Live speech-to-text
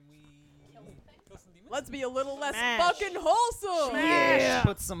Let's be a little less Smash. fucking wholesome. Yeah.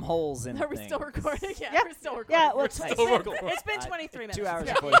 Put some holes in Are we things. still recording? Yeah, Yep. we're still recording. Yeah, well, It's been 23 minutes. 2 hours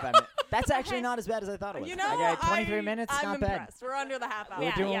and 45 minutes. That's actually not as bad as I thought it was. You know, I got 23 minutes, I'm not impressed. We're under the half hour. We're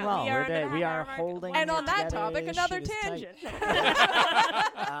Yeah, doing yeah, well. we are under the We are half-hour mark. holding And it on that together. topic, another Shit is tight.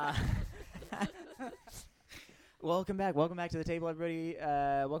 tangent. Welcome back to the table, everybody.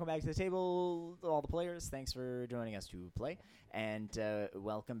 Welcome back to the table, all the players. Thanks for joining us to play, and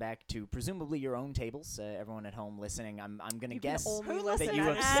welcome back to presumably your own tables. Everyone at home listening, I'm gonna guess Who that you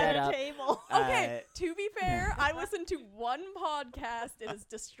have at set a up. table? Okay, to be fair, I listened to one podcast. It is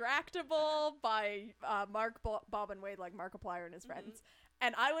Distractable by Mark, Bob, and Wade, like Markiplier and his friends.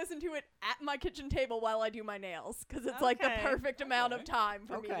 And I listen to it at my kitchen table while I do my nails, because it's like the Okay. perfect amount of time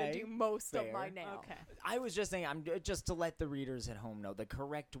for me to Okay. do most of my Fair. nails. Okay. I was just saying, just to let the readers at home know the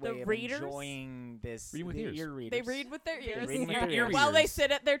correct way The of readers? enjoying this. Read with the ears. ear readers. They read with their ears reading with their ears. while they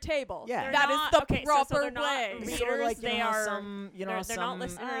sit at their table. Yeah. They're That is not- the okay, so proper they're not way. readers, Sort of like, they how are- some, they're not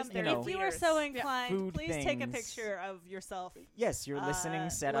listeners, you they're know, if you were so readers. inclined, Food please take a things. picture of yourself. Yes, your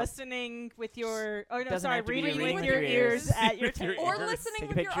listening setup. Listening with your, oh no, Doesn't sorry, have to be reading reading with with your your ears ears. at your With your table. Or ears. listening Take a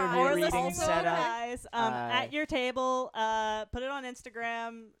with your picture of eyes. your Or reading listening also with your setup. eyes Uh, at your table. Put it on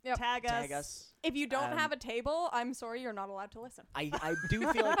Instagram. Yep. Tag us. Tag us. If you don't Um, have a table, I'm sorry, you're not allowed to listen. I do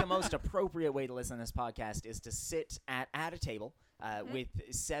feel like the most appropriate way to listen to this podcast is to sit at a table with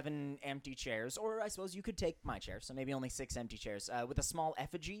 7 empty chairs, or I suppose you could take my chair, so maybe only 6 empty chairs, with a small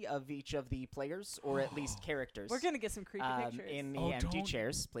effigy of each of the players, or at least characters. We're gonna get some creepy pictures. in the Oh, empty don't.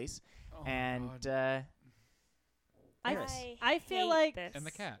 chairs, please. Oh, and God. Iris. I feel like And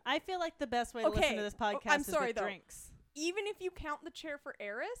the cat. I feel like the best way to listen Okay, to this oh, podcast I'm is sorry, with though. drinks. Even if you count the chair for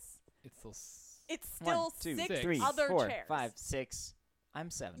Eris, It's still. it's still 1, 2, 6 3, other 4, chairs. 5, 6. I'm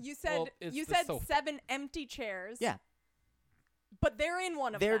 7. You said Well, it's you the said sofa. 7 empty chairs. Yeah. But they're in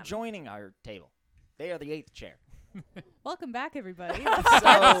one of They're them. joining our table. They are the 8th chair. Welcome back, everybody. So,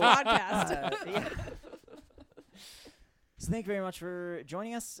 podcast. yeah. So thank you very much for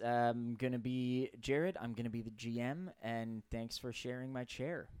joining us. I'm going to be Jared. I'm going to be the GM, and thanks for sharing my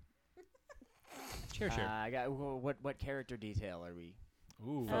chair. Chair share. I got what character detail are we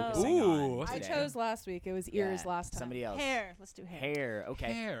Ooh. focusing on Ooh. I today? chose last week. It was ears last time. Somebody else. Hair. Let's do hair. Hair.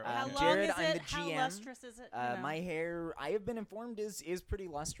 Okay. Hair. How long Jared, is I'm it? the How GM. lustrous is it? You know? My hair, I have been informed, is pretty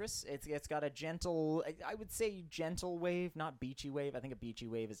lustrous. It's got a gentle, I would say gentle wave, not beachy wave. I think a beachy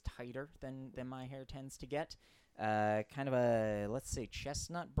wave is tighter than my hair tends to get. Kind of a, let's say,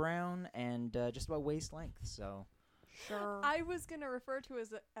 chestnut brown and just about waist length. So Sure. I was gonna refer to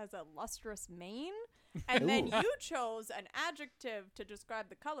as a lustrous mane, and then Ooh. you chose an adjective to describe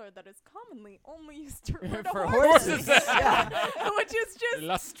the color that is commonly only used to refer to for horses. horses, yeah. Which is just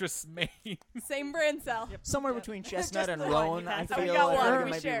Illustrious mane. same brain cell. Somewhere between chestnut Just and the one, roan, you I can't feel. say. We got I one, think it we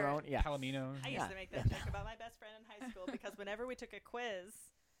might be share it. roan. Yeah. Palomino. I used to make that joke about my best friend in high school because whenever we took a quiz,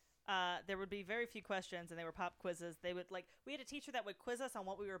 there would be very few questions and they were pop quizzes. They would we had a teacher that would quiz us on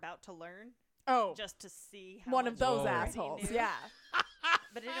what we were about to learn Oh, just to see how one much of those Whoa. we already assholes. knew. Yeah.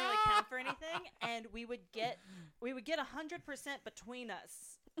 But it didn't really count for anything, and we would get 100% between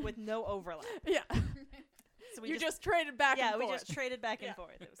us with no overlap. Yeah. So we You just traded back and we forth. just traded back Yeah. and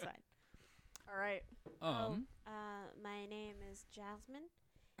forth. It was fine. All right. My name is Jasmine,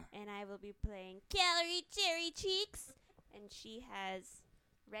 and I will be playing Calorie Cherry Cheeks, and she has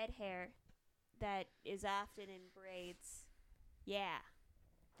red hair that is often in braids. Yeah.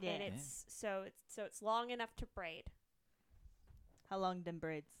 Yeah. And it's long enough to braid. How long them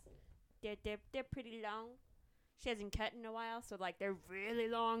braids? They're pretty long. She hasn't cut in a while, so they're really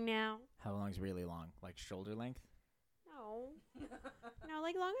long now. How long's really long? Like shoulder length? No, no,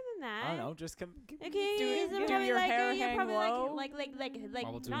 longer than that. I don't know. Just come. Okay, Do probably your hair yeah, hang probably low? like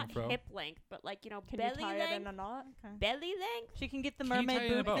Wobble to not and fro. hip length, but Can belly you tie it in length. a knot? Belly length. She can get the Can you tie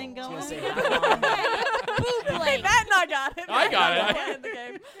mermaid it in a boob bow? thing I going. was gonna say, how long? Boob Hey, length. Matt and I got it. I got Matt and it. I in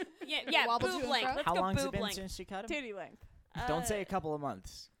the game. Yeah, Wobble boob to and length. fro? Let's How go long's it boob been length. since she cut him? Titty length. Don't say a couple of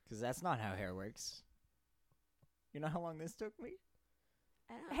months, because that's not how hair works. You know how long this took me?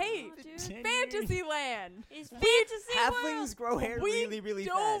 I don't Hey, know, dude. 10 years. Fantasyland. It's fantasy Halflings world. grow hair We really, really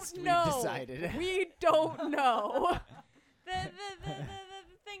don't fast. know. We've decided. We don't know. The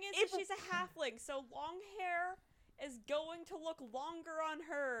thing is that she's a halfling, so long hair is going to look longer on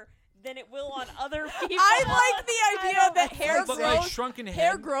her than it will on other people. I like the idea that hair But grows. like shrunken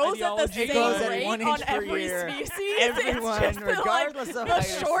Hair head grows at the ideology. It goes same at rate 1 on inch per every year. species. Everyone, it's just regardless of the height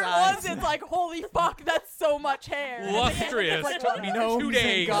or short size. ones, it's like, holy fuck, that's so much hair. Lustrous. Took me 2 Gnomes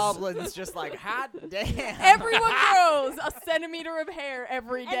days. and goblins just like, hot damn. Everyone grows a centimeter of hair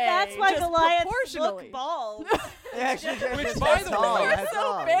every day. And that's why just Goliaths proportionally. look bald. They actually Which, that's by the all, way- You're that's so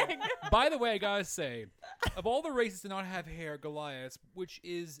all. big. By the way, I gotta say, of all the races to not have hair, Goliaths, which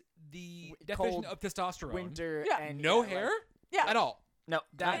is the definition cold of testosterone, Winter Yeah. and no yeah, hair like- Yeah. at all. no,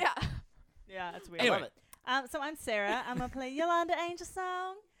 that, Yeah. Yeah, that's weird. Anyway. I love it. So I'm Sarah. I'm gonna play Yolanda Angel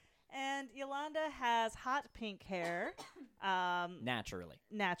Song, and Yolanda has hot pink hair, Naturally,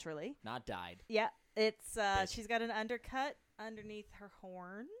 naturally. not dyed. Yeah, it's Bitch. she's got an undercut underneath her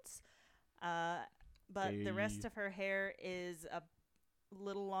horns, but the rest Hey. of her hair is a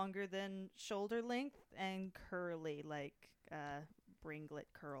little longer than shoulder length and curly, like Bringlet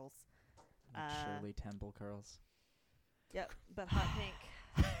curls. Shirley Temple curls. Yep, but hot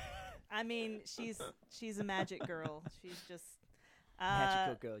pink. I mean, she's a magic girl. She's just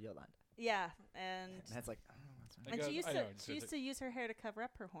Magical girl Yolanda. yeah, and That's like, oh, that's right. I and got- she used I to know, it's she used just to use her hair to cover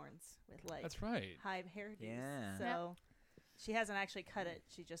up her horns with like That's right. high hairdos. Yeah. So she hasn't actually cut it.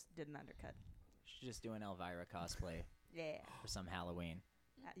 She just did an undercut. She's just doing Elvira cosplay Yeah, for some Halloween.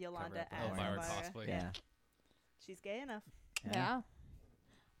 Yolanda up the as horns. Elvira Elvira. cosplay. Yeah. She's gay enough. Yeah.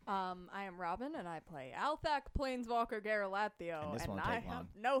 I am Robin, and I play Althak Planeswalker Garalatio, And this won't I take have long.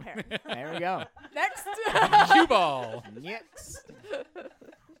 no hair. There we go. Next. Cue ball. Next.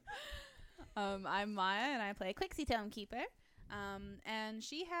 I'm Maya, and I play Quixie Tonekeeper. And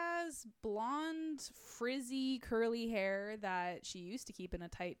she has blonde, frizzy, curly hair that she used to keep in a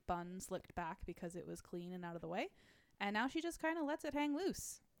tight bun slicked back because it was clean and out of the way. And now she just kind of lets it hang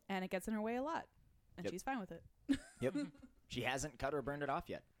loose, and it gets in her way a lot. And Yep. she's fine with it. Yep. She hasn't cut or burned it off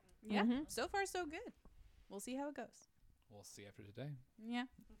yet. Yeah, Mhm. so far so good. We'll see how it goes. We'll see after today. Yeah.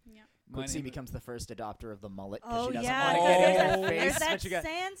 My Quixie name- becomes the first adopter of the mullet Oh because she doesn't yeah, want to because get it in there's her a- face. there's but that you got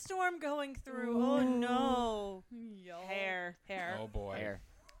sandstorm going through. Oh no, hair. Oh boy. hair.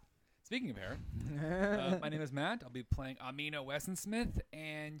 Speaking of hair, my name is Matt. I'll be playing Amina Wessensmith,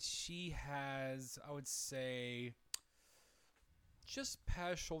 and she has, I would say, just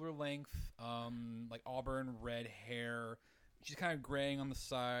past shoulder length, like auburn red hair. She's kind of graying on the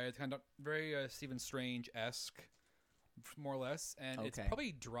sides, kind of very Stephen Strange-esque, more or less. And it's Okay.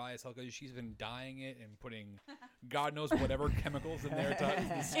 probably dry as hell because she's been dyeing it and putting God knows whatever chemicals in there to It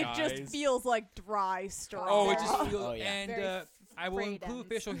disguise. just feels like dry straw. Oh, it just feels. Oh, yeah. And Very I will frayed include ends.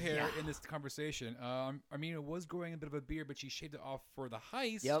 facial hair Yeah. in this conversation. Armina was growing a bit of a beard, but she shaved it off for the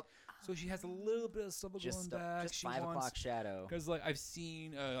heist. Yep. So she has a little bit of stubble Just going back. just She 5 wants, o'clock shadow. because like I've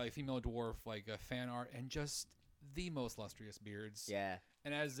seen like female dwarf like fan art and just the most lustrous beards. Yeah.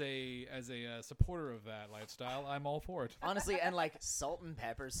 And as a supporter of that lifestyle, I'm all for it. Honestly, and like salt and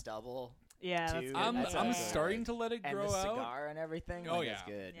pepper stubble Yeah, that's Dude, good. I'm that's I'm also starting good. to let it and grow the out. cigar and everything. Oh, like, yeah. it's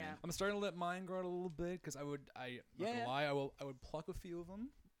good. Yeah. man. I'm starting to let mine grow out a little bit because I'm not Yeah. gonna lie, I would pluck a few of them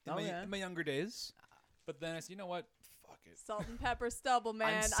Oh, yeah. in my younger days, but then I said, you know what, fuck it. Salt and pepper stubble,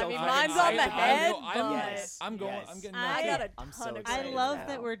 man. so I mean, fucking mine's on the excited. head, I'm Yes. I'm going. Yes. I'm getting. I that I got too. a I'm ton so of I excited love now.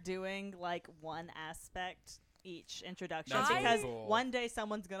 that we're doing like one aspect each introduction That's because cool. one day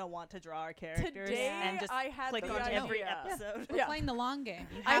someone's gonna want to draw our characters Today and just I had click the on idea. every episode. We're Yeah. playing the long game.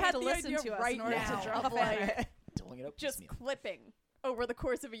 You I have had to the listen idea to us right in order now to draw of, like, Doling it up just piecemeal. clipping over the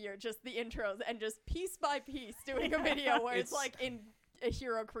course of a year, just the intros and just piece by piece doing a video where it's like in a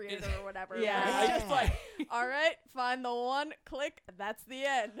hero creator or whatever. Yeah. where it's just Yeah. like, all right, find the one, click, that's the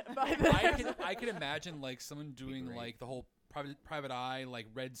end. By the I can imagine like someone doing great. like the whole private eye like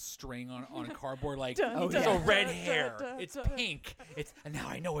red string on a cardboard like Dun, Oh, there's yeah. a red dun, hair. dun, It's dun. pink. It's and now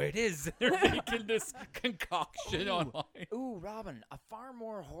I know where it is. They're making this concoction Ooh. online. Ooh, Robin, a far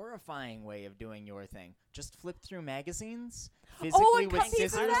more horrifying way of doing your thing. Just flip through magazines physically and with cut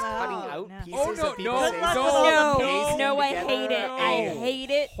pieces scissors, out. cutting out No. pieces Oh, no, of people's no, faces, no, pasting no, I together hate it. I a hate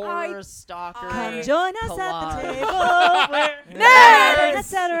it. Horror stalker. Come join us at collage. the table. We're Nerds! nerds,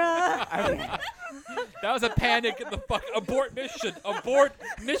 etc. That was a panic. The fuck abort mission. Abort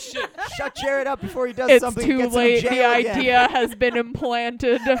mission. Shut Jared up before he does It's something. too gets him in late. The jail again. idea has been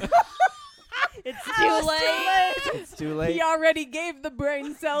implanted. It's Too late. It's too late. He already gave the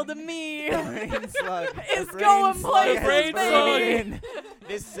brain cell to me. Brain slug. It's The brain going slug places, has Brain been slug. in.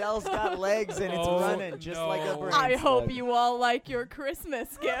 This cell's got legs and it's Oh, running just like a no. brain I hope slug. you all like your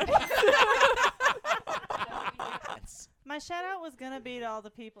Christmas gift. That's- My shout out was gonna be to all the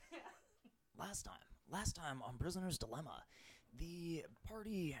people. Last time on Prisoner's Dilemma, the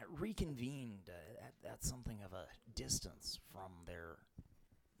party reconvened at something of a distance from their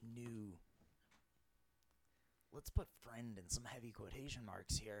new. Let's put friend in some heavy quotation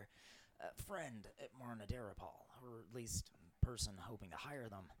marks here. Friend at Marna Darapal, or at least person hoping to hire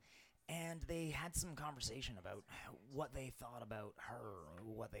them. And they had some conversation about what they thought about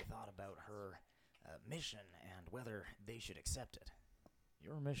her mission, and whether they should accept it.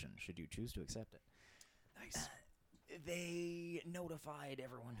 Your mission, should you choose to accept it. Nice. they notified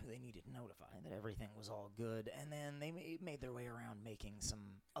everyone who they needed to notify that everything was all good, and then they made their way around making some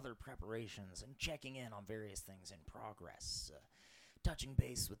other preparations and checking in on various things in progress, touching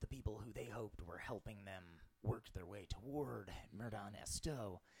base with the people who they hoped were helping them work their way toward Murdan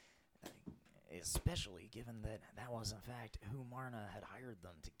Esto, especially given that that was in fact who Marna had hired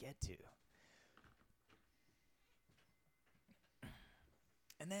them to get to.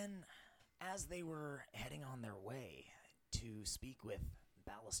 And then, as they were heading on their way to speak with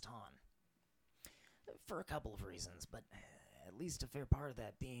Ballaston, for a couple of reasons, but at least a fair part of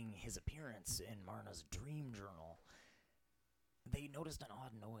that being his appearance in Marna's dream journal, they noticed an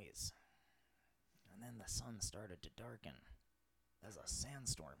odd noise. And then the sun started to darken as a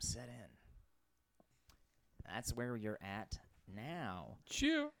sandstorm set in. That's where you're at now.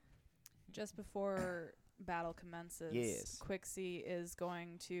 Cheer. Just before battle commences, Yes. Quixie is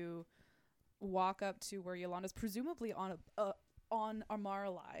going to walk up to where Yolanda's presumably on a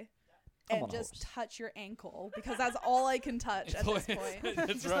Marley I'm and on a just horse. touch your ankle, because that's all I can touch at this point.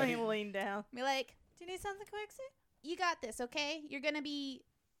 That's Just right. like lean down. Be like, Do you need something, Quixie? you got this, okay? You're gonna be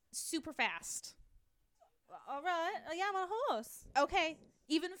super fast. All right. Yeah, I'm on a horse. Okay,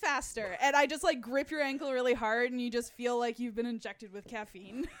 even faster. And I just like grip your ankle really hard, and you just feel like you've been injected with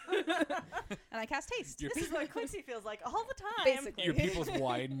caffeine. And I cast haste. Your This is what Quixie feels like all the time. Basically. Your pupils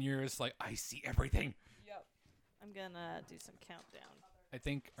widen, and you're just like, I see everything. Yep. I'm gonna do some countdown. I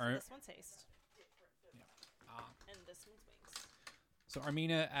think So this one's haste. And this one's wings. So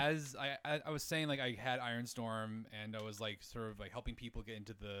Armina, as I was saying, like I had Ironstorm, and I was like sort of like helping people get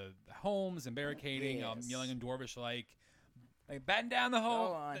into the homes and barricading, Yes. yelling in Dwarvish like batten down the Go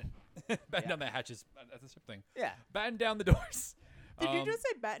home, on. batten down the hatches. That's a ship thing. Yeah. Batten down the doors. Did you just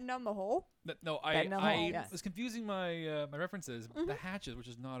say batten down the hole? No, Batten down the hole, I yeah. was confusing my my references. Mm-hmm. The hatches, which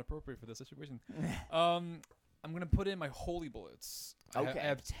is not appropriate for this situation. I'm gonna put in my holy bullets. I Okay.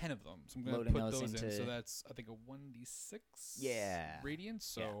 have 10 of them, so I'm gonna Loading put those those in. into- So that's I think a 1d6. Yeah. Radiant.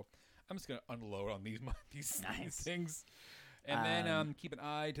 So Yeah. I'm just gonna unload on these these Nice. things, and then keep an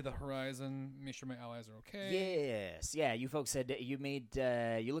eye to the horizon. Make sure my allies are okay. Yes, yeah. You folks said you made.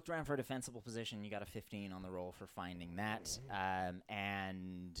 You looked around for a defensible position. You got a 15 on the roll for finding that.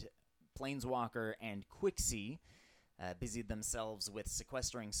 And Planeswalker and Quixie busied themselves with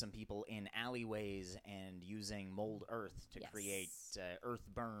sequestering some people in alleyways and using mold earth to create earth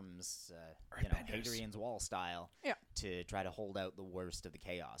berms, Earthbenders. Hadrian's Wall style, Yeah. to try to hold out the worst of the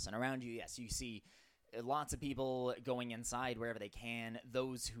chaos. And around you, yes, you see lots of people going inside wherever they can.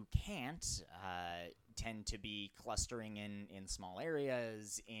 Those who can't tend to be clustering in small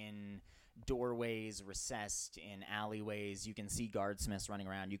areas, in doorways, recessed in alleyways. You can see guardsmiths running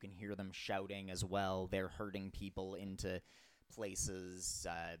around. You can hear them shouting as well. They're herding people into places.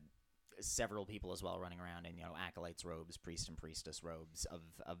 Several people as well running around in acolytes robes, priest and priestess robes of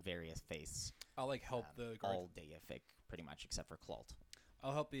various faiths. I'll like help the guard. All deific, pretty much, except for Clalt.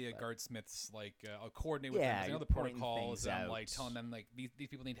 I'll help the guardsmiths. Like I'll coordinate with Yeah, them. 'Cause I know the you're pointing protocols. things And I'm like out. telling them like these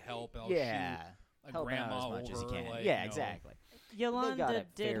people need help, and I'll Yeah. shoot a Help out grandma as much as you over, can. like, yeah, you know. exactly. They got Yolanda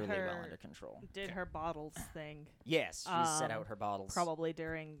it did fairly her well under control. her bottles thing Yes, she set out her bottles. probably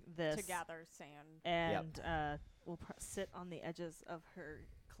during this To gather sand. and we'll sit on the edges of her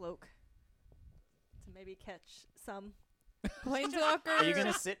cloak to maybe catch some. Planeswalker. Are you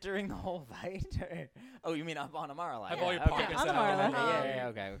gonna sit during the whole fight? Oh, you mean up on a Marla? Have all your okay. pockets on out. Marla. and then- Yeah,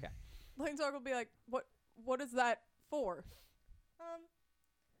 okay. Planeswalker will be like, what is that for?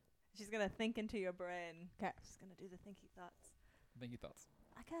 She's gonna think into your brain. 'Kay. She's gonna do the thinky thoughts. Thank you, thoughts.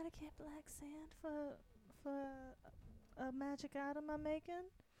 I gotta get black sand for a magic item I'm making,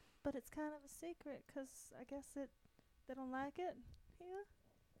 but it's kind of a secret 'cause I guess they don't like it here.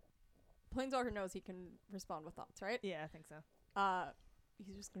 Planeswalker knows he can respond with thoughts, right? Yeah, I think so.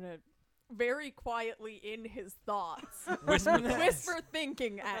 He's just gonna very quietly in his thoughts Whisper thoughts. whisper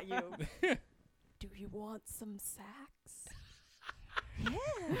thinking at you. Do you want some sacks? Yeah.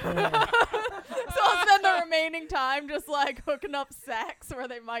 So I'll spend the remaining time just like hooking up sacks where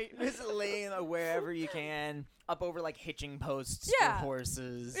they might. Just laying wherever you can, up over like hitching posts Yeah. for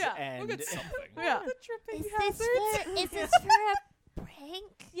horses. Yeah, and Look at something. Yeah. Is tripping this for a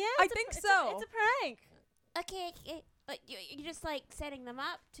prank? Yeah, I it's a- think it's a- so. It's a prank. Okay, you're just like setting them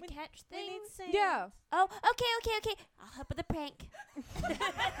up to We- catch We need things? sand. Yeah. Oh, okay. I'll help with the prank.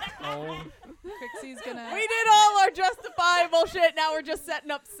 Oh, Quixie's gonna. We did all our justifiable shit. Now we're just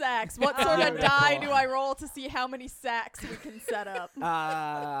setting up sacks. What sort of die do I roll to see how many sacks we can set up? And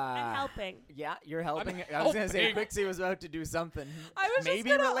how helping. Yeah, you're helping. I was gonna say helping. Quixie was about to do something. I was maybe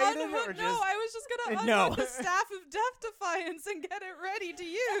just gonna related unhook. or No, just. I was just gonna No. unhook the staff of death defiance and get it ready to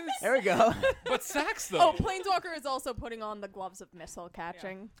use. There we go. But Sax though. Oh, Planeswalker is also putting on the gloves of missile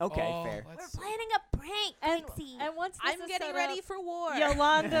catching. Okay, Oh, fair. We're let's- planning a prank, And, Quixie. and once this I'm is getting set ready up, for war.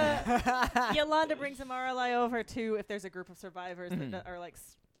 Yolanda brings a Marley over to if there's a group of survivors that are like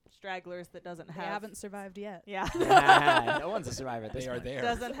stragglers that doesn't They have. haven't survived yet. Yeah. No one's a survivor at this They are point. there.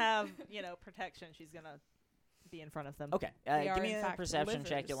 Doesn't have protection. She's gonna be in front of them. Okay, We give are, me in a fact, perception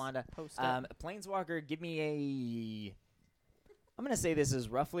check, livers. Yolanda. Post Planeswalker, give me a. I'm gonna say this is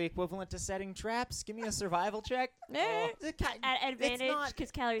roughly equivalent to setting traps. Give me a survival check. It's At advantage, not- because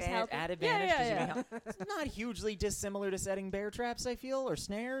Calories help. At advantage. yeah, 'cause you yeah. may help. It's not hugely dissimilar to setting bear traps, I feel, or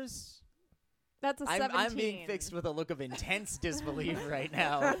snares. That's a 17. I'm being fixed with a look of intense disbelief right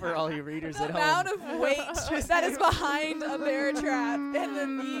now for all you readers The at amount home. of weight that is behind a bear trap and the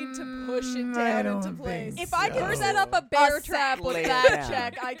need to push it down into place. If I can set up a bear trap Lay with it that down.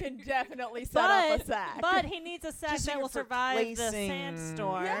 check, I can definitely set up a sack. But he needs a sack Just so that you're will survive the placing-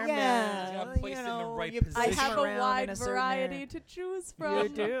 sandstorm. Yeah, You gotta place it in the right you I place have them a around in wide a certain variety area. to choose from. You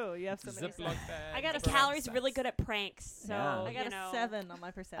do. You have so many. Ziploc bag. I got a for Calories Sax. really good at pranks, so Yeah. I got you know. a 7 on my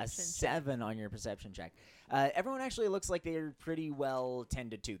perception. A check. 7 on your perception check. Everyone actually looks like they're pretty well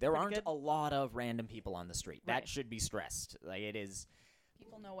tended to. There Pretty aren't good. a lot of random people on the street. That Right. should be stressed. Like it is.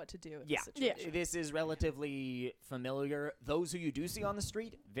 People know what to do in Yeah. this situation. This is relatively familiar. Those who you do see on the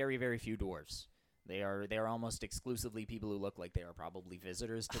street, very, very few dwarves. They are almost exclusively people who look like they are probably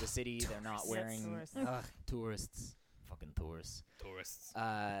visitors to the city. They're not wearing Tourists. tourists. Fucking tourists. Tourists.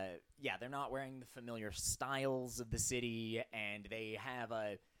 Yeah, they're not wearing the familiar styles of the city, and they have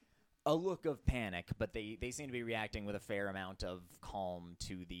a look of panic, but they seem to be reacting with a fair amount of calm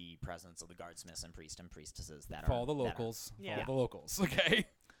to the presence of the guardsmiths and priests and priestesses that Follow the that are locals. Yeah. Follow the locals. Okay.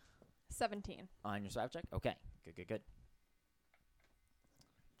 17. on your survival check. Okay, good.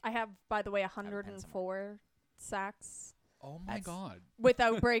 I have, by the way, pen 104 sacks Oh my That's- god.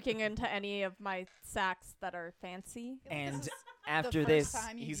 without breaking into any of my sacks that are fancy. And after first this,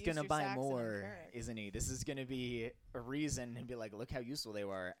 time you've he's used gonna your buy sacks in more, Inferric. isn't he? This is gonna be a reason to be like, look how useful they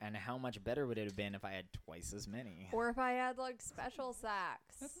were, and how much better would it have been if I had twice as many. Or if I had like special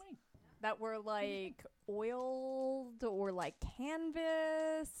sacks That's mine. that were like oiled or like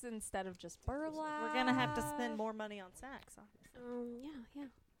canvas instead of just burlap. We're gonna have to spend more money on sacks. Obviously. Yeah.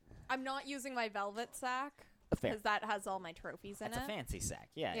 I'm not using my velvet sack Fair. because that has all my trophies in That's a it. fancy sack.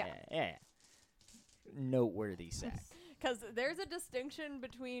 Yeah. Yeah. Noteworthy sack. Because there's a distinction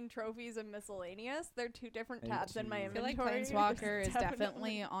between trophies and miscellaneous. They're two different And tabs in my I feel like inventory. Planeswalker is There's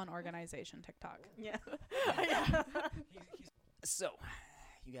definitely on organization TikTok. Yeah. yeah. So,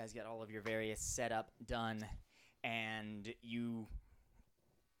 you guys got all of your various setup done, and you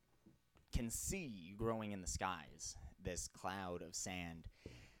can see growing in the skies this cloud of sand,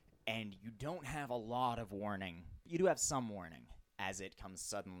 and you don't have a lot of warning. You do have some warning as it comes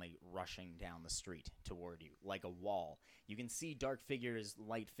suddenly rushing down the street toward you, like a wall. You can see dark figures,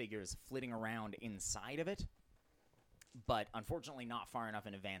 light figures flitting around inside of it, but unfortunately not far enough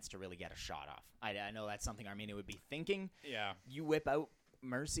in advance to really get a shot off. I know that's something Armenia would be thinking. Yeah. You whip out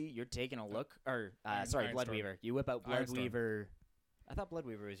Mercy, you're taking a look, or, sorry, Ironstorm. Bloodweaver. You whip out Ironstorm. Bloodweaver. I thought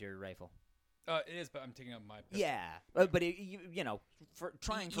Bloodweaver was your rifle. It is, but I'm taking out my pistol. Yeah, but you know, for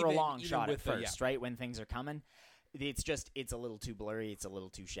trying for a Even- long even shot at with the- yeah. first, right, when things are coming, it's a little too blurry, it's a little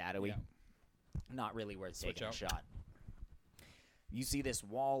too shadowy. Yeah. Not really worth Switch taking out. a shot. You see this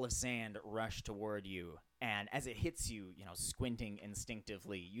wall of sand rush toward you, and as it hits you, you know, squinting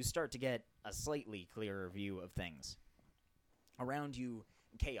instinctively, you start to get a slightly clearer view of things. Around you,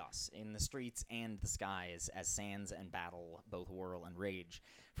 chaos in the streets and the skies as sands and battle both whirl and rage.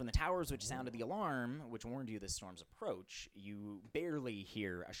 From the towers which sounded the alarm, which warned you the storm's approach, you barely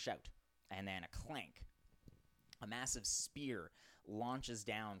hear a shout, and then a clank. A massive spear launches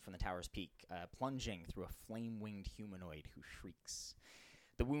down from the tower's peak, plunging through a flame-winged humanoid who shrieks.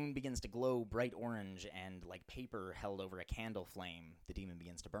 The wound begins to glow bright orange, and like paper held over a candle flame, the demon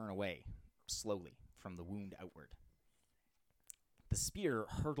begins to burn away, slowly, from the wound outward. The spear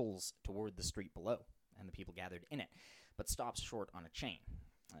hurtles toward the street below, and the people gathered in it, but stops short on a chain,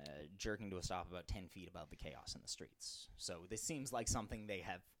 jerking to a stop about 10 feet above the chaos in the streets. So this seems like something they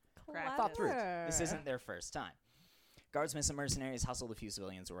have thought through. This isn't their first time. Guardsmen and mercenaries hustled a few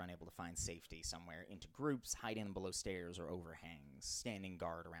civilians who were unable to find safety somewhere into groups, hiding below stairs or overhangs, standing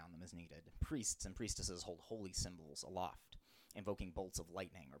guard around them as needed. Priests and priestesses hold holy symbols aloft, invoking bolts of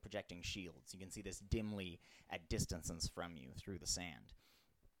lightning or projecting shields. You can see this dimly at distances from you through the sand.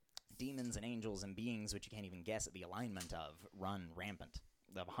 Demons and angels and beings which you can't even guess at the alignment of run rampant.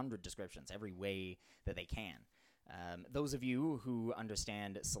 of 100 descriptions, every way that they can. Those of you who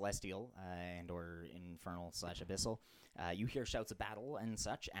understand Celestial and or Infernal/Abyssal, you hear shouts of battle and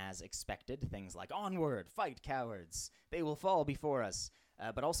such as expected. Things like, onward, fight cowards, they will fall before us.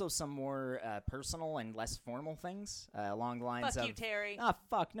 But also some more personal and less formal things along the lines Fuck of, you, Terry. ah,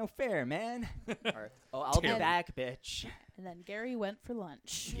 fuck, no fair, man. Or, oh, I'll be Terry. back, bitch. And then Gary went for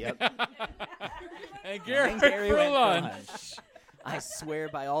lunch. Yep. And Gary, Gary for went for lunch. lunch. I swear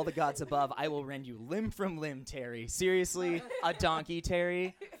by all the gods above, I will rend you limb from limb, Terry. Seriously, a donkey,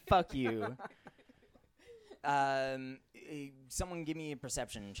 Terry? Fuck you. Someone give me a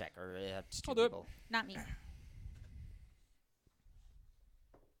perception check, or just two I'll do it. people. Not me.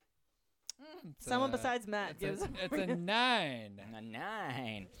 Someone besides Matt gives. It's a 9. A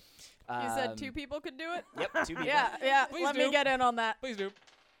 9. You said 2 people could do it? Yep, 2 people. Yeah, Please let do. me get in on that. Please do.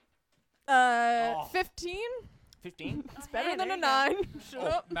 15? 15. It's better hey, than there a you go. 9. Shut Oh,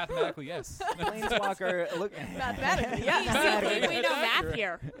 up. mathematically, yes. Planeswalker, look. Mathematically, yeah. Mathematically. we know math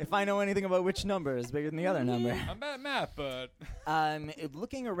here. If I know anything about which number is bigger than the other number. I'm bad at math, but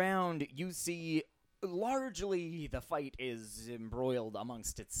Looking around, you see largely the fight is embroiled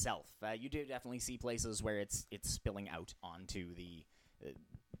amongst itself. You do definitely see places where it's spilling out onto the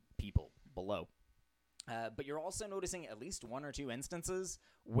people below. But you're also noticing at least 1 or 2 instances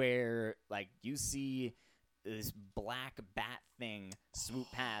where, like, you see this black bat thing swoop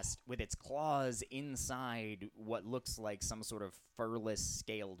past with its claws inside what looks like some sort of furless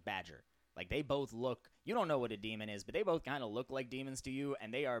scaled badger. Like, they both look, you don't know what a demon is, but they both kind of look like demons to you,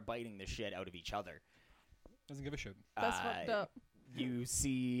 and they are biting the shit out of each other. doesn't give a shit. That's fucked up. You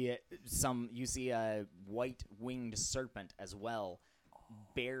see a white-winged serpent as well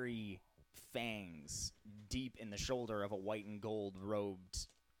bury fangs deep in the shoulder of a white and gold robed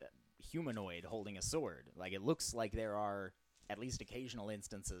humanoid holding a sword. Like, it looks like there are at least occasional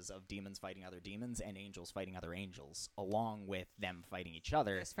instances of demons fighting other demons and angels fighting other angels, along with them fighting each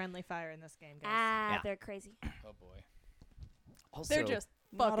other. There's friendly fire in this game, guys. Ah, Yeah. they're crazy. Oh boy. Also, They're just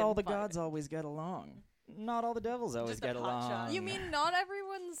not fucking all the fighting. gods always get along. Not all the devils always Just a get hot shot. along. You mean not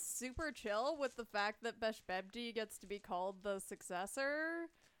everyone's super chill with the fact that Beshbebdi gets to be called the successor?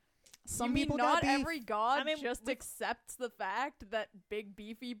 some you mean people not got beef? every god I mean, just we've- accepts the fact that big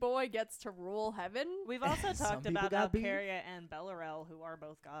beefy boy gets to rule heaven? We've also Some talked people about got beef. Alcaria and Belarel, who are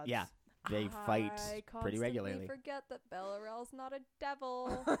both gods. Yeah, they fight I pretty regularly. constantly forget that Belarel's not a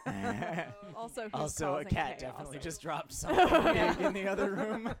devil. Also, he's Also, a causing cat chaos. definitely just dropped something big in the other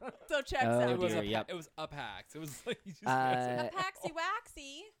room. So checks Oh, out. It was dear, a yep. it was up hacks. It was like you just Paxy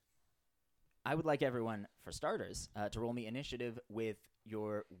waxy. I would like everyone, for starters, to roll me initiative with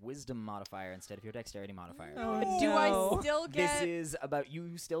your wisdom modifier instead of your dexterity modifier. Oh, Do I no. still get? This is about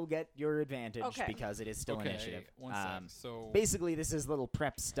you still get your advantage Okay. because it is still okay, initiative. One sec. So Basically, this is little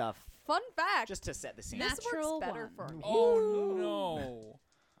prep stuff Fun fact. just to set the scene. this Natural works better one. for me. oh no.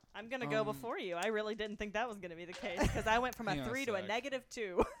 I'm going to go before you. I really didn't think that was going to be the case because I went from a Hang on a 3 to a sec.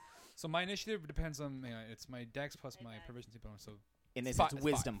 -2. So my initiative depends on it's my dex plus my proficiency bonus. So In this, It's it's five.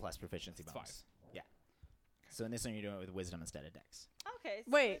 wisdom plus proficiency It's bonus. Yeah. So in this one, you're doing it with wisdom instead of dex. Okay.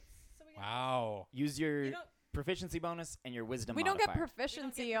 Wait. So we got, wow. Use your you don't, proficiency bonus and your wisdom We don't get modifier.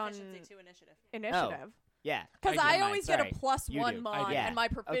 proficiency you don't on get proficiency to initiative. initiative. Yeah. Because I I, do. Mine, always sorry. get a plus You 1 do. mod, Yeah. and my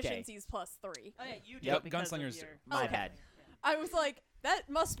Okay. proficiency's plus 3. Oh, yeah, you do. Yep. because of Gunslingers your- do. My Okay. bad. I was like, that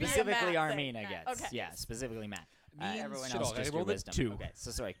must Specifically, be a Matt thing. Armina Matt. gets. Okay. Yeah, specifically Matt. Me and Everyone shit else all, I just your rolled a wisdom. 2. Okay,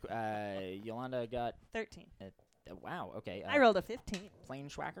 so sorry. Yolanda got 13. wow. Okay. I rolled a 15. plain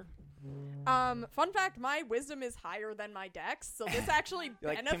schwacker. Fun fact, my wisdom is higher than my dex, so this actually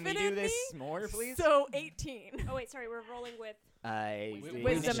You're like, can we benefited do this me. more, please? So 18. Oh wait, sorry, we're rolling with. Wisdom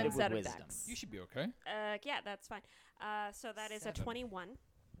Wisdom with instead of wisdom. dex. You should be okay. Yeah, that's fine. So that is a 7. 21.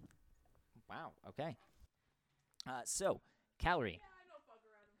 Wow. Okay. So, Calorie.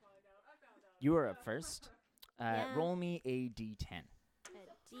 You are up first. Yeah. Roll me a d10.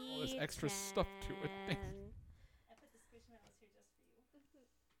 A All this extra stuff to it. D10.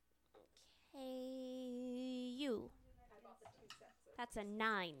 KU. That's a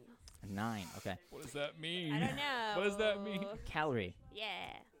 9. 9. Okay. What does that mean? I don't know. What does that mean? Calorie. Yeah.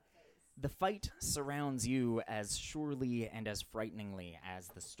 The fight surrounds you as surely and as frighteningly as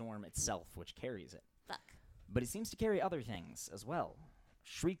the storm itself, which carries it. Fuck. But it seems to carry other things as well.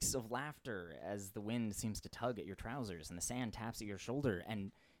 Shrieks of laughter as the wind seems to tug at your trousers and the sand taps at your shoulder.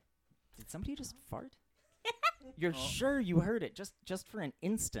 And did somebody just fart? You're sure you heard it just for an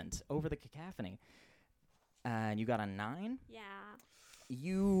instant over the cacophony. And you got a 9? Yeah.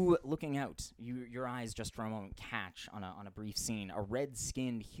 You looking out, your eyes just for a moment catch on a brief scene a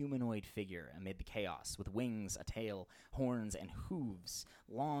red-skinned humanoid figure amid the chaos with wings, a tail, horns, and hooves,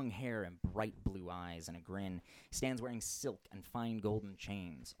 long hair and bright blue eyes and a grin. He stands wearing silk and fine golden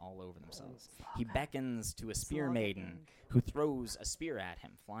chains all over themselves. He beckons to a spear maiden who throws a spear at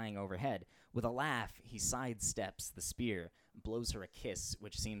him, flying overhead. With a laugh, he sidesteps the spear, blows her a kiss,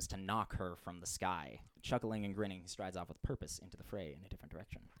 which seems to knock her from the sky. Chuckling and grinning, he strides off with purpose into the fray in a different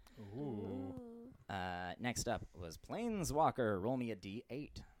direction. Ooh. Next up was Planeswalker. Roll me a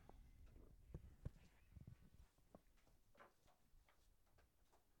d8.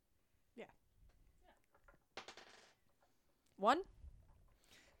 Yeah. 1.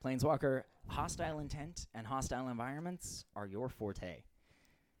 Planeswalker, hostile intent and hostile environments are your forte.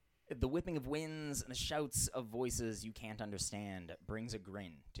 The whipping of winds and the shouts of voices you can't understand brings a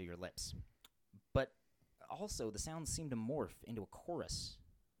grin to your lips. But also, the sounds seem to morph into a chorus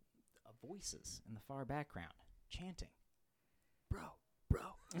of voices in the far background, chanting, "Bro,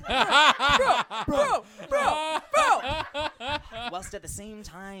 bro, Bro! whilst at the same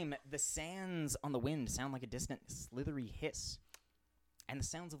time, the sands on the wind sound like a distant, slithery hiss, and the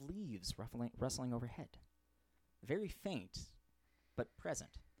sounds of leaves rustling overhead. Very faint, but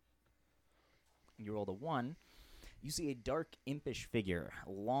present. You roll a 1. You see a dark, impish figure,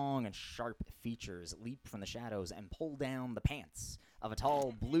 long and sharp features, leap from the shadows and pull down the pants of a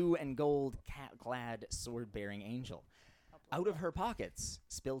tall, blue and gold, cat-clad, sword-bearing angel. Out of her pockets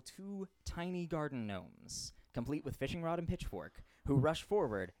spill 2 tiny garden gnomes, complete with fishing rod and pitchfork, who rush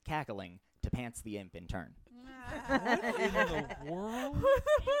forward, cackling, to pants the imp in turn. What in the world?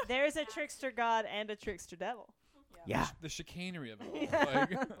 There's a trickster god and a trickster devil. Yeah. The chicanery of it all.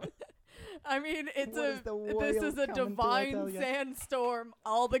 Like, I mean, it's What is the this whale is a coming through, I divine tell ya? sandstorm.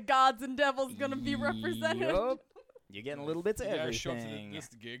 All the gods and devils gonna be represented. Yup. You're getting little bits of you gotta show up to everything. this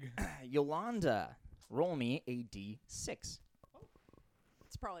gig. Yolanda, roll me a d6.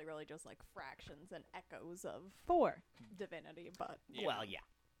 It's probably really just like fractions and echoes of 4. divinity, but Well, yeah.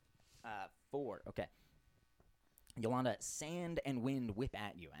 4. Okay. Yolanda, sand and wind whip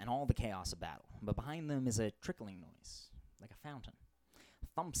at you, and all the chaos of battle. But behind them is a trickling noise, like a fountain.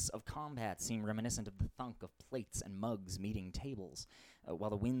 Thumps of combat seem reminiscent of the thunk of plates and mugs meeting tables, while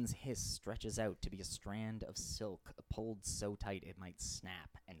the wind's hiss stretches out to be a strand of silk pulled so tight it might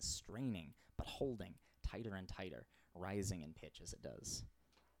snap, and straining, but holding tighter and tighter, rising in pitch as it does.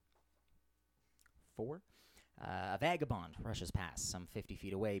 4. A vagabond rushes past some 50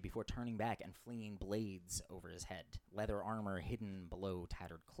 feet away before turning back and flinging blades over his head, leather armor hidden below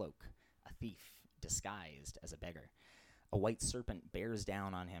tattered cloak, a thief disguised as a beggar. A white serpent bears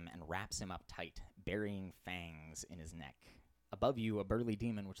down on him and wraps him up tight, burying fangs in his neck. Above you, a burly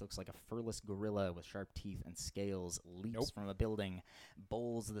demon, which looks like a furless gorilla with sharp teeth and scales, leaps from a building,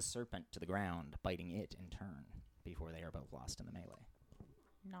 bowls the serpent to the ground, biting it in turn, before they are both lost in the melee.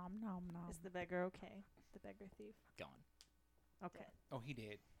 Nom nom nom. Is the beggar okay? The beggar thief? Gone. Okay. Oh, he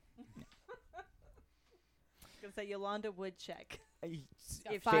did. I was going to say Yolanda would check.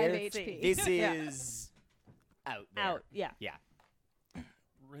 If 5 fair- HP. This Yeah. is out there. Out, yeah. Yeah.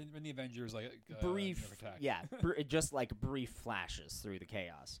 When the Avengers like Brief. never attack. Yeah. Just like brief flashes through the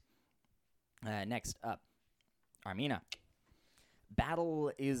chaos. Next up, Armina.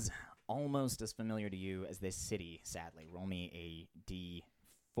 Battle is almost as familiar to you as this city, sadly. Roll me a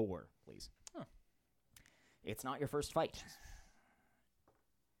D4, please. Huh. It's not your first fight.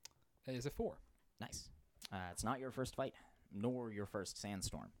 That is a 4. Nice. It's not your first fight, nor your first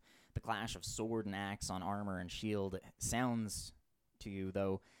sandstorm. The clash of sword and axe on armor and shield sounds to you,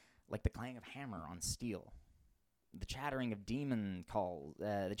 though, like the clang of hammer on steel. The chattering of demons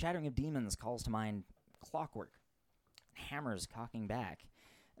calls to mind clockwork, hammers cocking back,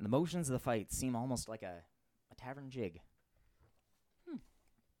 and the motions of the fight seem almost like a tavern jig.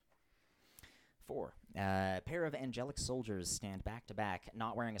 4. A pair of angelic soldiers stand back to back,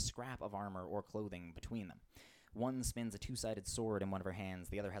 not wearing a scrap of armor or clothing between them. One spins a 2-sided sword in one of her hands.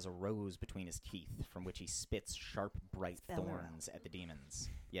 The other has a rose between his teeth, from which he spits sharp, bright thorns at the demons.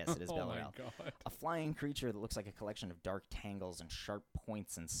 Yes, it is Oh my Bellarel. God. A flying creature that looks like a collection of dark tangles and sharp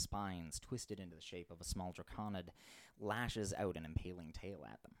points and spines twisted into the shape of a small draconid lashes out an impaling tail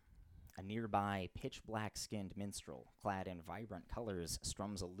at them. A nearby pitch-black-skinned minstrel, clad in vibrant colors,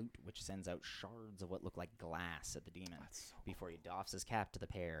 strums a lute which sends out shards of what look like glass at the demon before he doffs his cap to the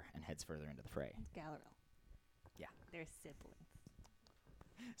pair and heads further into the fray. Gallerel. Yeah. They're siblings.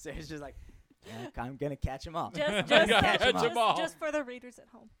 So it's just like, I'm gonna catch them all. Just, I just, gotta just, catch 'em all. just for the readers at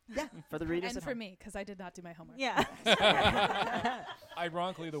home. Yeah, for the readers And at for home. me, because I did not do my homework. Yeah.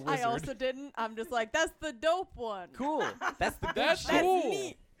 Ironically, the wizard. I also didn't. I'm just like, that's the dope one. Cool. That's the good That's shit.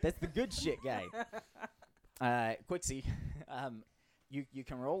 cool. That's the good shit guy. Quixie, you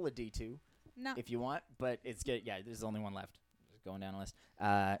can roll a D2 No. if you want, but it's good. Yeah, there's only one left. Just going down the list.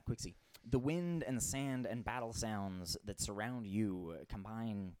 Quixie. The wind and sand and battle sounds that surround you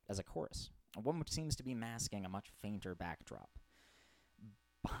combine as a chorus, one which seems to be masking a much fainter backdrop.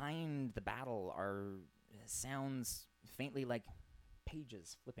 Behind the battle are sounds faintly like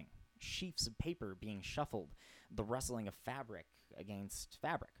pages flipping, sheafs of paper being shuffled, the rustling of fabric against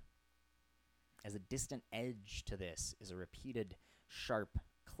fabric. As a distant edge to this is a repeated sharp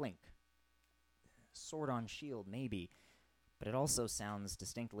clink. Sword on shield, maybe, but it also sounds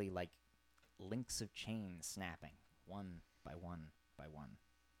distinctly like links of chain snapping, one by one by one.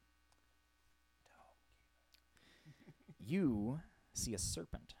 You see a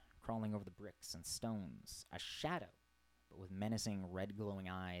serpent crawling over the bricks and stones, a shadow, but with menacing red glowing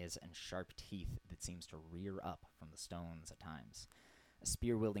eyes and sharp teeth that seems to rear up from the stones at times. A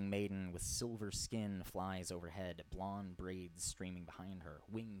spear-wielding maiden with silver skin flies overhead, blonde braids streaming behind her,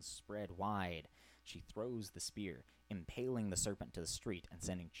 wings spread wide. She throws the spear, impaling the serpent to the street and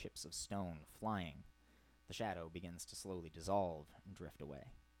sending chips of stone flying. The shadow begins to slowly dissolve and drift away.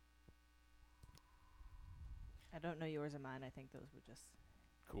 I don't know yours or mine. I think those were just.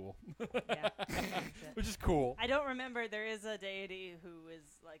 Cool. Yeah. Which is cool. I don't remember. There is a deity who is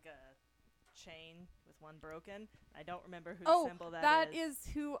like a chain with one broken. I don't remember whose symbol that is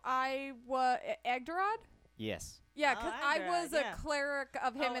who I was. Agdarod? Yes. Yeah, because I Agdarod, was yeah. a cleric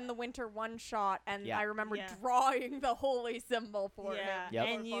of him Oh. in the winter one shot, and Yeah. I remember Yeah. drawing the holy symbol for him. Yep.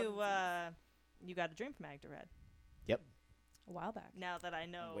 And you got a dream from Agdarod. A while back. Now that I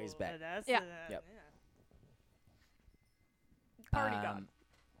know. Ways back. That's, Yeah. Yep. Party god.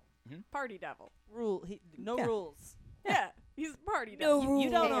 hmm? Party devil. No Yeah. rules. Yeah, he's a party No devil. rules. You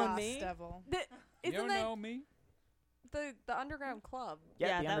don't Chaos own me. Devil. You Isn't don't that know me? the underground club? Yeah,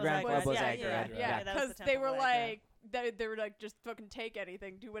 Yeah, the that was underground club Agdarod. was Yeah, Agdarod. yeah, Yeah, yeah, that was because the they were temple like they were like just fucking take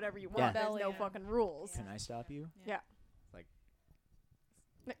anything, do whatever you want. Yeah. There's no Rebellion. fucking rules. Can I stop you?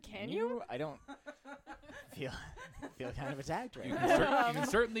 Can you? I don't feel kind of attacked right You now. can, you can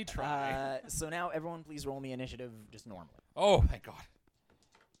certainly try. So now everyone please roll me initiative just normally Oh, thank God.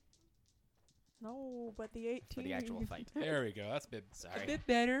 No, but the 18. for the actual fight. There we go. That's a bit, Sorry. a bit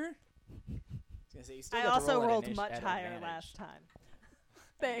better. was gonna say, you still I get to also roll at rolled initi- much at higher advantage. last time.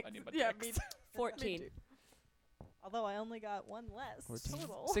 Thanks. I need my Yeah, dex. me 14. too. Although I only got one less 14.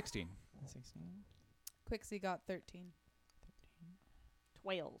 total. 16. 16. Quixie got 13.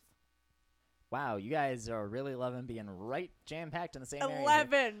 12. Wow, you guys are really loving being right jam-packed in the same area.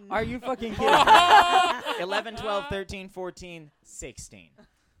 11. Are you fucking kidding? 11, 12, 13, 14, 16.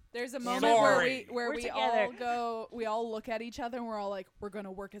 There's a Damn moment it. Sorry. where We're we together. all go, we all look at each other and we're all like, we're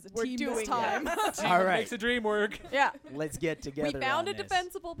gonna work as a We're team doing this time. All right, Makes the dream work. Yeah. let's get together. We found on a this.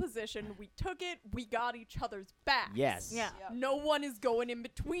 defensible position. We took it. We got each other's back. Yes. Yeah. No one is going in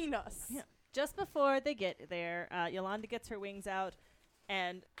between us. Yeah. Just before they get there, Iolanda gets her wings out,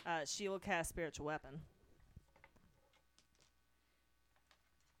 and she will cast Spiritual Weapon.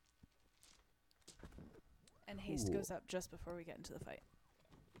 And haste Cool. goes up just before we get into the fight.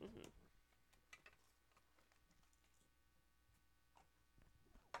 Mm-hmm.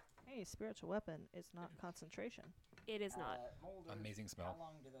 Hey, Spiritual Weapon is not concentration. It is not. Amazing smell. How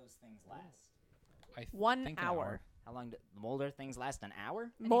long do those things last? I 1 think an hour. How long do Molder things last? An hour?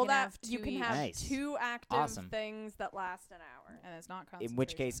 And you Mold can out- have you two can each. have Nice. 2 active Awesome. things that last an hour. And it's not concentration. In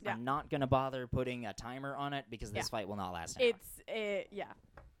which case, Yeah. I'm not gonna bother putting a timer on it because this Yeah. fight will not last an hour. It's yeah.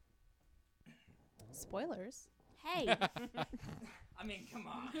 Spoilers. Hey, I mean, come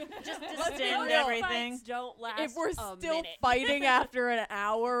on. Just Let's be extend real. everything. fights don't last If we're a still minute. fighting after an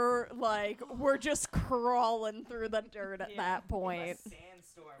hour, like we're just crawling through the dirt at that point.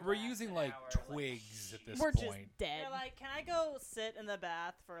 We're using like twigs at this We're just point. dead. You're like, can I go sit in the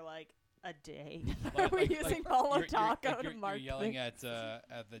bath for like a day? We're using Molotov you're, to you're mark yelling things.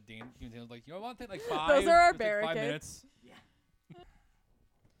 at the Dane. Like, you want to take like 5? Those are our It'll take 5 barricades. minutes.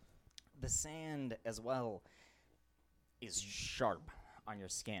 The sand as well is sharp on your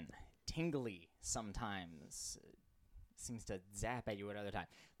skin, tingly sometimes. Seems to zap at you at other times.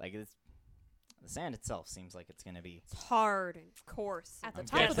 Like it's, the sand itself seems like it's gonna be. It's hard and coarse. At the I'm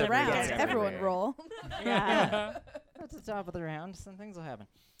top of the guessing round, everybody's everyone everywhere. roll. Yeah. At the top of the round, some things will happen.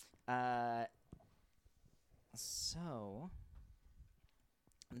 So,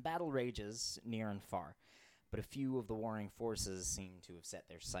 battle rages near and far. but a few of the warring forces seem to have set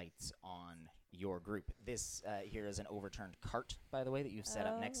their sights on your group. This here is an overturned cart, by the way, that you've set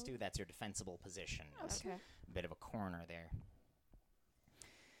up next to. That's your defensible position. It's Okay. a bit of a corner there.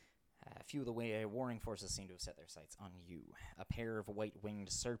 A few of the warring forces seem to have set their sights on you. A pair of white-winged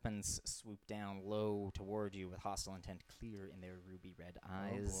serpents swoop down low toward you with hostile intent clear in their ruby red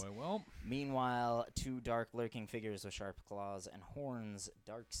eyes. Oh boy, well. Meanwhile, two dark lurking figures with sharp claws and horns,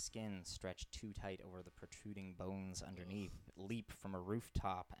 dark skin stretched too tight over the protruding bones underneath, leap from a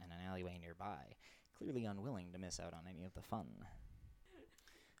rooftop and an alleyway nearby, clearly unwilling to miss out on any of the fun.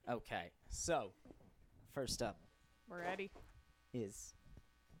 Okay, so, first up We're ready. is...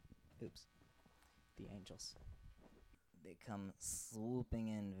 Oops. The angels. They come swooping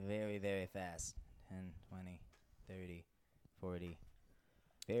in very, very fast. 10, 20, 30, 40.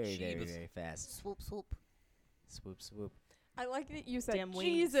 Very, very, Jeebus. very fast. Swoop, swoop. Swoop, swoop. I like that you said Damn wings.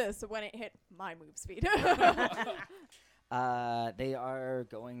 Jesus when it hit my move speed. They are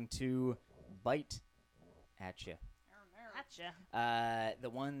going to bite at you. Gotcha. The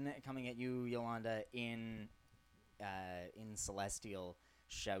one coming at you, Yolanda, in Celestial,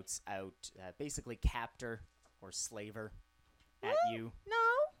 shouts out basically captor or slaver at you No.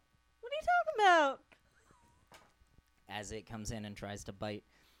 What are you talking about? as it comes in and tries to bite.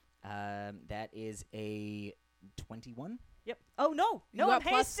 That is a 21. Yep. Oh no. You No, got I'm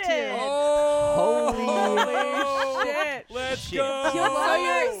plus hasted. 2. Holy shit. Let's Shit. go!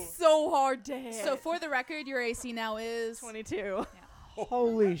 You're so hard to hit. So for the record, your AC now is 22.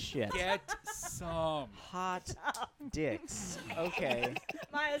 Holy shit. Get some. Hot dicks. Okay.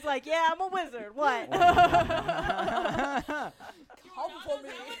 Maya's like, yeah, I'm a wizard. What? come for me.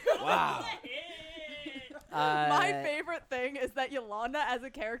 Wow. My favorite thing is that Iolanda as a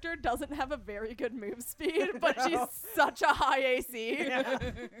character doesn't have a very good move speed, but she's such a high AC.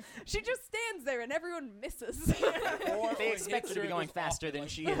 She just stands there and everyone misses. They expect her to be going faster than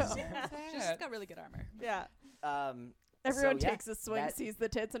she is. She's just got really good armor. Yeah. Everyone So, yeah, takes a swing, that- sees the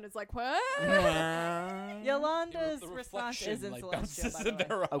tits, and is like, what? Yolanda's The response reflection, isn't like, celestial, bounces by the in way.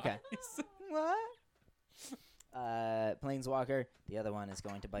 their Okay. eyes. Planeswalker. The other one is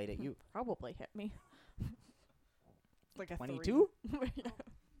going to bite at you. Probably hit me. Like a 22? 3.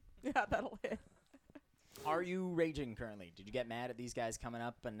 Yeah, that'll hit. Are you raging currently? Did you get mad at these guys coming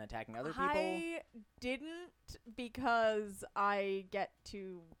up and attacking other people? I didn't because I get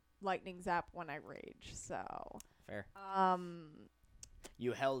to lightning zap when I rage. So, Fair.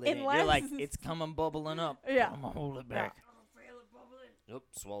 you held it in. You're like, unless- it's coming bubbling up. Yeah. I'm going to hold it back. Nope,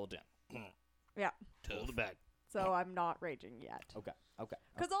 swallow it down. Yeah. Hold it back. So I'm not raging yet. Okay.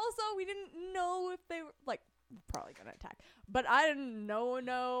 Because also we didn't know if they were like probably gonna attack, but I didn't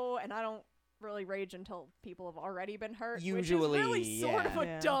know, and I don't really rage until people have already been hurt. Usually, which is really sort of a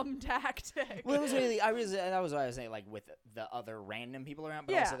Yeah. dumb tactic. Well, it was really, that was what I was saying, like, with the other random people around,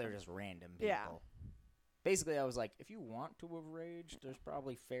 but Yeah. also they're just random people. Yeah. Basically, I was like, if you want to have raged, there's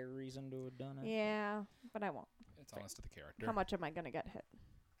probably fair reason to have done it. Yeah, but I won't. It's honest to the character. How much am I gonna get hit?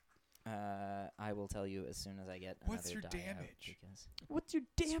 I will tell you as soon as I get What's another your die out, damage? because What's your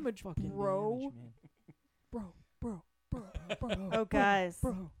damage, fucking bro? damage, man. Bro. Oh, guys.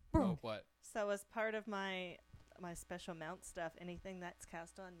 Oh, what? So as part of my special mount stuff, anything that's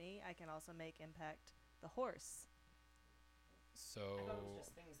cast on me, I can also make impact the horse. So. I thought it was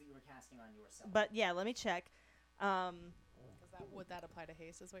just things that you were casting on yourself. But yeah, let me check. Would that apply to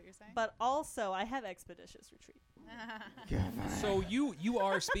haste, is what you're saying? But also, I have expeditious retreat. So you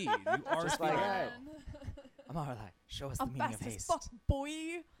are speed. You are Just speed. like that. Amaralai, show us the I'm meaning fast of as haste. fuck, boy.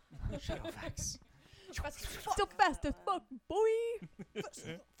 Shadowfax. Still fast as fuck, boy.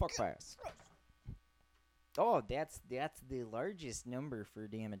 Fuck fast. Oh, that's the largest number for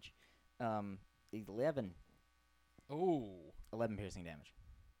damage. 11. Oh. 11 piercing damage.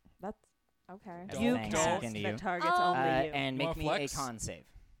 That's okay. As You fangs cast sink into that you. targets Oh. only you. And You make wanna me flex? a con save.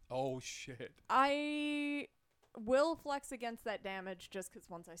 Oh shit. I will flex against that damage just because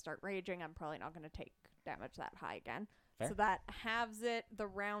once I start raging, I'm probably not going to take damage that high again. Fair. So that halves it. The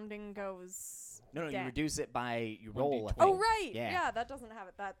rounding goes. No, you down. reduce it by you roll a 1d20. thing. Oh right, Yeah. yeah. That doesn't have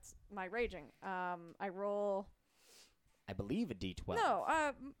it. That's my raging. I roll. I believe a d12. No,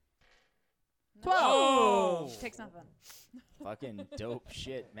 12. Oh. Takes nothing. Fucking dope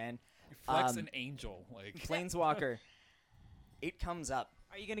shit, man. You flex Um, an angel. Like. Planeswalker. It comes up.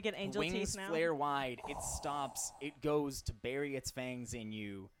 Are you gonna get angel Wings teeth now? flare wide. It stops. It goes to bury its fangs in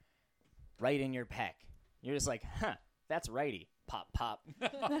you, right in your pec. You're just like, huh, that's righty. Pop, pop.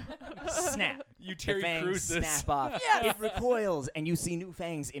 Snap. You The Terry fangs Crews this. snap off. Yes. It recoils, and you see new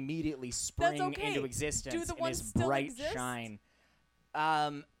fangs immediately spring okay. into existence Do the in ones this still bright exist? shine.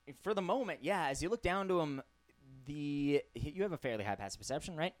 For the moment, yeah. As you look down to them, You have a fairly high passive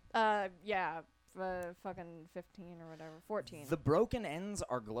perception, right? Yeah, fucking 15 or whatever, 14. The broken ends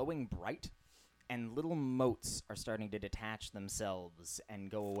are glowing bright, and little motes are starting to detach themselves and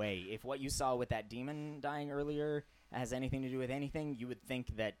go away. If what you saw with that demon dying earlier has anything to do with anything, you would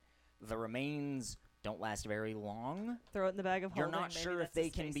think that the remains don't last very long. Throw it in the bag of You're holding. not maybe sure if that's a they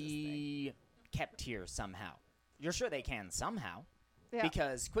can stasis be kept here somehow. You're sure they can somehow, yeah.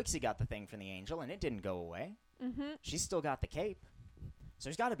 because Quixie got the thing from the angel, and it didn't go away. Mm-hmm. She's still got the cape. So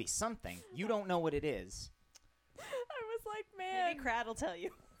there's got to be something. You don't know what it is. I was like, thing. man. Maybe Crad will tell you.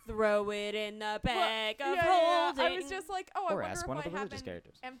 Throw it in the bag of yeah, holding. I was just like, oh, I Or wonder ask if one of I the have religious an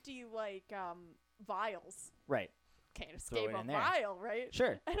characters. empty, like, vials. Right. Can't Throw escape it a in there. vial, right?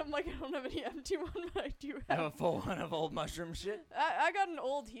 Sure. And I'm like, I don't have any empty one, but I do Have a have. full one of old mushroom shit. I got an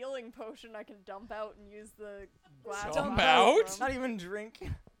old healing potion I can dump out and use the glass. Dump vial out? from. Not even drink.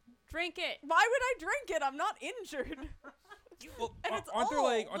 Drink it. Why would I drink it? I'm not injured. Well, And it's aren't there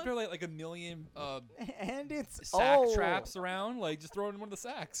old. like a million And it's sack old. traps around? Like, just throw it in one of the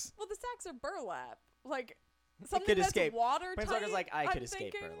sacks. Well, the sacks are burlap. Like, something could that's escape. watertight. Planeswalker's like, I I'm could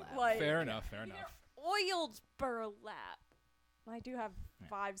escape thinking, burlap. Like, Fair enough. Oiled burlap. I do have Yeah.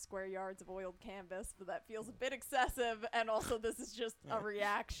 5 square yards of oiled canvas, but that feels a bit excessive, and also this is just a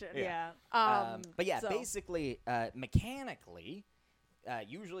reaction. Yeah. Yeah. But yeah, so- basically, mechanically,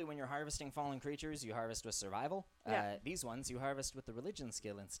 usually when you're harvesting fallen creatures, you harvest with survival. Yeah. These ones, you harvest with the religion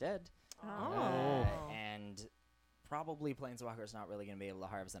skill instead. Oh. And probably Planeswalker's not really going to be able to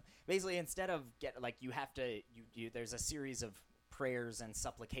harvest them. Basically, instead of you have to, there's a series of prayers and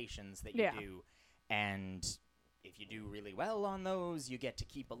supplications that you Yeah. do, and if you do really well on those, you get to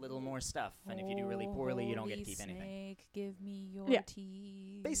keep a little more stuff, and if you do really poorly, you don't get to keep anything. Snake, give me your Yeah.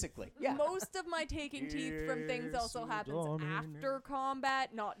 teeth. Basically, yeah. Most of my taking teeth from things also happens after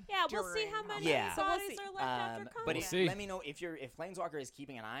combat, not Yeah, we'll see during how many combat. Yeah. So we'll bodies see. are left after combat. But We'll see. let me know if Planeswalker is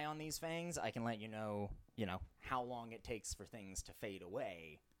keeping an eye on these fangs. I can let you know how long it takes for things to fade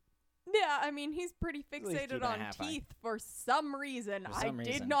away. Yeah, I mean, he's pretty least fixated keep it a on half eye. teeth for some reason. For I some did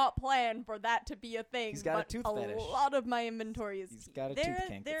reason. not plan for that to be a thing, He's got a but tooth fetish. lot of my inventory is He's teeth. got a They're tooth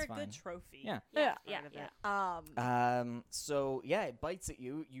kink. they're It's a fine. good trophy. Yeah. Yeah. yeah, Part of yeah. it. So yeah, it bites at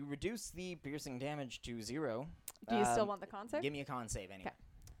you. You reduce the piercing damage to 0. Do you still want the con save? Give me a con save anyway.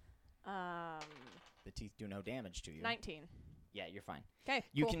 'Kay. The teeth do no damage to you. 19. Yeah, you're fine. Okay,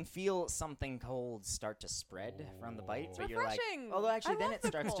 You cool. can feel something cold start to spread from the bite, It's but you're like, refreshing. although actually I then love it the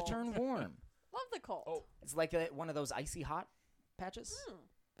starts to cold. turn warm. Love the cold. Oh. It's like one of those icy hot patches. Hmm.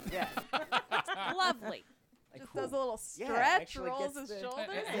 Yeah. Lovely. Like, Just cool. does a little Yeah, stretch, actually rolls gets his the- shoulders.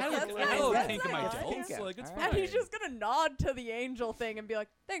 it It has has a That's little- a nice, little that's kink in my nice. That's delts. nice. Like, it's All fine. right. And he's just gonna nod to the angel thing and be like,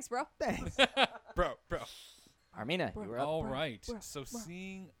 "Thanks, bro." Thanks. bro. Armina, you were up. All right. bro, So bro.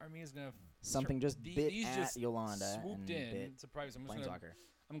 seeing Armina's gonna Something just the- bit these at just Yolanda swooped and in. bit Surprise! Planeswalker.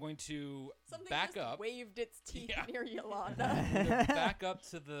 I'm going to Something back just up. waved its teeth Yeah. near I'm Yolanda. gonna back up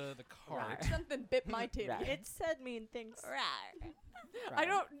to the cart. Something bit my titty. Right. It said mean things. I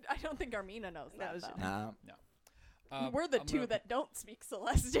don't think Armina knows that. was though. just- We're the I'm two gonna- that don't speak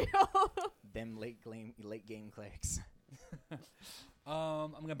Celestial. Them late game clicks.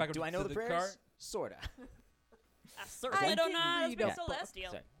 I'm gonna back up Do to I know the the prayers? cart. Sorta. I certainly I don't can know how to read speak them.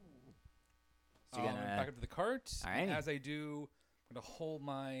 Celestial. Sorry. So you're I'm gonna gonna back up to the cart. All and right. as I do, I'm gonna hold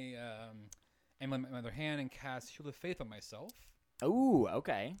my emblem in my other hand and cast Shield of Faith on myself. Ooh,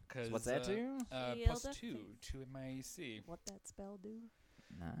 okay. So 'Cause, what's that to? Shield Plus of 2 Faith. to my AC. What that spell do?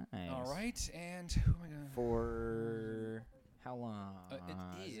 Nice. All right, and who am I gonna? For how long?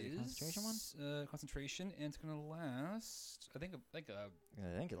 It Is it a concentration one? Concentration, and it's gonna last. I think I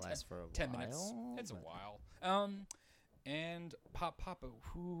think it lasts for a 10 while. minutes. It's a but- while. And pop.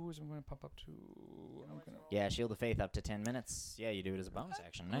 Who's I'm gonna pop up to? I'm gonna. Yeah, Shield of Faith up to 10 minutes. Yeah, you do it as a bonus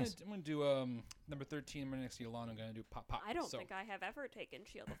action. Nice. I'm gonna do number 13. I'm next to Iolanda. I'm gonna do pop. I don't so think I have ever taken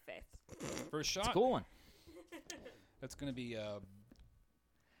Shield of Faith. first It's shot. a cool one. That's gonna be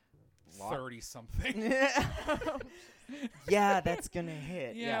Lot. 30 something. Yeah, that's gonna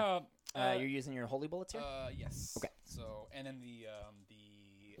hit. yeah. You're using your holy bullets here. Yes. Okay. So and then the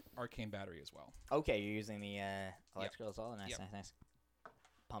arcane battery as well. Okay, you're using the electrical assault. Nice, Yep. nice.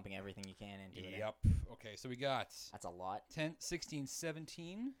 Pumping everything you can into it. Yep. Okay, so we got That's a lot. 10, 16,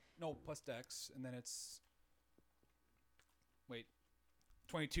 17. No, plus dex, and then it's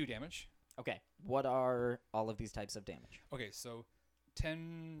 22 damage. Okay, what are all of these types of damage? Okay, so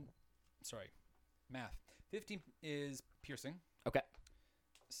 15 is piercing. Okay.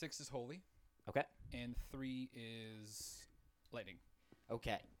 6 is holy. Okay. And 3 is lightning.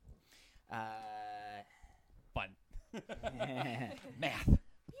 Okay. Fun. Math.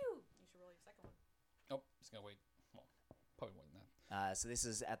 You should roll your second one. Nope, just gonna wait. So this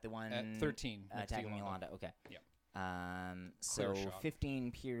is at the one At 13. next to attacking Iolanda. Iolanda. Okay. Yep. So Clear shot.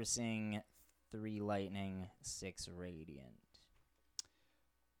 15 piercing, 3 lightning, 6 radiant.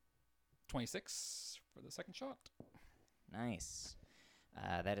 26 for the second shot. Nice.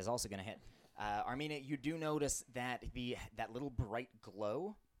 That is also going to hit. Armina, you do notice that that little bright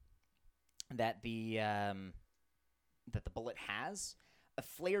glow that the bullet has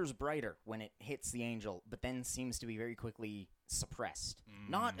flares brighter when it hits the angel, but then seems to be very quickly suppressed.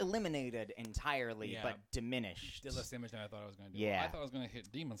 Not eliminated entirely, Yeah. but diminished. Did less damage than I thought I was going to do. Yeah. I thought I was going to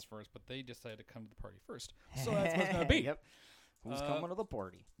hit demons first, but they decided to come to the party first. So that's what it's going to be. Yep. Who's coming to the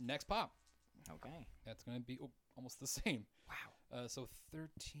party? Next pop. Okay. That's going to be almost the same. Wow. So 13.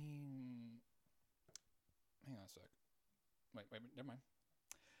 Hang on a sec. Wait, never mind.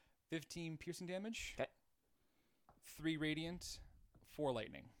 15 piercing damage. 'Kay. 3 radiant. 4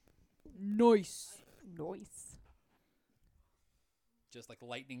 lightning. Nice. Just like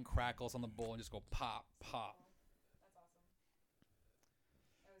lightning crackles on the bull and just go pop, pop.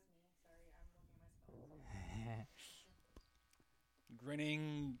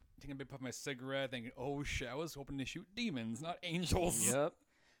 Grinning, taking a big puff of my cigarette, thinking, "Oh shit! I was hoping to shoot demons, not angels." Yep.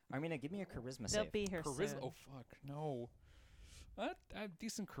 Armina, give me a charisma They'll save. be here Charisma. soon. Oh fuck, no. I have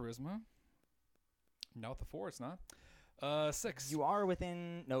decent charisma. Not the 4, it's not. 6. You are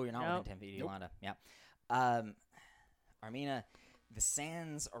within... No, you're not Nope. within 10 feet, Nope. Iolanda. Yeah. Armina, the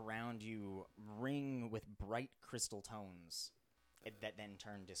sands around you ring with bright crystal tones that then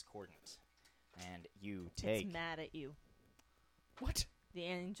turn discordant. And you take... It's mad at you. What? The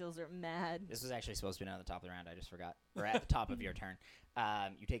angels are mad. This was actually supposed to be done at the top of the round. I just forgot. Or at the top of your turn.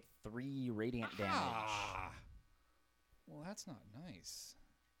 You take 3 radiant damage. Ah. Well, that's not nice.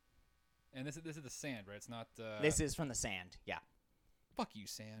 And this is the sand, right? It's not. This is from the sand. Yeah. Fuck you,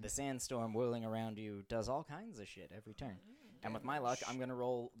 sand. The sandstorm whirling around you does all kinds of shit every turn. And with my luck, I'm going to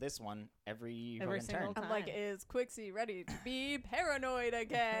roll this one every fucking single turn. I'm like, Time. is Quixie ready to be paranoid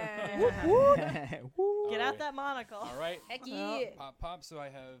again? Get out that monocle. All right. Heck yeah. Pop, pop. So I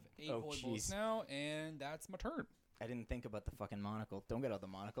have 8 Oh, holy bullets jeez. now, and that's my turn. I didn't think about the fucking monocle. Don't get out the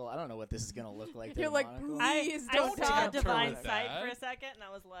monocle. I don't know what this is going to look like. You're the like, monocle. please I don't saw talk divine with sight that. for a second, and I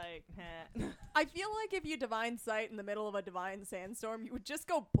was like, heh. I feel like if you divine sight in the middle of a divine sandstorm, you would just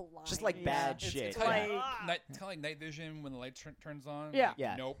go blind. Just like Yeah. bad It's shit. kind Like- of Ah. like night vision when the light turns on. Yeah. Like,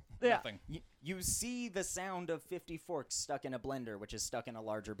 Yeah. Nope. Yeah. Nothing. You see the sound of 50 forks stuck in a blender, which is stuck in a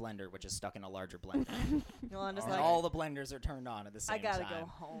larger blender, which is stuck in a larger blender. Yolanda's And like, all the blenders are turned on at the same I gotta time. go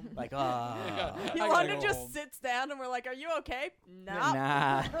home. Like, ah. I gotta Yolanda go just home. sits down and we're like, are you okay? No.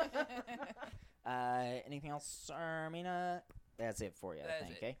 Nah. Anything else, Armina? That's it for you, I That's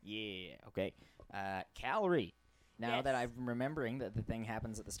think. it. Okay? Yeah. Okay. Calorie. Now Yes. that I'm remembering that the thing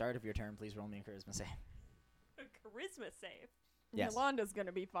happens at the start of your turn, please roll me a charisma save. A charisma save. Yes. Yolanda's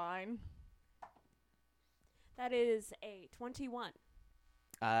gonna be fine. That is a 21.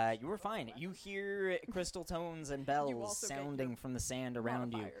 You were fine. You hear crystal tones and bells also get your sounding from the sand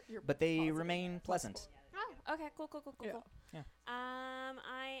around you, Modifier, your but they positive remain plus pleasant. Oh, okay, cool. Yeah. Yeah.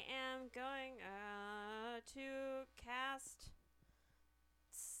 I am going to cast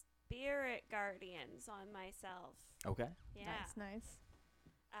Spirit Guardians on myself. Okay. Yeah. Nice, nice.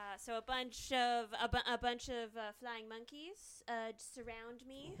 So a bunch of flying monkeys surround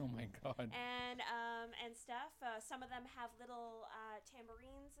me. Oh my god. And stuff. Some of them have little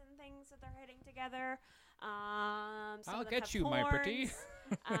tambourines and things that they're hitting together. Some I'll of them get have you, my pretty.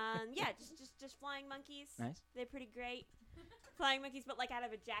 horns. Yeah, just flying monkeys. Nice. They're pretty great. Flying monkeys, but like out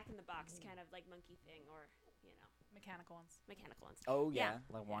of a Jack in the Box kind of like monkey thing, or Mechanical ones. mechanical ones. Oh yeah, Yeah.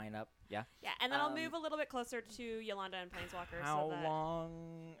 like wind up. Yeah. Yeah, and then I'll Um, move a little bit closer to Yolanda and Planeswalker. How so that,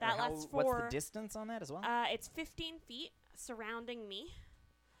 long? that or how, lasts what's the for- distance on that as well? It's 15 feet surrounding me.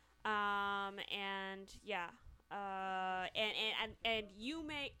 And yeah. And you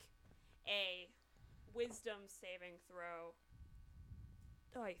make a wisdom saving throw.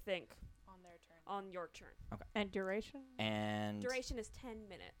 I think On their turn. on your turn. And duration? And Duration is 10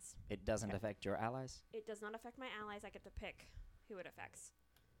 minutes. it doesn't affect your allies. It does not affect my allies. I get to pick who it affects.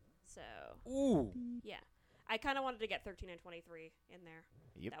 So Ooh. yeah, I kind of wanted to get 13 and 23 in there.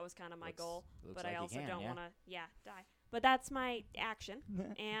 Yep. That was kind of my Looks- goal, looks but like I you also can, don't yeah. want to, die. But that's my action,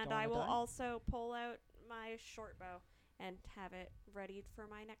 and Don't I wanna will die? also pull out my short bow and have it readied for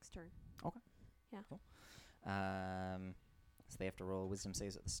my next turn. So they have to roll wisdom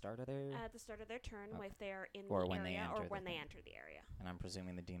saves at the start of their. At the start of their turn, Okay. if they are in Or the when they area, or enter when the they thing. enter the area. And I'm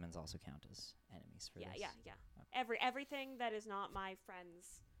presuming the demons also count as enemies for Yeah, this. yeah. Everything that is not my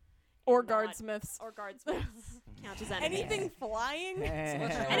friends Or not- guardsmiths. Or guardsmiths count as enemies. Anything flying?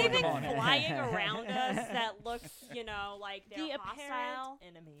 Anything Come on. flying around us that looks, like they're The hostile.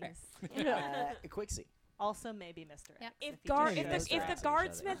 apparent enemies. Quixie. Also, maybe Mr. Yep. X. If he just Maybe the shows Mr. if X the each other.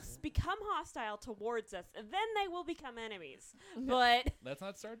 guardsmiths become hostile towards us, then they will become enemies. But Let's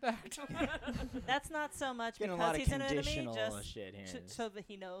not start that. That's not so much Getting a because lot of he's an enemy, conditional just shit here. so that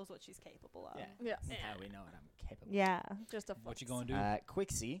he knows what she's capable of. Yeah. Yes. How we know what I'm capable of. Yeah. Just a What you flex. gonna do?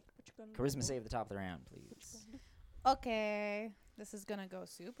 Quixie, What you gonna charisma do? save at the top of the round, please. Okay, this is gonna go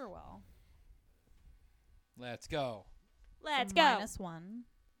super well. Let's go. let's So go. -1.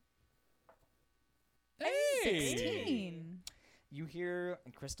 Hey. 16. You hear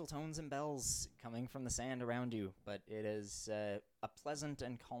crystal tones and bells coming from the sand around you, but it is a pleasant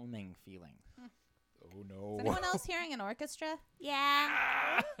and calming feeling. Oh no. Is anyone else hearing an orchestra?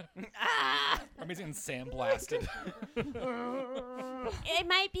 Yeah. I'm getting sandblasted. It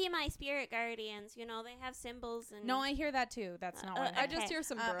might be my spirit guardians. They have symbols and. No, I hear that too. That's not what I I just Okay. hear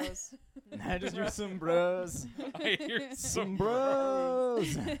some Uh, bros. I just hear some bros. I hear Some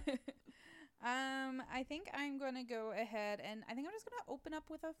bros. I think I'm gonna go ahead and I think I'm just gonna open up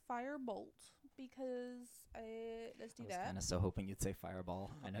with a firebolt because let's do I was that. kind of so hoping you'd say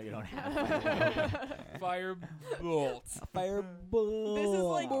fireball. I know you don't have Firebolt. fireball. This is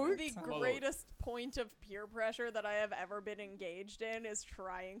like Fireball. the greatest point of peer pressure that I have ever been engaged in is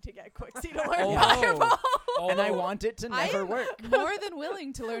trying to get Quixie to learn Oh, no. Fireball. And I want it to I never am work. more than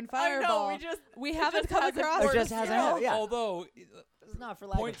willing to learn fireball. I know, we it haven't just come hasn't across It worked. just hasn't. Yeah. Although, It's not for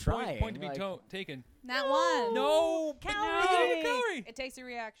lack point, of trying. point to be like- taken. That one. No. Calorie. Calorie. It takes a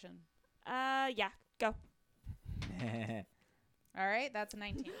reaction. Yeah. Go. All right, that's a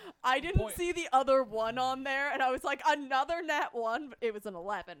 19. I didn't Point. see the other one on there, and I was like, another nat 1. But it was an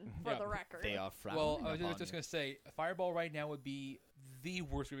 11 for Yeah. the record. They are Well, frowning I was upon just you. gonna say, Fireball right now would be the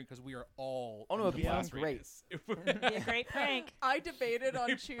worst movie because we are all. Oh, no, in it'd the be blast great. radius. Be a great prank. I debated on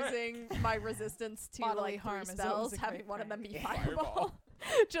Great choosing my resistance to Bodily like harm 3 is always spells, a having great one of them prank. be Yeah. Fireball,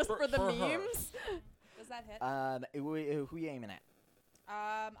 just for the For her. memes. Does that hit? Who you aiming at?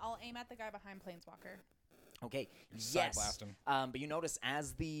 I'll aim at the guy behind Planeswalker. Okay. Side Yes. blast him. But you notice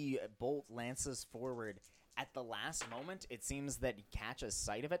as the bolt lances forward, at the last moment, it seems that he catches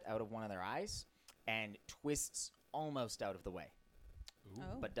sight of it out of one of their eyes and twists almost out of the way,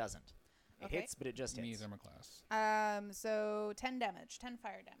 Oh. but doesn't. It Okay. hits, but it just Me hits. as armor class. So 10 damage, 10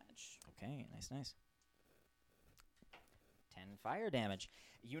 fire damage. Okay, nice. 10 fire damage.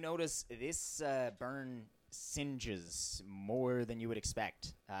 You notice this burn singes more than you would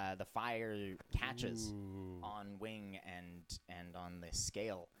expect. The fire catches Ooh. on wing and on the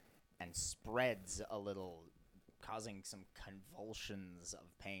scale and spreads a little, causing some convulsions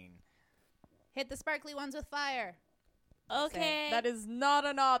of pain. Hit the sparkly ones with fire. Okay. That is not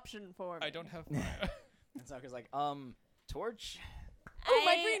an option for me. I don't have fire. And Sokka's like, torch? Oh,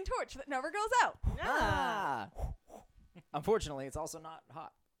 my green torch that never goes out. Ah! Unfortunately, it's also not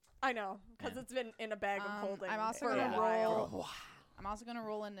hot. I know, because Yeah. it's been in a bag of holding I'm also for gonna a while. roll. I'm also gonna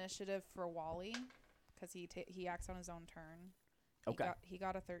roll initiative for Wally, because he acts on his own turn. Okay. He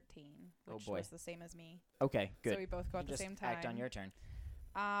got a 13, Oh, which boy. was the same as me. Okay, good. So we both go at You the just same time. act on your turn.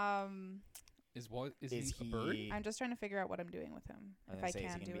 Is Is he a bird? I'm just trying to figure out what I'm doing with him. I was If gonna I say,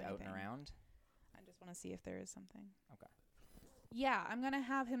 is can he do gonna be out anything. and around? I just want to see if there is something. Okay. Yeah, I'm gonna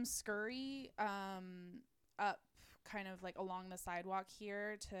have him scurry up kind of like along the sidewalk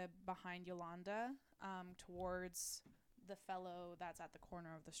here to behind Iolanda towards the fellow that's at the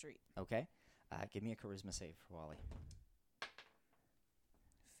corner of the street. Okay. Give me a charisma save for Wally.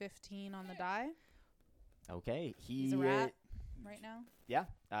 15 on the die. Okay. He's a rat right now. Yeah.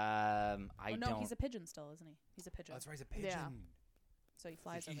 I no, don't. he's a pigeon still, isn't he? He's a pigeon. Oh, that's right, he's a pigeon. Yeah. So he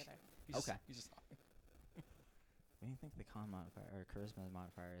flies He- over there. He's just- Okay. He's just What do you think the con modifier or charisma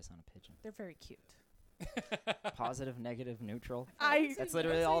modifier is on a pigeon? They're very cute. Positive, negative, neutral. I That's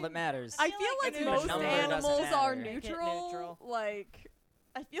literally all that matters. I feel like it's most number doesn't animals are matter. Make it neutral. neutral. Like,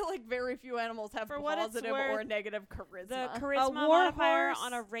 I feel like very few animals have For what it's positive or worth, negative charisma. The A charisma war modifier horse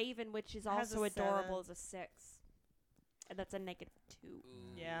on a raven, which is has a also adorable, 7. is a 6. And that's a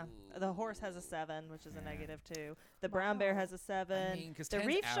 -2. Yeah. The horse has a 7, which is a Yeah. -2. The brown bear has a 7. I mean, 'cause The 10's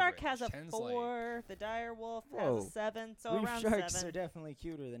reef shark average. has a 10's like- 4. The dire wolf Whoa. has a 7. So Reef around sharks 7. are definitely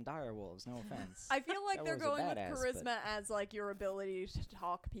cuter than dire wolves. No offense. I feel like That they're was a going with badass, charisma as like your ability to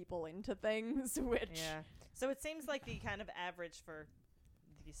talk people into things, which Yeah. So it seems like the kind of average for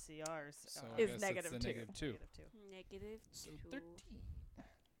these CRs So I Is guess negative it's the two. -2. -2. So -2. 13.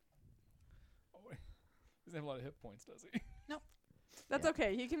 Oh, wait. Doesn't have a lot of hit points, does he? that's Yeah.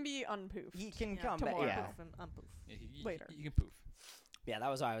 okay. He can be unpoofed. He can Yeah, come back. tomorrow. Yeah. Poof and unpoof. Yeah, Later. You can poof. Yeah, that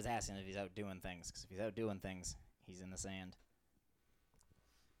was why I was asking if he's out doing things. Because if he's out doing things, he's in the sand.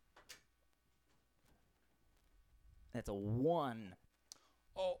 That's a 1.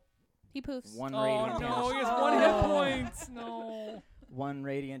 Oh, He poofs. 1 oh radiant no, damage. he has 1 hit point. No. 1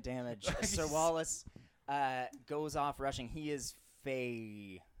 radiant damage. Sir Wallace goes off rushing. He is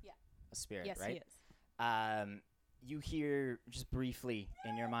a spirit, Yes, right? he is. You hear just briefly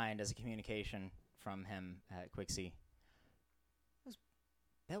in your mind as a communication from him, Quixie. Those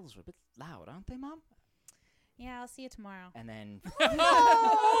bells are a bit loud, aren't they, Mom? Yeah, I'll see you tomorrow. And then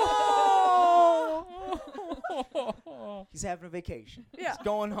he's having a vacation. Yeah. He's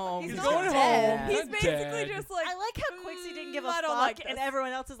going home. He's He's not going dead. home. He's Not basically dead. just like, I like how Quixie didn't give a I don't fuck, like and this.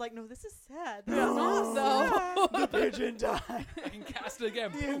 everyone else is like, no, this is sad. This Yeah. is awesome. The pigeon died. I can cast it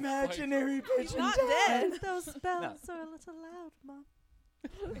again. The imaginary pigeon not died. dead. Those bells are a little loud, Mom.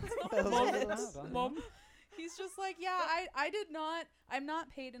 Bells are Mom, loud, huh? Mom. He's just like, yeah, I'm not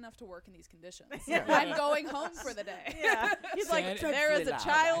paid enough to work in these conditions. Yeah. I'm going home for the day. Yeah. He's Sand- like, there is a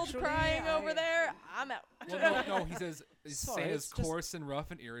Dreadfully child loud, actually. crying Yeah, over yeah. there. I'm out. Well, no, he says Sorry, Santa's it's just- coarse and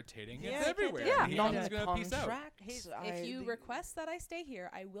rough and irritating. Yeah, It's you can't do everywhere. that. He's Yeah. just gonna peace out. If you request that I stay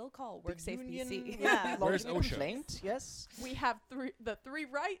here, I will call WorkSafe BC. Yeah. Where's lodging a OSHA? complaint? Yes. We have the three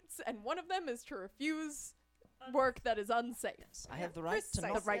rights, and one of them is to refuse work that is unsafe. I have the right to The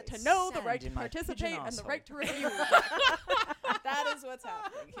not right get to know, the sand right to in my pigeon participate, and the arsehole. right to refuse. That is what's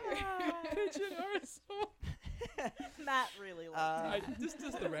happening here. Pigeon arsehole. Matt really liked Just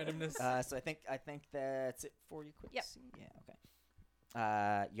the randomness. So I think that's it for you, Quixie. Yep. Yeah.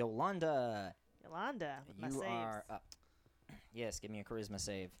 Okay. Yolanda, Yolanda with my you saves. are up. Yes, give me a charisma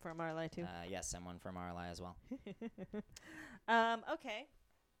save. For Marley, too. Yes, someone from Marley as well. Okay.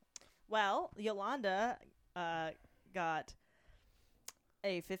 Well, Yolanda got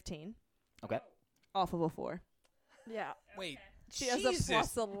a 15. Okay. Off of a 4. Yeah. Wait. She has Jesus. a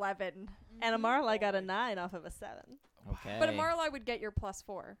plus 11. And Amarlai got a 9 off of a 7. Okay. But Amarlai would get your plus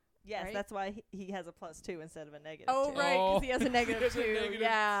 4. Yes, Right? that's why he has a plus 2 instead of a negative Oh, 2. right, because he has a He negative has a 2. negative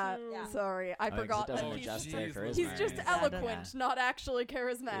Yeah. 2. Yeah. Sorry, I Oh, 'cause it forgot doesn't that adjust he's, their Jeez, charisma. he's just Yeah. eloquent, not actually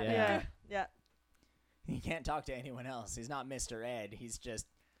charismatic. Yeah. Yeah. He can't talk to anyone else. He's not Mr. Ed. He's just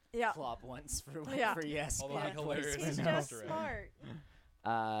Yeah. flop once for Yeah. for yes. Although flop he's twice hilarious. for He's no. just Mr. Ed. smart.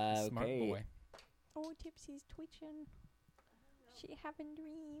 Smart Okay. boy. Oh, Tipsy's twitching. She having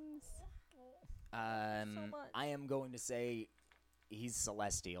dreams. much. I am going to say he's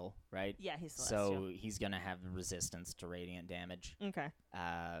celestial, right? Yeah, he's celestial. So he's gonna have resistance to radiant damage. Okay.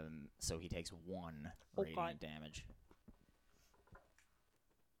 So he takes 1 Okay. radiant damage. But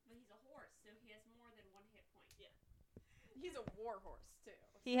he's a horse, so he has more than 1 hit point. Yeah. He's a war horse, too.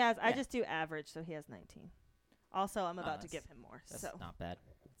 He has, I Yeah. just do average, so he has 19. Also, I'm about to that's- give him more. That's So not bad.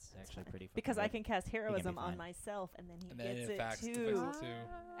 It's actually pretty. because fucking I good. can cast heroism on fine. myself, and then he And then gets it it facts too. defense too.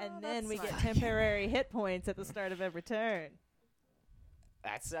 And then we get smart. temporary hit points at the start of every turn.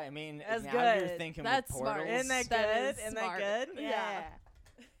 That's. I mean, That's now good. you're thinking That's with smart. portals. Isn't that That good? is Isn't smart. that good? Yeah.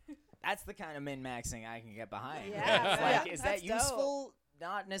 That's the kind of min maxing I can get behind. Yeah. It's like, Yeah. is That's that dope. useful?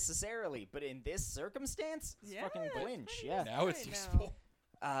 Not necessarily, but in this circumstance, it's Yeah, fucking that's clinch. pretty Yeah. Now it's I know. useful.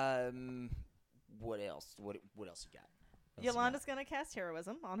 What else? What else you got? What else you Yolanda's gonna cast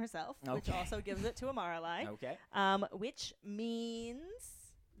heroism on herself, which Okay. also gives it to Amaralai. got? Okay. Which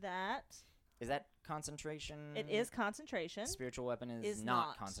means that Is that concentration? it is concentration. Spiritual weapon is, Is not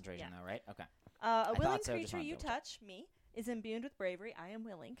not, concentration, yeah. though, right? Okay. A thought willing so, just creature wanted to you double check. touch, me, is imbued with bravery. I am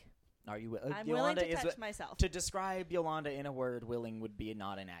willing. Are you? I'm willing Yolanda to is touch myself. to describe Yolanda in a word. Willing would be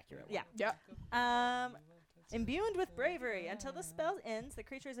not an accurate one. Yeah. Yeah. Imbued with bravery. Until the spell ends, the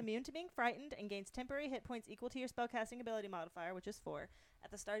creature is immune to being frightened and gains temporary hit points equal to your spellcasting ability modifier, which is 4, at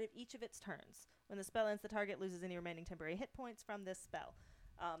the start of each of its turns. When the spell ends, the target loses any remaining temporary hit points from this spell.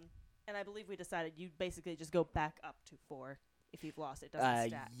 And I believe we decided you basically just go back up to 4 if you've lost. It doesn't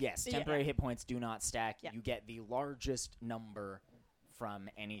stack. Yes, Yeah. temporary hit points do not stack. Yeah. You get the largest number from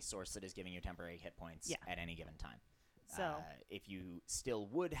any source that is giving you temporary hit points Yeah. at any given time. So If you still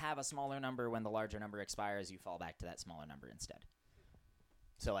would have a smaller number when the larger number expires, you fall back to that smaller number instead.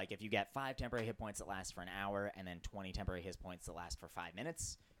 So, like, if you get 5 temporary hit points that last for an hour and then 20 temporary hit points that last for 5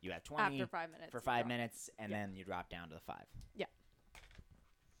 minutes, you have 20 After 5 minutes. for you 5 drop. minutes, and Yeah. then you drop down to the 5.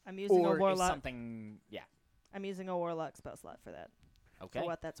 I'm using Or a if warlock. something, yeah, I'm using a warlock spell slot for that. okay. For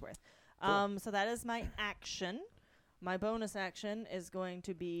what that's worth. Cool. So that is my action. My bonus action is going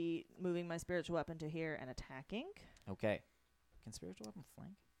to be moving my spiritual weapon to here and attacking. Okay. Can spiritual weapon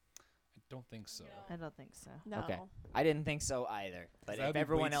flank? I don't think so. I don't think so. No. Okay. I didn't think so either. But That would if be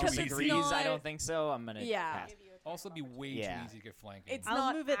everyone way else too easy. agrees, Because it's I not- don't think so. I'm gonna Yeah. pass. Also, be way Yeah. too easy to get flanking. It's I'll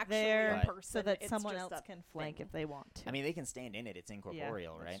not move it actually there a person. so that it's someone just else a can flank thing. if they want to. I mean, they can stand in it. It's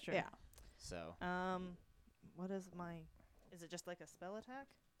incorporeal, that's right? true. Yeah. So What is my? Is it just like a spell attack?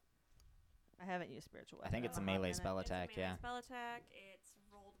 I haven't used spiritual I weapon. think it's a in hot melee minute. spell It's a attack. melee Yeah. spell attack. It's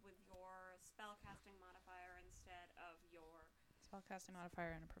rolled with your spellcasting modifier instead of your Spellcasting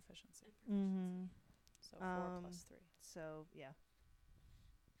modifier and a proficiency. Mhm. So 4 plus 3. So yeah,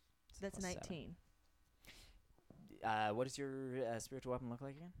 So that's plus 19. 7. What does your spiritual weapon look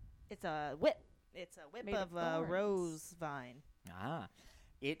like again? It's a whip. It's a whip Made of of thorns. rose vine.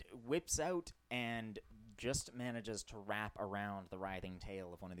 It whips out and just manages to wrap around the writhing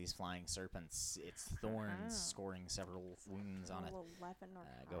tail of one of these flying serpents. Its thorns scoring several wounds on it. Roll 11 or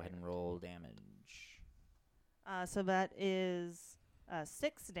Go ahead and higher. roll damage. So that is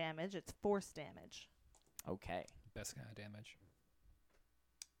 6 damage. It's force damage. Okay. Best kind of damage.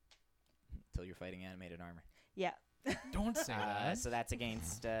 Until you're fighting animated armor. Yeah. Don't say that. So that's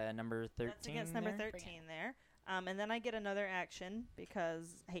against number 13. That's against number there? 13 there. And then I get another action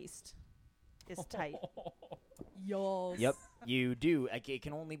because haste is tight. Yos. Yep, you do. Like, it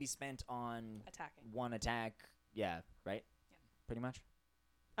can only be spent on Attacking. one attack. Yeah, right? Yeah. Pretty much?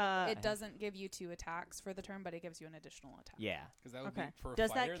 It doesn't give you 2 attacks for the turn, but it gives you an additional attack. Yeah. Because that would Okay. be for a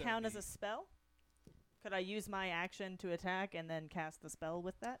Does fighter, that count would as a spell? Could I use my action to attack and then cast the spell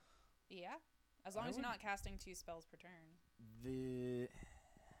with that? Yeah. As long I as you're would- not casting 2 spells per turn.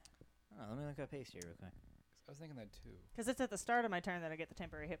 Let me look up haste here real quick. I was thinking that too. Because it's at the start of my turn that I get the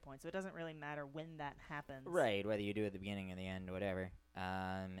temporary hit points, so it doesn't really matter when that happens. Right, whether you do it at the beginning or the end, whatever.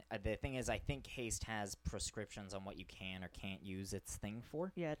 The thing is, I think haste has prescriptions on what you can or can't use its thing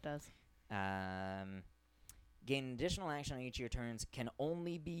for. Yeah, it does. Gain an additional action on each of your turns, can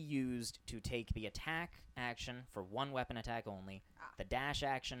only be used to take the attack action for one weapon attack only, the dash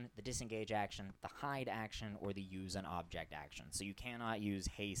action, the disengage action, the hide action, or the use an object action. So you cannot use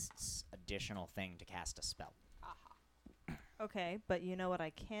haste's additional thing to cast a spell. Okay, but you know what I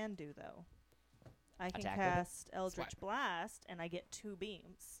can do, though? I can Attack with it? cast Eldritch Slap. Blast, and I get 2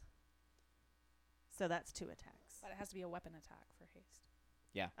 beams. So that's 2 attacks. But it has to be a weapon attack for haste.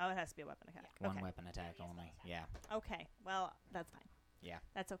 Oh, it has to be a weapon attack. One Okay. weapon attack only. Yeah. Okay, well, that's fine. Yeah.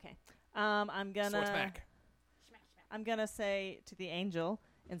 That's okay. I'm Sword gonna smack. I'm gonna say to the angel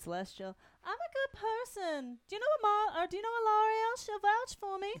in Celestial, I'm a good person. Do you know do you know L'Oreal? She'll vouch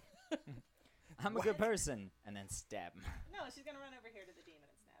for me. I'm a good person. And then stab him. No, she's gonna run over here to the demon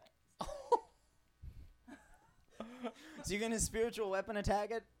and stab it. So you're going to spiritual weapon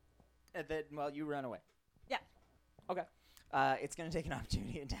attack it while you run away? Yeah. Okay. It's going to take an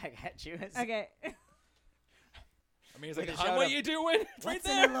opportunity attack at you. Okay. I mean, it's With like, a "Hon, shout what of, are you doing? It's right What's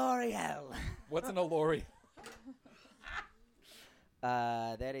there. in a L'Oreal? What's in a lorry?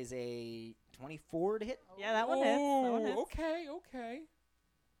 That is a 24 to hit. Yeah, that one hits. That one hits. Okay.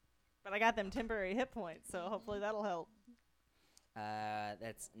 But I got them temporary hit points, so hopefully that'll help.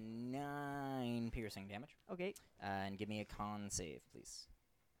 That's 9 piercing damage. Okay. And give me a con save, please.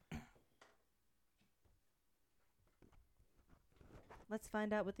 Let's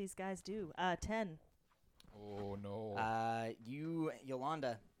find out what these guys do. 10. Oh, no.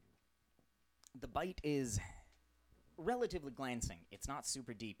 Yolanda, the bite is relatively glancing. It's not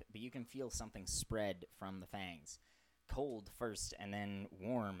super deep, but you can feel something spread from the fangs. Cold first, and then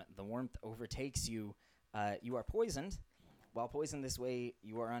warm. The warmth overtakes you. You are poisoned. While poisoned this way,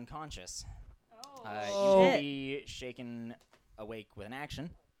 you are unconscious. You can be shaken awake with an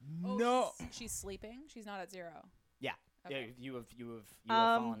action. Oh, No. She's sleeping. She's not at 0. Yeah. Okay. You have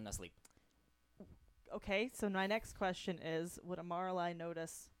fallen asleep. Okay, so my next question is, would Amaralai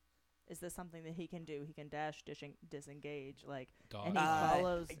notice, is this something that he can do? He can dash, disengage, like, Dog. and he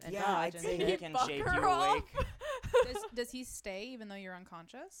follows and yeah, dodge I'd and say shit. he can Fuck shake her you off. awake. Does he stay even though you're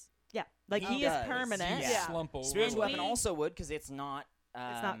unconscious? Yeah, like He he is does. permanent. Yeah. Slump over. Spiritual And weapon we- also would, because it's not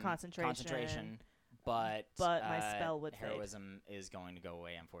concentration. but my spell would fade. heroism is going to go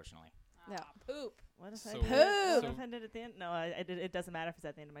away, unfortunately. Yeah. Poop. What if I So- did? Poop. What if I did at the end? No, it doesn't matter if it's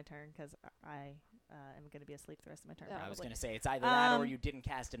at the end of my turn because I am going to be asleep the rest of my turn. Yeah. I was probably. going to say it's either that or Um, you didn't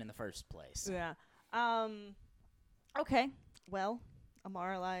cast it in the first place. Yeah. Okay. Well,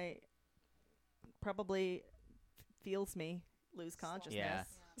 Amaralai probably feels me lose consciousness. Yeah.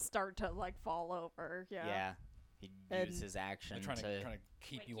 Start to like fall over. Yeah. Yeah. He'd And- use his action They're to trying to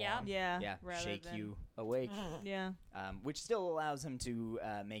keep you Yeah. on. Yeah. yeah, rather shake than- you awake, Yeah. which still allows him to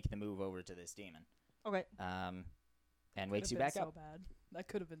make the move over to this demon. Okay. And wakes you back up. bad. That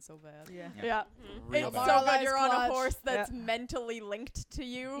could have been so bad. Yeah. Yeah. Yeah. Real It's bad. so good Marlai's you're on a clutch. horse that's Yeah. mentally linked to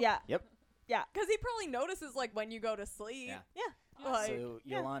you. Yeah. Yep. Yeah. Because he probably notices like when you go to sleep. Yeah. Yeah. Like, So,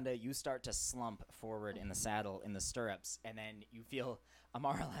 Yolanda, you start to slump forward in the saddle, in the stirrups, and then you feel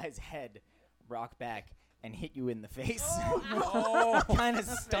Amaralai's head rock back and hit you in the face. Oh. Kind of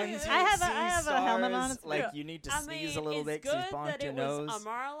stuns you. I have see a helmet on, stars, it's like Yeah. you need to I sneeze mean, a little it's bit good because you bonked that your it nose. was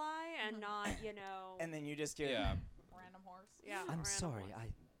Amaralai and not, you know. And then you just hear, Yeah. Random horse. Yeah, I'm random sorry, ones. I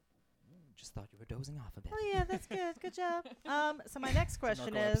just thought you were dozing off a bit. Oh yeah, that's good. Good job. So my next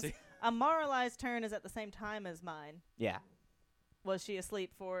question is, Amaralai's turn is at the same time as mine. Yeah. Was she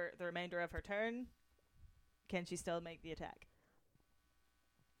asleep for the remainder of her turn? Can she still make the attack?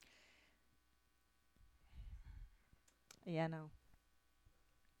 Yeah, no.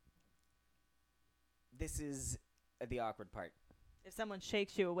 This is the awkward part. If someone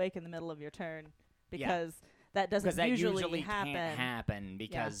shakes you awake in the middle of your turn, Yeah. because that doesn't Because that usually can't happen. happen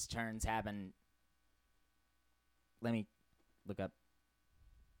because turns happen. Let me look up.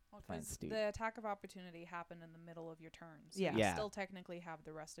 Well, Fine, 'cause Steve. the attack of opportunity happened in the middle of your turn. So Yeah. you Yeah. still technically have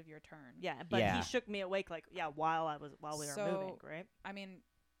the rest of your turn. Yeah, but Yeah. he shook me awake while we were So- moving, right? I mean,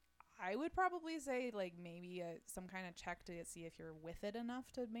 I would probably say like maybe some kind of check to see if you're with it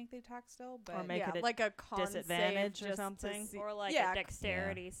enough to make the attack still. But Or make yeah, it a like a con disadvantage save or just to something. see- Or like yeah, a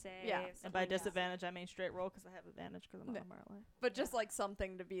dexterity save. Yeah. And something by like that. disadvantage, I mean straight roll because I have advantage because I'm Yeah. on Marley. but just like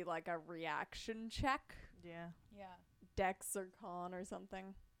something to be like a reaction check, Yeah. yeah, dex or con or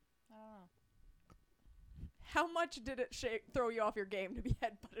something. I don't know. How much did it throw you off your game to be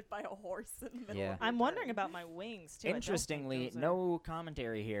headbutted by a horse in the middle Yeah. of your I'm wondering turn? about my wings too. I don't think Interestingly, those are- no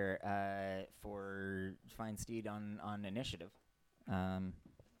commentary here for Fine Steed on initiative. I'd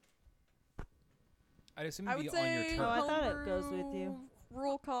assume I it'd would be on your say turn. Oh, I thought it goes with you. homebrew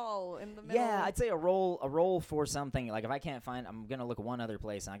Roll call in the middle. Yeah, I'd say a roll for something. Like if I can't find, I'm gonna look one other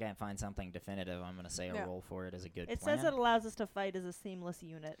place and I can't find something definitive. I'm gonna say a Yeah. roll for it is a good It plan. says it allows us to fight as a seamless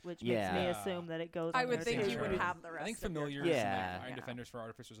unit, which makes me Yeah. assume that it goes. I on would your think turn. you would Sure. have the rest. I think of your familiars turn. Yeah. and like Iron Yeah. Defenders for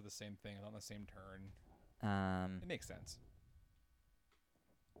Artificers are the same thing. On the same turn. It makes sense.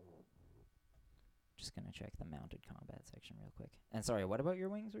 Just gonna check the mounted combat section real quick. And sorry, what about your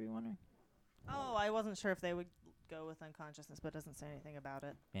wings? Were you wondering? Oh, I wasn't sure if they would go with unconsciousness, but it doesn't say anything about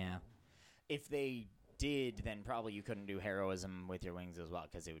it. Yeah. If they did, then probably you couldn't do heroism with your wings as well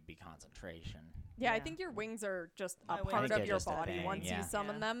because it would be concentration. Yeah, I Yeah. think your wings are just My a wings part are of your just a body thing, once yeah. you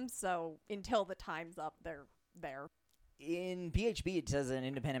summon Yeah. them. So until the time's up, they're there. In PHB, it says an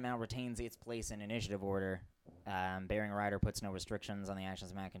independent mount retains its place in initiative order. Bearing rider puts no restrictions on the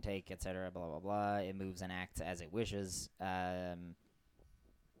actions the mount can take, etc. Blah blah blah. It moves and acts as it wishes,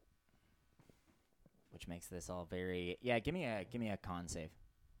 which makes this all very. Yeah, give me a con save.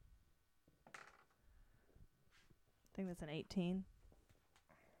 I think that's an 18.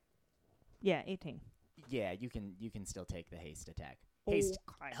 Yeah, 18. Yeah, you can still take the haste attack. Haste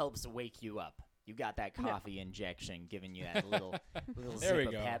Okay. helps wake you up. You got that Yeah. coffee injection giving you that little There zip we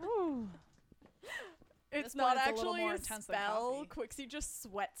of go. pep. It's This not point, it's a little actually more a intense than spell. coffee. Quixie just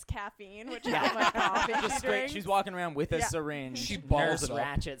sweats caffeine, which Yeah. is how much coffee Just she straight, drinks. she's walking around with a Yeah. syringe. She balls Nurse it up.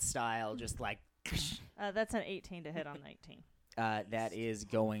 Ratchet style, just like That's an 18 to hit on 19. that is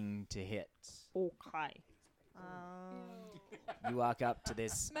going to hit. Okay. You walk up to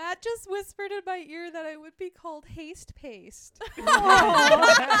this. Matt just whispered in my ear that it would be called haste paste. I'm so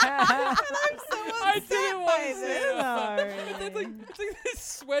I upset didn't by want to this. say it. Sorry. It's like this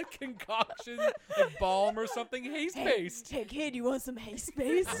sweat concoction, like balm or something. Haste paste. Hey kid, you want some haste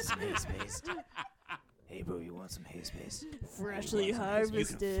paste? Haze paste. Hey bro, you want some haze paste? Freshly You got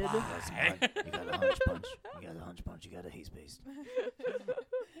harvested. a hunch punch. You got a hunch punch. You got a haze paste.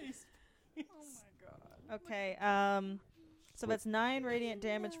 Okay. So that's 9 radiant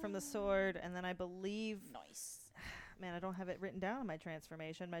damage from the sword, and then I believe. Nice. Man, I don't have it written down in my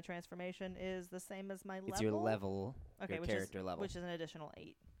transformation. My transformation is the same as my level. It's your level. Okay, your which character is, level. which is an additional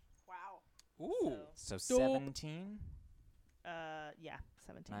 8. Wow. Ooh. So Dope. 17. Yeah,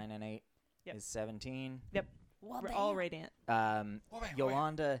 17. 9 and 8 Yep. is 17. We're all radiant.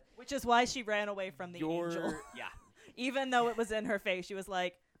 Yolanda, Which is why she ran away from the your angel. yeah. Even though it was in her face, she was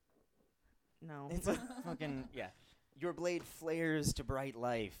like, no. It's a fucking yeah. Your blade flares to bright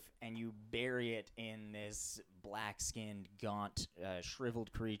life, and you bury it in this black-skinned, gaunt,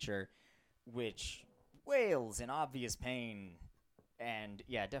 shriveled creature, which wails in obvious pain. And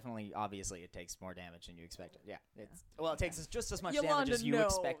yeah, definitely, obviously, it takes more damage than you expected. Yeah, it's well, it takes just as much damage Yolanda as you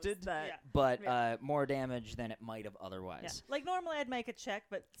knows expected, that. Yeah. but more damage than it might have Yeah. otherwise. Like, normally I'd make a check,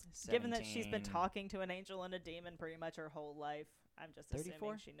 but given that she's been 17. talking to an angel and a demon pretty much her whole life, I'm just 34?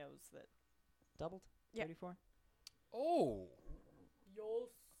 assuming she knows that. Doubled? Yeah. 34? Oh.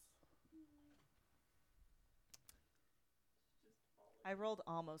 I rolled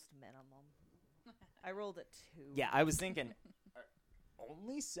almost minimum. I rolled a 2. Yeah, I was thinking,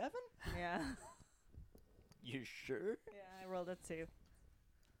 Only 7? Yeah. You sure? Yeah, I rolled a 2. You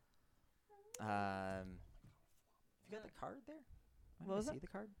got the card there? What was see it? the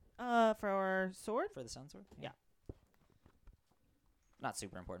card For our sword? for the sun sword? Yeah. Not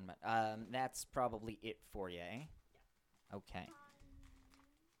super important, but that's probably it for you, eh? Okay.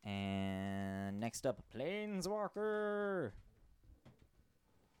 And next up, Planeswalker.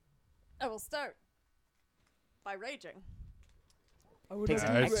 I will start by raging. Takes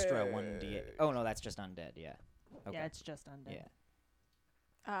an Nice. extra 1d8. Oh no, that's just undead. Yeah. Okay. Yeah, it's just undead.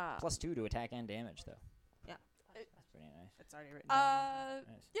 Yeah. +2 to attack and damage, though. Yeah. That's pretty nice. It's already written down.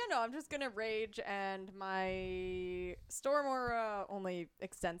 Nice. Yeah, no, I'm just gonna rage, and my storm aura only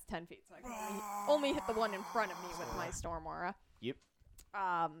extends 10 feet, so I can only hit the one in front of me with my storm aura. Yep.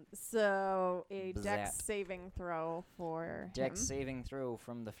 So a dex Bzap. saving throw for Dex him. saving throw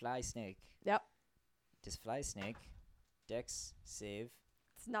from the fly snake. Yep. This fly snake. Dex save.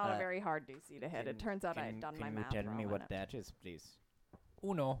 It's not a Uh, very hard DC to hit. It turns out I had done my math Can you tell me wrong what on it. that is, please?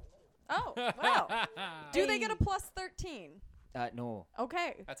 Uno. Oh, wow. Do they get a +13? No.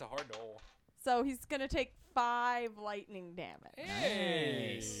 Okay. That's a hard no. So he's going to take 5 lightning damage.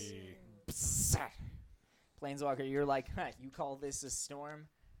 Nice. Planeswalker, you're like, you call this a storm?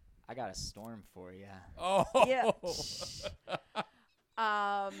 I got a storm for you. Oh. Yeah.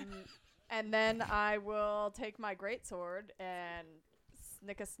 And then I will take my greatsword and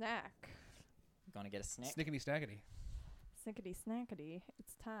snick a snack. Gonna get a snack? Snickety snackety. Snickety snackety.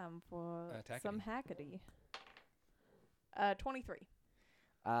 It's time for Tackety. some hackety. 23.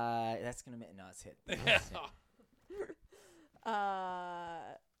 That's gonna no, it's hit. It's hit.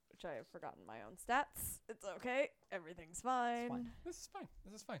 Which I have forgotten my own stats. It's okay. Everything's fine. fine. This is fine.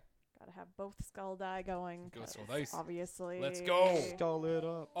 This is fine. Gotta have both skull die going. Go 'cause skull dice. Obviously. Let's go. Call it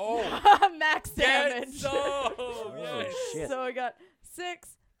up. Oh. Max Get damage. some. Oh, Yes. shit. So I got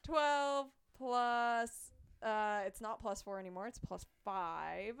 6, 12 plus. It's not +4 anymore. It's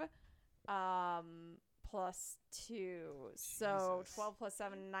 +5. +2. So Jesus. 12 plus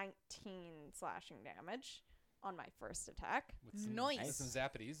 7, 19 slashing damage on my first attack. With some, Nice. With some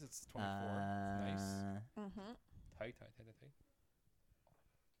zappities, it's 24. Nice. Mm-hmm. Tight.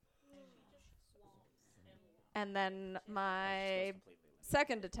 And then my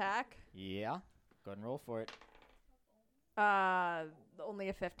second attack, Yeah. Go ahead and roll for it. only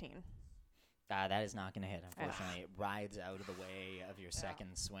a 15. That is not gonna hit, unfortunately. It rides out of the way of your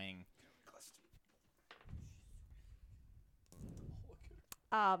second swing.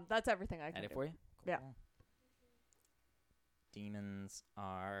 That's everything I That can it do. for you? Yeah. Cool. Demons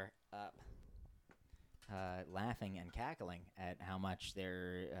are up. Laughing and cackling at how much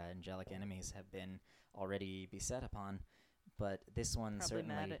their angelic enemies have been already beset upon. But this one Probably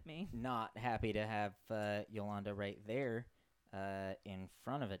certainly mad at me. not happy to have Iolanda right there in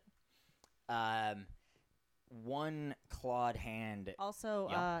front of it. One clawed hand. Also,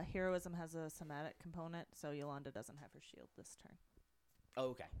 Yeah. heroism has a somatic component, so Iolanda doesn't have her shield this turn.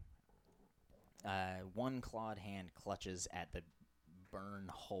 Okay. One clawed hand clutches at the burn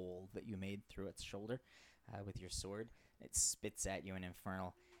hole that you made through its shoulder with your sword. It spits at you an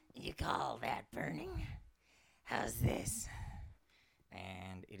infernal, "You call that burning? How's this?"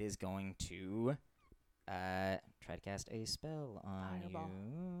 And it is going to try to cast a spell on Fireball.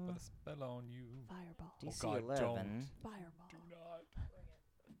 you. Put a spell on you. Fireball. DC God, 11. Fireball. Do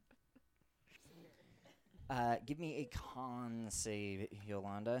not. Give me a con save,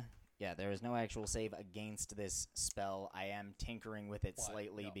 Yolanda. Yeah, there is no actual save against this spell. I am tinkering with it Why?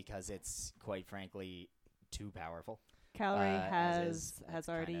 slightly No. because it's, quite frankly, too powerful. Calorie as is, has that's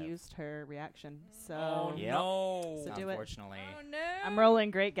already kind of- used her reaction, so Oh Yep. no. So do it. Unfortunately. Oh no! I'm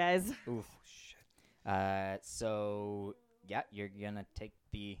rolling great, guys. Oof. Oh shit. So, yeah, you're gonna take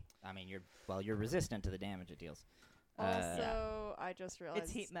the... I mean, you're resistant to the damage it deals. Also, I just realized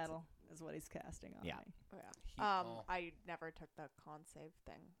It's heat metal is what he's casting on Yeah. me. Oh, yeah. Heat ball. I never took the con save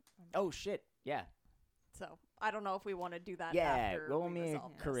thing. Oh, shit. Yeah. So I don't know if we want to do that. Yeah, after roll we me a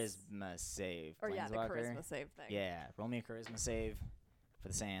resolve this. charisma save, Or yeah, the Planeswalker. charisma save thing. Yeah, roll me a charisma save for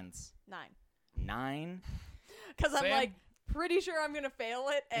the sands. 9. 9. Because I'm Sam? like pretty sure I'm gonna fail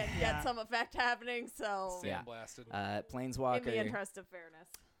it and Yeah. get some effect happening. So Yeah. Sandblasted. in Planeswalker. the interest of fairness.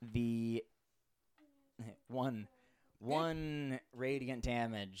 The one radiant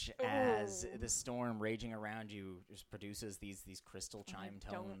damage as Ooh. the storm raging around you just produces these crystal I chime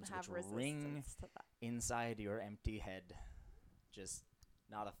don't tones have which ring resistance to that. inside your empty head. Just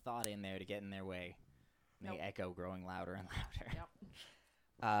not a thought in there to get in their way. And Nope. They echo, growing louder and louder.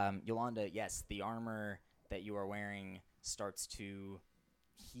 Yep. Yolanda, yes, the armor that you are wearing starts to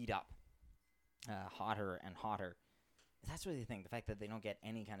heat up, hotter and hotter. That's really the thing. The fact that they don't get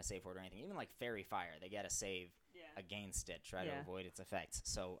any kind of save for it or anything. Even like fairy fire, they get a save against it, try to avoid its effects.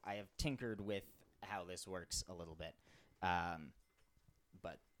 So I have tinkered with how this works a little bit.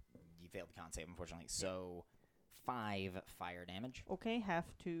 But you failed the con save, unfortunately. So 5 fire damage. Okay, half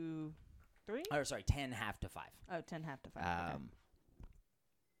to 3? Or sorry, 10 half to 5. Oh, 10 half to 5. Okay.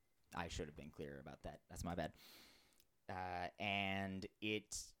 I should have been clearer about that. That's my bad. And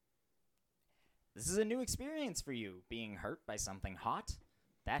this is a new experience for you, being hurt by something hot.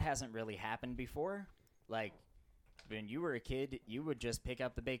 That hasn't really happened before. Like, when you were a kid, you would just pick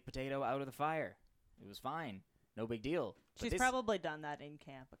up the baked potato out of the fire. It was fine. No big deal. She's probably done that in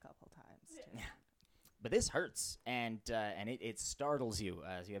camp a couple times, too. But this hurts, and it startles you.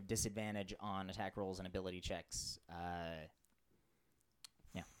 So you have disadvantage on attack rolls and ability checks.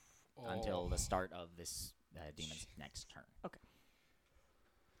 Until the start of this demon's next turn. Okay.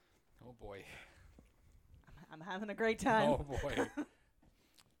 Oh boy. I'm having a great time. Oh boy.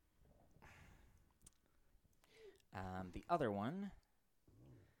 The other one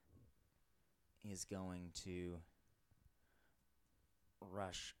is going to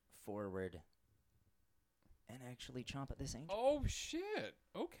rush forward and actually chomp at this angel. Oh shit.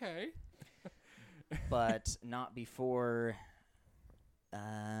 Okay. But not before.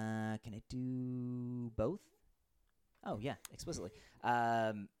 Can it do both? Oh yeah, explicitly.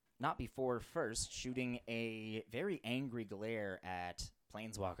 Not before first shooting a very angry glare at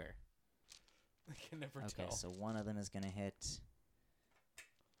Planeswalker. I can never Okay, tell. so one of them is gonna hit.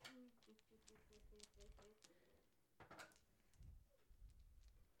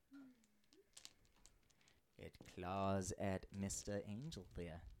 It claws at Mr. Angel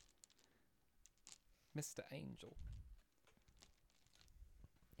there. Mr. Angel.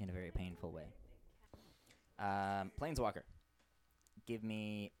 In a very painful way. Planeswalker, give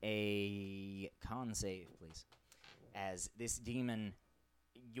me a con save, please. As this demon,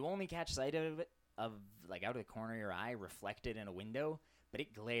 you only catch sight of it, out of the corner of your eye, reflected in a window, but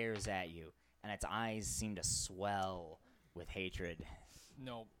it glares at you, and its eyes seem to swell with hatred.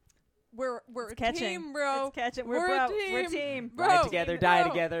 No. We're a catching. team, bro. It's catching. We're We're a We're team. team. Bro, Ride together, die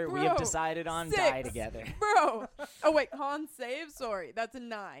bro, together. We have bro. decided on 6. die together. Bro. Oh, wait. Con save? Sorry. That's a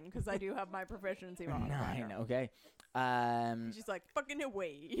 9 because I do have my proficiency modifier. 9, okay. She's like, fucking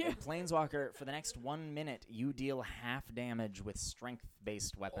away. Planeswalker, for the next 1 minute, you deal half damage with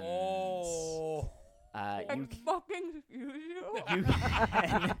strength-based weapons. Oh. You fucking usual. You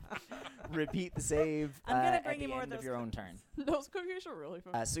can repeat the save I'm gonna at bring the you more of end of those your own turn. Those cookies are really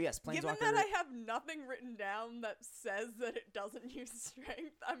fun. So yes, Planeswalker. Given that I have nothing written down that says that it doesn't use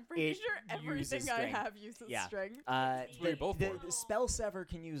strength, I'm pretty It sure everything uses I strength. have uses Yeah. strength. what you both the want. spell sever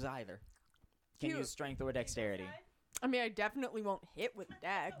can use either. Can Cute. use strength or dexterity. I mean, I definitely won't hit with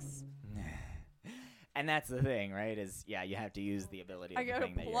dex. And that's the thing, right? Is you have to use the ability. I of the get a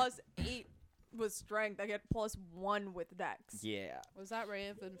thing that +8 with strength. I get +1 with dex. Yeah. Was that Ray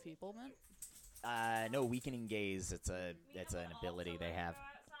of Enfeeblement? No, weakening gaze. It's an ability they have.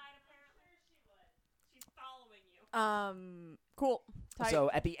 Cool. Tight.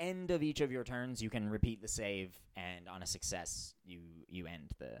 So at the end of each of your turns, you can repeat the save, and on a success, you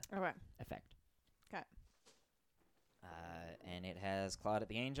end the Okay. effect. 'Kay. And it has clawed at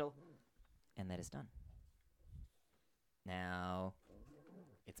the angel, and that is done. Now,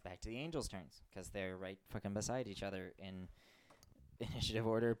 it's back to the angels' turns, because they're right fucking beside each other in initiative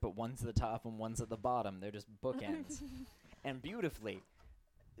order, but one's at the top and one's at the bottom. They're just bookends. And beautifully,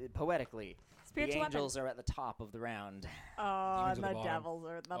 poetically, Spiritual the weapon. angels are at the top of the round. Oh, Demons and at the the bottom. devils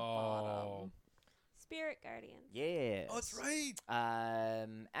are at the bottom. Spirit Guardian. Yes. Oh, that's right.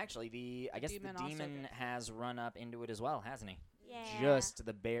 Actually, I guess Demon the also demon gets- has run up into it as well, hasn't he? Yeah. Just to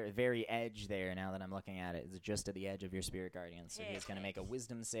the very edge there. Now that I'm looking at it, it's just at the edge of your spirit guardian. So he's going to make a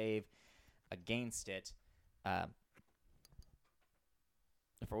wisdom save against it. For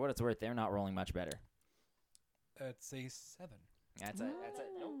what it's worth, they're not rolling much better. It's a 7. That's a.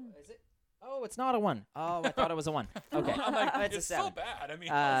 No, is it? Oh, it's not a 1. Oh, I thought it was a 1. Okay, I'm like, that's it's a 7. so bad. I mean,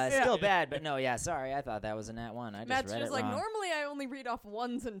 Still bad, but no, yeah. Sorry, I thought that was a nat 1. I just Matt's read just it like, wrong. normally I only read off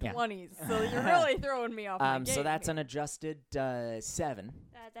 1s and Yeah. 20s, so you're really throwing me off my game. So that's here. an adjusted 7.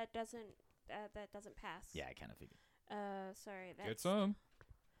 That doesn't pass. Yeah, I kind of figured. Sorry. get That's some.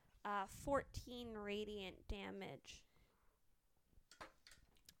 14 radiant damage.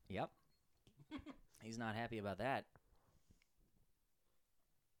 Yep. He's not happy about that.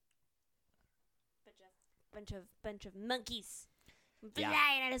 Bunch of monkeys Yeah.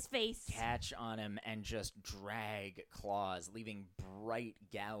 flying at his face. Catch on him and just drag claws, leaving bright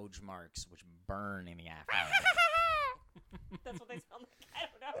gouge marks which burn in the aftermath. That's what they sound like. I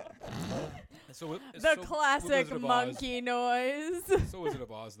don't know. The classic Wizard of Oz. monkey noise. So Wizard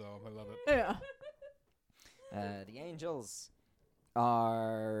of Oz, though. I love it. Yeah. The angels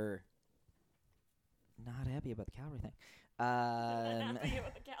are not happy about the calorie thing. Not thinking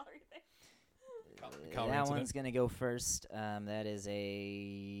about the calorie thing. Calorie that incident. one's gonna go first. That is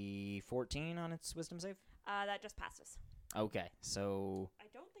a 14 on its wisdom save. That just passes. Okay, so I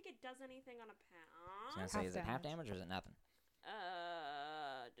don't think it does anything on a I was gonna pound. say, Half is it half damage. damage or is it nothing?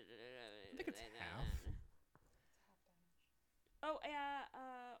 I think it's half. Oh, yeah.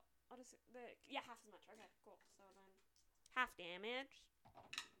 What is it? Half as much. Okay, cool. So then, half damage.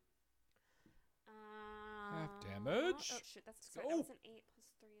 Half damage. Oh shit, that's Let's sorry. go. That was an 8 plus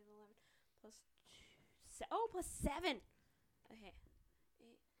 3 is 11 plus 2. Plus 7. Okay,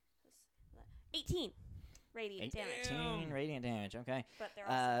 8 plus 18 radiant damage. 18 radiant damage. Okay. But they're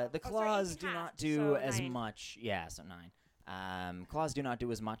also The oh, sorry, claws 18 do half, not do so as 9. much. Yeah, so 9. Claws do not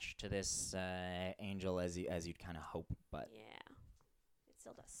do as much to this angel as you'd kind of hope, but Yeah, it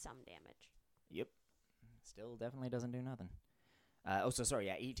still does some damage. yep, still definitely doesn't do nothing.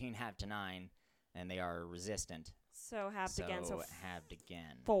 18 halved to 9, and they are resistant. So halved again. So halved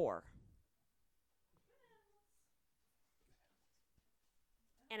again. 4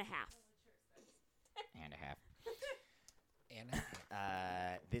 and a half. And a half. And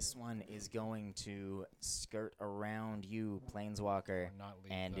This one is going to skirt around you, Planeswalker, not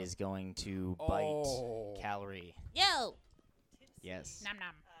leave and them. is going to bite Oh. Calorie. Yo. Yes. Nom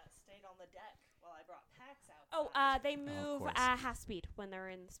nom. Stayed on the deck while I brought packs out. Oh, they move course. half speed when they're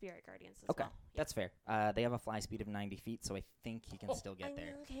in Spirit Guardians as Okay, well. that's fair. They have a fly speed of 90 feet, so I think he can still get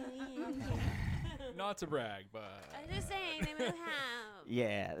there. Okay. Not to brag, but I'm just saying they move half.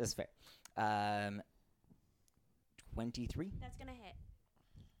 Yeah, that's fair. 23. That's gonna hit.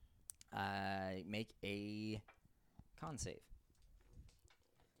 Make a con save.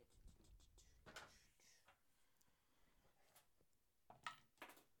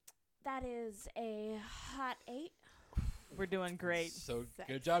 That is a hot 8. We're doing great. so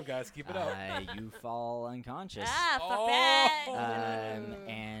good job, guys. Keep it up. You fall unconscious. Ah, fuck Oh. that.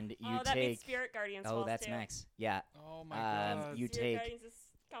 And you Oh, that means take. Spirit Guardians Oh, falls that's too. next. Yeah. Oh my Um, god. you Spirit take. Guardians is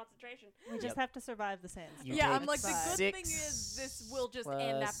concentration. We just have to survive the sandstorm. You Yeah, take I'm like, the good thing 6 is this will just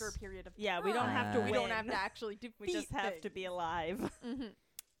end after a plus- period of Yeah, we don't have to Uh, win. We don't have to actually defeat We just have to be alive. Mm-hmm.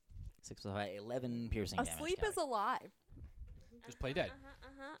 6 plus 5, 11 piercing damage. Asleep Calorie. is alive. Just play dead.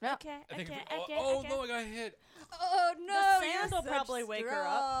 Yeah. Okay, I think. okay, Oh, okay, oh okay. no, I got hit. Oh no! sand you're will probably such wake her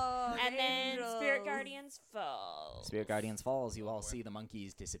up. strong And then Spirit angels. Guardians fall. Spirit Guardians falls. You all boy. see the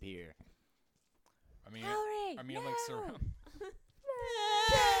monkeys disappear. I mean, Calorie, I mean, like, surround.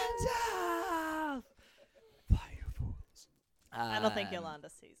 Fire fools. I don't think Iolanda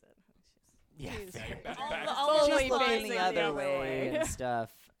sees it. Yeah, She's- fair. Back, All back. the- all all the She's way looking facing the the other other way way. and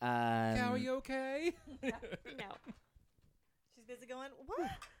stuff. Cow, you okay? No. She's busy going, what?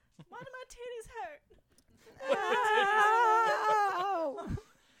 Why do my titties hurt? Ow!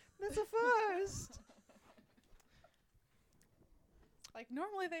 That's a first. Like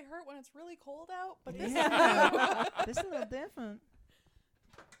normally they hurt when it's really cold out, but this This is a little different.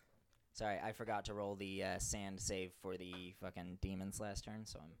 Sorry, I forgot to roll the sand save for the fucking demons last turn,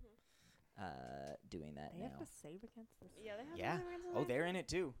 so I'm doing that They now. have to save against this. Yeah, they have Yeah. another ones in Oh, there. they're in it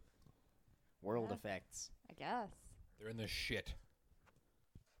too. World Yeah. effects. I guess. They're in the shit.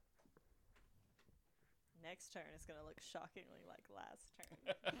 Next turn is going to look shockingly like last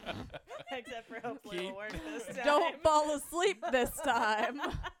turn. Except for hopefully it'll work this time. Don't fall asleep this time.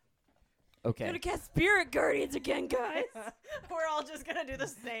 Okay. Gonna cast Spirit Guardians again, guys. We're all just going to do the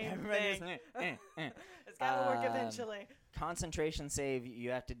same Everybody's thing. eh. It's got to work Um, eventually. Concentration save. You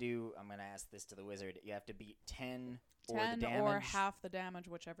have to do. I'm gonna ask this to the wizard. You have to beat 10 or the 10 damage, or half the damage,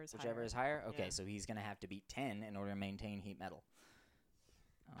 whichever is whichever higher. is higher. Okay, Yeah. so he's gonna have to beat 10 in order to maintain heat metal.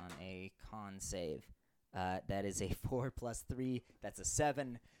 On a con save, that is a 4 plus 3. That's a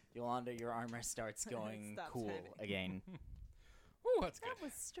 7. Yolanda, your armor starts going Stops cool hurting. again. Ooh, that's good. That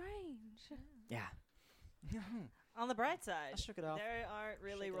was strange. Yeah. On the bright I side, shook it off. they aren't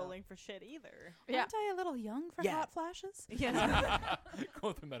really Shake it off. rolling for shit either. Yeah. Aren't I a little young for Yeah. hot flashes? Go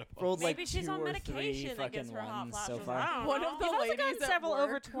with the menopause. Rolled like Maybe she's 2 on or medication 3 that gives fucking her hot ones so flashes. far. I don't One know. of the You've also ladies gotten at several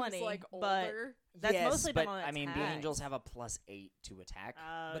over work who's, 20, like but older. That's yes, mostly but been on I mean, the attacks. angels have a plus 8 to attack,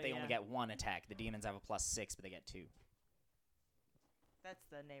 Oh, but they yeah. only get 1 attack. The demons have a plus 6, but they get 2. That's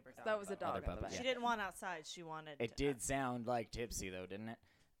the neighbor dog. That was a Other dog, by the puppet, way. She didn't want outside. She wanted. It did sound like Tipsy, though, didn't it?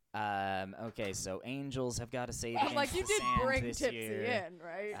 Okay, so angels have got to save I'm against like, you the did sand bring this Tipsy year. in,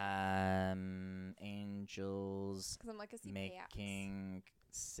 right? Angels Because I'm like, is he making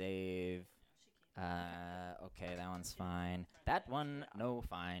save. Okay, that one's fine. That one, no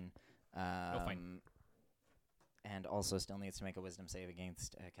fine. fine. And also still needs to make a wisdom save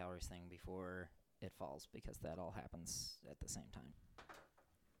against Calories thing before it falls, because that all happens at the same time.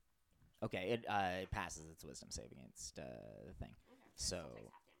 Okay, it passes its wisdom save against the thing. So,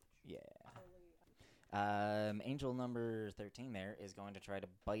 yeah. Angel number 13 there is going to try to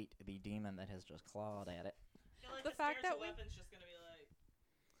bite the demon that has just clawed at it. I feel like The fact that we- weapon's just gonna be like.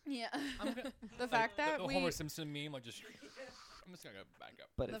 Yeah. I'm gonna, The fact that the we Homer Simpson meme, like just. I'm just gonna go back up.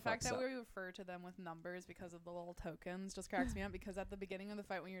 But the it fact fucks that up. we refer to them with numbers because of the little tokens just cracks me up, because at the beginning of the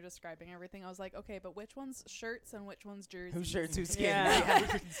fight when you're describing everything, I was like, okay, but which one's shirts and which one's jerseys? Who's shirts, who's skins?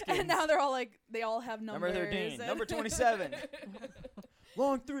 Yeah. And now they're all like, they all have numbers. Number 13, and- number 27.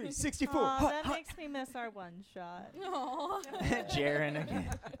 Long 3, 64. Aw, Hut, that hut. makes me miss our one shot. Aw. Jaren again.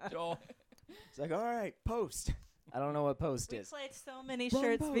 Joel. It's like, all right, post. I don't know what post We is. played so many Wrong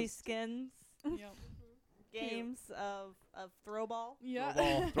shirts v post. skins Yep. games of throwball.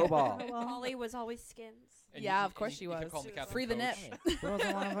 Yeah. Throw ball. Molly was always skins. And Yeah, you- of course and she you kept was. calling the captain Free the coach. nip. Who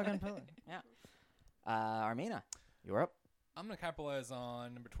doesn't want to fucking pull it? Yeah. Armina, you're up. I'm gonna capitalize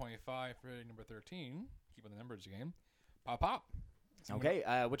on number 25 for number 13. Keeping the numbers game. Pop pop. So I'm gonna-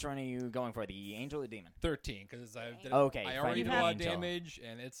 Okay, which one are you going for? The angel or demon? 13, because I did. Okay, I fighting already did the a lot of angel. damage,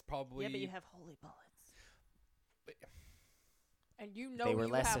 and it's probably. Yeah, but you have holy bullets. And you know They were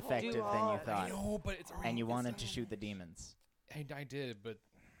you less have effective holy than you balls. I thought. know, but it's already. And you it's- wanted to shoot the demons. I did, but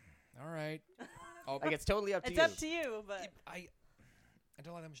all right. I'll, Like, it's totally up to It's you. up to you, but I did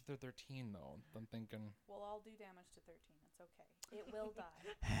a lot of damage to 13 though. I'm thinking. We'll all do damage to 13. It's okay. It will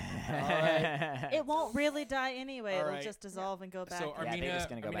die. Alright. it won't really die anyway. It'll Alright. just dissolve and go back. So Yeah, they're just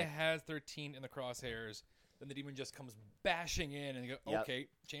gonna go Armina back. has 13 in the crosshairs. Then the demon just comes bashing in and you go, Yep. okay,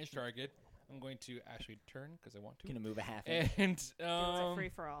 change target. I'm going to actually turn because I want to. Gonna move a half inch. And it's a free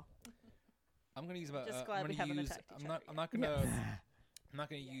for all. I'm gonna use about. Just I'm glad we gonna haven't use. attacked each I'm other not. I'm not gonna. I'm not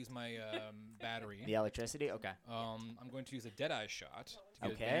gonna use my battery. The electricity? Okay. I'm going to use a Deadeye shot. To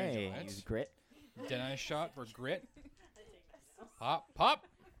get Okay. advantage on Use it. grit. Deadeye shot for grit. Pop, pop.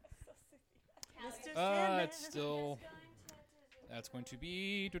 It's still. That's going to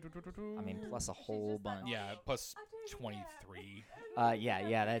be. I mean, plus a whole bunch. Yeah, plus 23.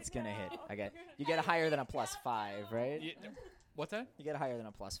 Yeah, that's gonna hit. You get a higher than a plus 5, right? Yeah, what's that? You get a higher than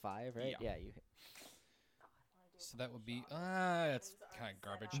a plus 5, right? Yeah. You So that would be. That's kind of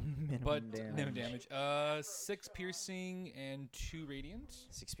garbage. minimum But damage. minimum damage. 6 piercing and 2 radiant.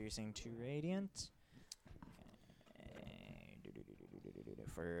 6 piercing, 2 radiant.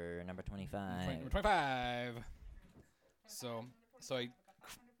 For number 25. Number 25. So I.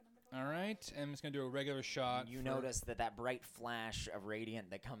 All right, I'm just gonna do a regular shot. You for- notice that bright flash of radiant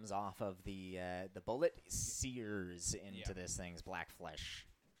that comes off of the bullet sears into Yeah. this thing's black flesh.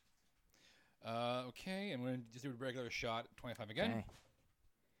 Okay, I'm gonna just do a regular shot. 25 again. Okay.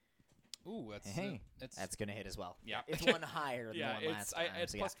 Ooh, that's Hey, that's that's gonna hit as well. Yeah. It's one higher than yeah. the one last It's time.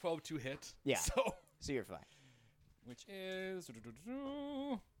 it's so plus 12 to hit. Yeah. So you're fine. which is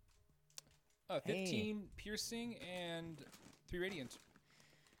 15 piercing and 3 radiant.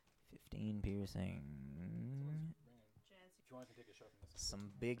 15 piercing. If you want to take a shot from this.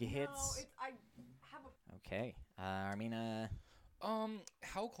 Some big hits. I have a Okay. Armina.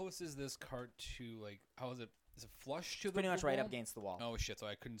 How close is this cart to like? How is it? Is it flush to the Pretty much right wall? up against the wall. Oh shit! So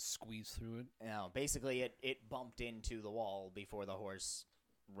I couldn't squeeze through it. No, basically it bumped into the wall before the horse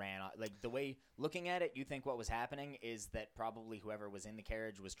ran off. Like, the way, looking at it, you think what was happening is that probably whoever was in the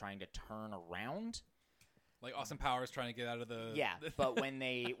carriage was trying to turn around. Like Austin Powers trying to get out of the. Yeah, but when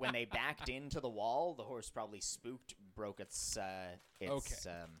they backed into the wall, the horse probably spooked, broke its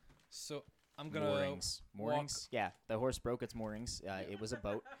So I'm gonna moorings. walk- Moorings? Yeah, the horse broke its moorings. It was a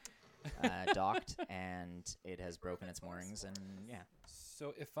boat, docked, and it has broken its moorings, and yeah.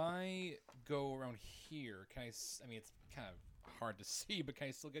 So if I go around here, can I? I mean, it's kind of hard to see, but can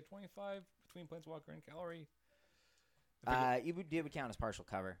I still get 25 between Planeswalker and Calorie? If I go- It would count as partial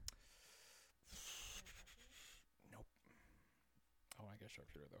cover. Nope. I want to get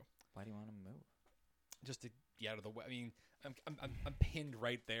sharpshooter though, Why do you want to move? just to get out of the way. I mean, I'm pinned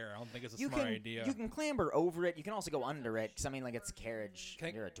right there. I don't think it's a You smart can idea. you can clamber over it. You can also go under it. Because I mean, like, it's a carriage. Can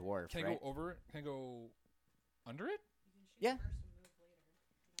I- You're a dwarf, Can I right? go over it? Can I go under it? Yeah.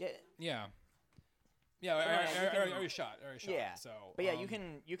 Yeah. Yeah. Yeah, Yeah, I you can- already shot. Yeah. So, But yeah, you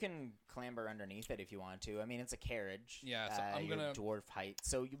can clamber underneath it if you want to. I mean, it's a carriage. Yeah, so I'm you're gonna- dwarf height,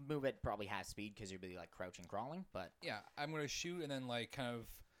 so you move at probably half speed because you'll be like crouching, crawling. But yeah, I'm gonna shoot and then like kind of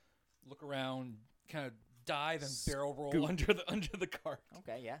look around, kind of dive and barrel roll Scoot. under the cart.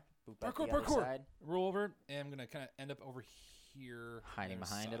 okay, yeah. Boop up Parkour, the other parkour. side. Roll over, and I'm gonna kind of end up over hear Hiding their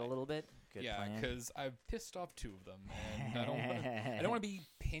behind it a side. little bit. Good Yeah, plan. because I've pissed off 2 of them, and I don't want to be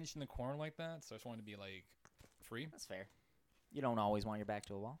pinched in the corner like that. So I just want to be like free. That's fair. You don't always want your back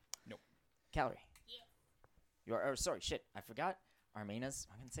to a wall. Nope. Calorie. Yeah. Sorry, shit. I forgot. Armina's.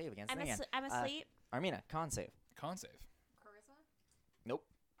 I'm gonna save against I'm, it again. I'm asleep. Armina, con save. Con save. Nope.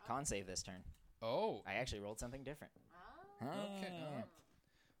 Con save this turn. Oh. I actually rolled something different. Okay. Ah.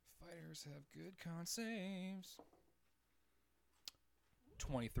 Fighters have good con saves.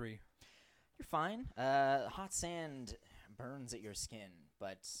 23. You're fine. Hot sand burns at your skin,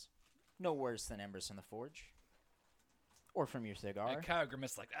 but no worse than embers from the forge. Or from your cigar. I kind of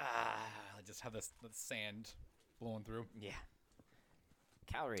grimace like, I just have this sand blowing through. Yeah.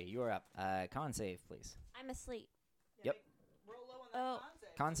 Calorie, you're up. Con save, please. I'm asleep. Yep. Roll low on Oh.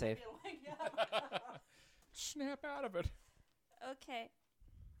 Con save. Snap out of it. Okay.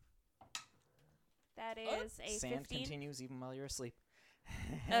 That is a Sand 15. continues even while you're asleep.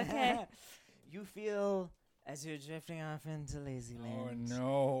 Okay. You feel as you're drifting off into lazy Oh land.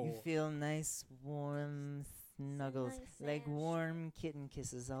 no. You feel nice, warm snuggles, nice like and warm kitten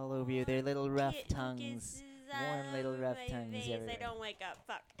kisses all over you. Their little rough Kitten tongues. kisses warm little all rough my tongues face. everywhere. I don't wake up.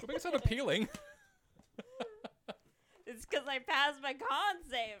 Fuck. What makes that appealing? It's because I passed my con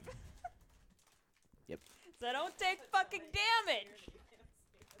save. Yep. So I don't take fucking damage.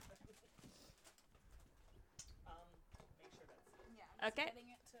 Okay.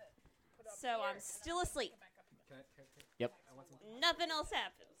 So I'm still asleep. Yep. Nothing else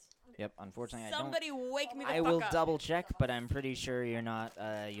happens. Yep. Unfortunately, Somebody wake me the I fuck will up. double check, but I'm pretty sure you're not.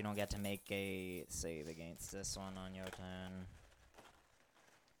 You don't get to make a save against this one on your turn.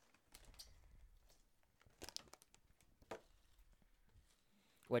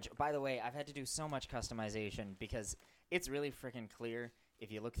 Which, by the way, I've had to do so much customization because it's really freaking clear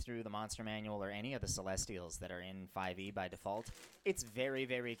if you look through the monster manual or any of the Celestials that are in 5e by default. It's very,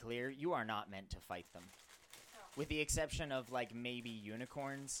 very clear you are not meant to fight them. With the exception of, like, maybe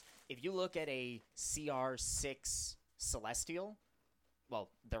unicorns. If you look at a CR6 Celestial, well,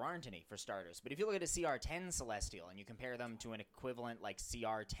 there aren't any for starters, but if you look at a CR10 Celestial and you compare them to an equivalent, like,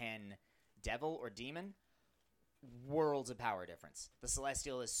 CR10 Devil or Demon, worlds of power difference. The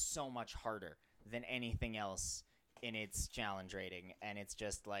Celestial is so much harder than anything else in its challenge rating, and it's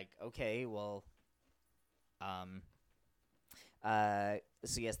just like, okay, well,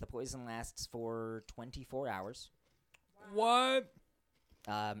 so yes, the poison lasts for 24 hours, What?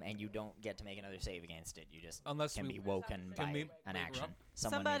 and you don't get to make another save against it. You just Unless can we be woken Can by we an wake her action. up?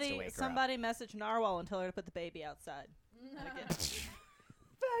 Someone needs to wake her up. Somebody message Narwhal and tell her to put the baby outside.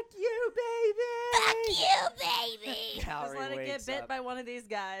 Fuck you, baby! Fuck you, baby. Just Calorie let it get wakes bit up. by one of these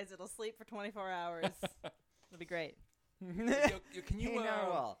guys. It'll sleep for 24 hours. It'll be great. Can you Hey,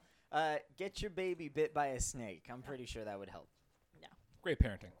 Narwhal, get your baby bit by a snake. I'm pretty sure that would help. Great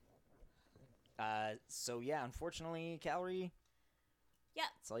parenting. So yeah, unfortunately, Calorie. Yep.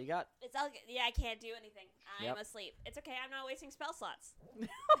 That's all you got. It's all good. Yeah, I can't do anything. I'm Yep. asleep. It's okay. I'm not wasting spell slots.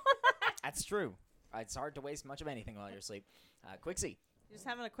 That's true. It's hard to waste much of anything while you're asleep. Quixie, You're just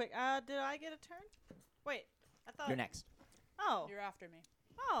having a quick. Did I get a turn? Wait, I thought. you're next. Oh. You're after me.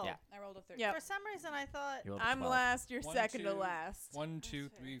 Oh. Yeah. I rolled a 13. Yep. For some reason, I thought. You rolled a I'm 12. last. You're One, second to two. last. 1, 2,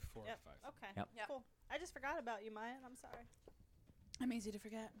 3, 4, Yep. 5. Okay. Yep. Yep. Cool. I just forgot about you, Maya. I'm sorry. I'm easy to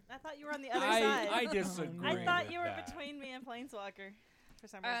forget. I thought you were on the other side. I disagree. I thought with you were that. between me and Planeswalker for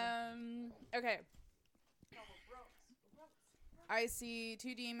some reason. Okay. I see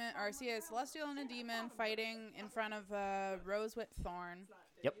two demon, or I see a celestial and a demon fighting in front of Rosewhip Thorn.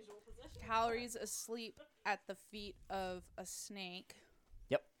 Yep. Calorie's asleep at the feet of a snake.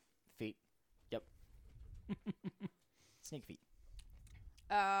 Feet. Yep. Snake feet.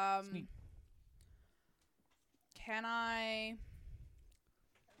 Sneak. Can I,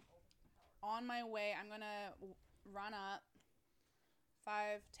 on my way, I'm going to run up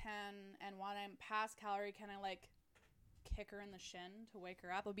 5, 10, and when I'm past Calorie, can I, like, kick her in the shin to wake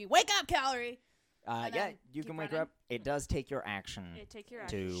her up? It'll be, wake up, Calorie! And Yeah, then you keep can wake her running? up. It does take your action Take your to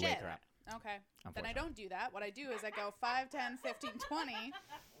action. wake Shit. her up. Okay. Then I Unfortunately. don't do that. What I do is I go 5, 10, 15, 20,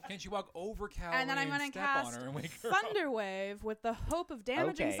 Can't you walk over Calorie and then I'm going to step on cast her and wake her up? Thunderwave with the hope of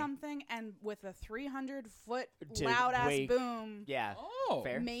damaging Okay. something, and with a 300-foot To loud-ass wake- boom, Yeah. Oh.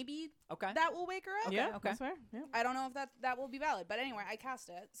 Fair. maybe Okay. that will wake her up. Yeah, okay. that's fair. Yeah. I don't know if that will be valid, but anyway, I cast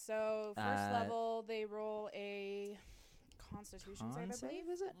it. So first level, they roll a Constitution save, I believe.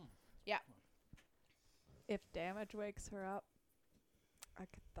 Is it? If damage wakes her up, I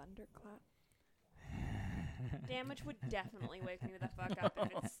could thunderclap. Damage would definitely wake me the fuck up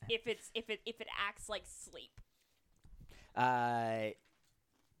if it acts like sleep.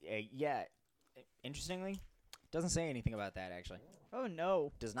 Yeah. Interestingly, Doesn't say anything about that, actually. Oh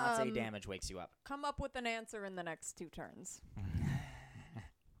no. Does not say damage wakes you up. Come up with an answer in the next 2 turns.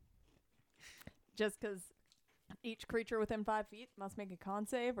 Just because each creature within 5 feet must make a con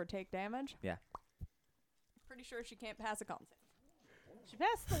save or take damage. Yeah. Pretty sure she can't pass a con save. She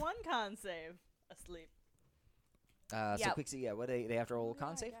passed the 1 con save. Asleep. So Yep. Quixie, what they have to roll a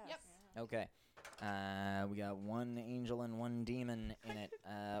con save? Yep. Okay. We got 1 angel and 1 demon in it.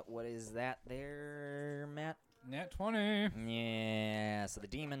 What is that there, Matt? Nat 20. Yeah, so the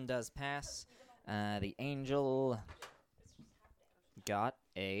demon does pass. The angel got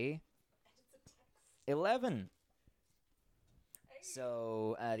a 11.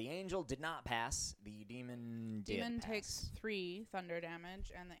 So the angel did not pass. The demon did Demon pass. takes 3 thunder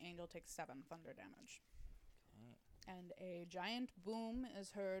damage, and the angel takes 7 thunder damage. And a giant boom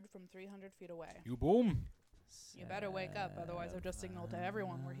is heard from 300 feet away. You boom. You better wake up, otherwise I've just signaled to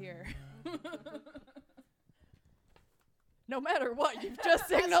everyone we're here. No matter what, you've just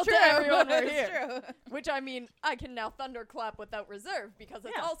signaled That's to true. everyone we're That's here. true. Which, I mean, I can now thunderclap without reserve because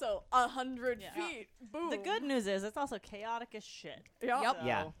it's Yeah. also 100 Yeah. feet. Boom. The good news is it's also chaotic as shit. Yep. Yep.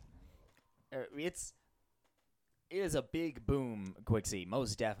 Yeah. It is a big boom, Quixie,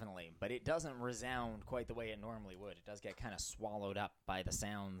 most definitely, but it doesn't resound quite the way it normally would. It does get kind of swallowed up by the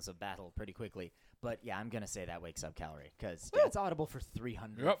sounds of battle pretty quickly. But yeah, I'm going to say that wakes up Calorie, because it's audible for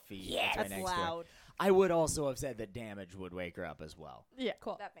 300 Yep. feet. Yeah, right that's next to her. loud. I would also have said that damage would wake her up as well. Yeah,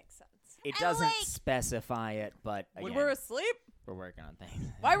 Cool. that makes sense. It I doesn't like- specify it, but We again, were asleep? we're working on things.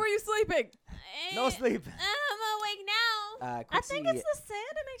 Why were you sleeping? No sleep. I'm awake now. I think Quixie, it's the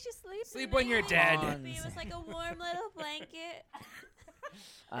sand that makes you sleep. Sleep when you're dead. It was like a warm little blanket.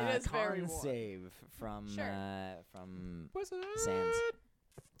 It is very con warm. save from Sure. Sands.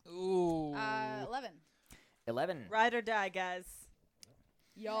 Ooh. 11. 11. Ride or die, guys.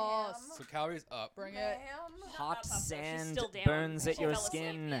 Yes. So calories up. Bring it. Hot She's sand still down. burns at She your fell asleep,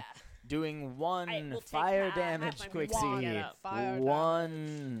 skin, yeah. doing 1 I will take fire half damage, my Quixie. movement to get up. Fire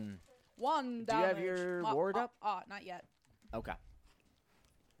 1. 1 Do you have damage. your ward up? Not yet. Okay.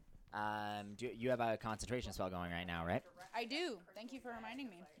 You have a concentration spell going right now, right? I do. Thank you for reminding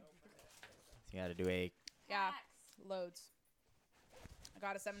me. So you got to do a. Yeah. Loads. I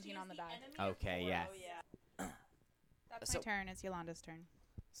got a 17 on the die. Okay, yeah. That's So- my turn. It's Yolanda's turn.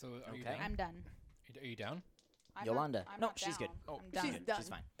 So are you Okay. down? I'm done. Are you down? I'm Yolanda. Not, I'm No, not she's good. down. Oh, I'm she's done. She's done. She's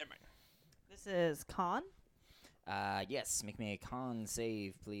fine. Never mind. This is con. Yes, make me a con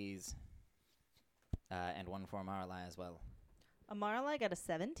save, please. And 1 for Marlai as well. Amaralai got a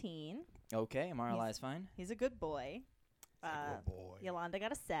 17. Okay, Marlai's fine. He's a good boy. boy. Yolanda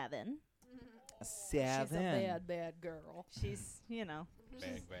got a 7. A She's a 7. bad girl. She's, you know,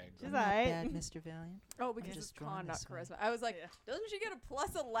 Bang, bang. she's alright. Bad, Mr. Valiant. Oh, because just it's drawn con, not this way. charisma. I was like, Yeah. doesn't she get a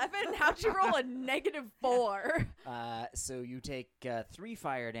plus 11? How'd she roll a -4? So you take 3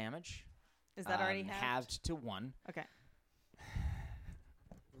 fire damage. Is that already halved? halved to 1. Okay.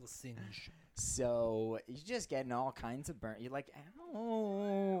 Little singe. So you're just getting all kinds of burn. You're like,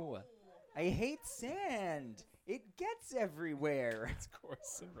 ow! I hate sand. It gets everywhere. It's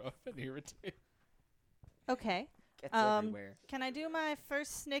coarse and rough and irritating. Okay. Gets Um, everywhere. Can I do my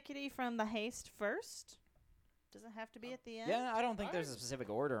first snickety from the haste first? Does it have to be at the end? Yeah, I don't think there's a specific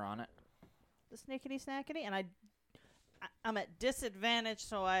order on it. The snickety snackety, and I'm at disadvantage,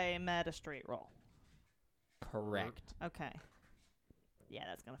 so I'm at a straight roll. Correct. Okay. Yeah,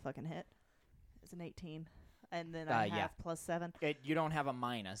 that's gonna fucking hit. It's an 18, and then I have yeah. +7. You don't have a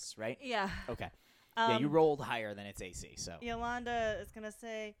minus, right? Yeah. Okay. Yeah, you Um, rolled higher than its AC, so. Yolanda is gonna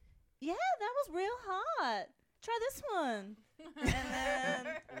say, "Yeah, that was real hot. Try this one." And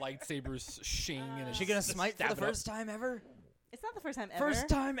then Lightsabers shing and Is she gonna just smite for stab the it up. first time ever? it's not the first time ever. First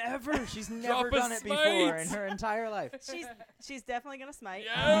time ever. She's never Drop a done it before smite. in her entire life. She's definitely gonna smite.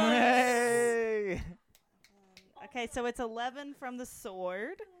 Yay! Okay, so it's 11 from the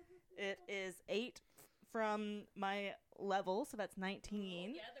sword. It is 8 from my level, so that's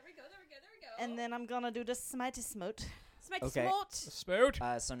 19. Yeah, there we go. And then I'm gonna do the smitey smote Smite Okay. smote. Spout.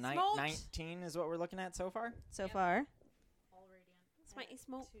 So Smote. 19 is what we're looking at so far? so far. Smite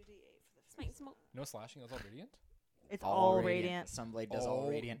smoke. Smite smoke. No slashing. That's all radiant. It's all radiant. Sunblade does all Oh,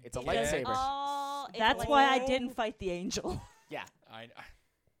 radiant. It's a yeah. lightsaber. Oh, it's That's like- why I didn't fight the angel. Yeah.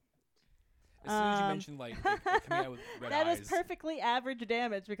 As soon as you Um, mentioned like coming out with red That eyes. is perfectly average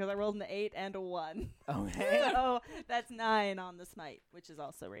damage because I rolled an 8 and a 1. Okay. So that's 9 on the smite, which is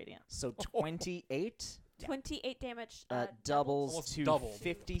also radiant. So 28 28 damage. doubles Almost to doubled.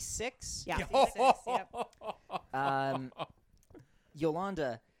 56. Yeah.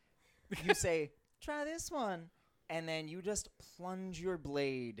 Yolanda, you say, try this one. and then you just plunge your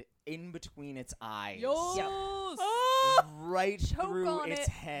blade in between its eyes. Yes. Right Choke through on its it,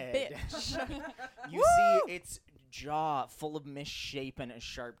 head. bitch. You see its jaw full of misshapen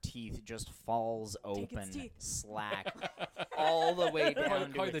sharp teeth just falls Take its open, teeth. slack, all the way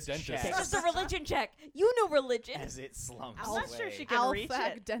down Call to the its dentist. It's chest just a religion check. You know religion. as it slumps I'm not away. sure she can reach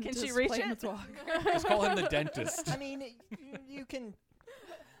it. Can dentist she reach playing it? the talk. Just call him the dentist. I mean, you can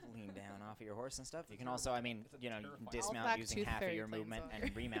lean down off of your horse and stuff. You can also, I mean, you know, you can dismount Outback using Tooth half of Fairy your playing movement soccer.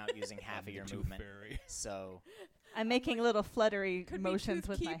 and remount using half of your Tooth movement. Fairy. So, I'm making little fluttery Could motions be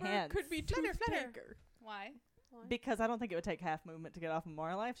with my Toothkeeper, hands. Could be Flutter, Tooth flutter. Taker. Why? Because I don't think it would take half movement to get off of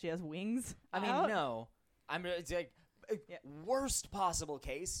Moralife. She has wings. I mean, out. no. It's like, Yeah. worst possible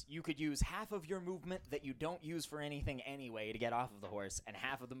case, you could use half of your movement that you don't use for anything anyway to get off of the horse, and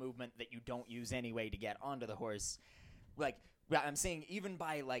half of the movement that you don't use anyway to get onto the horse. Like, I'm saying even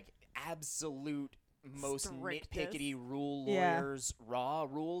by, like, absolute most Strictest. nitpickety rule Yeah. lawyers raw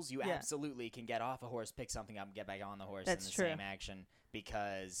rules, you Yeah. absolutely can get off a horse, pick something up, and get back on the horse That's in the true. same action,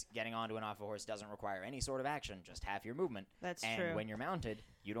 because getting onto and off a horse doesn't require any sort of action, just half your movement. That's And true. when you're mounted,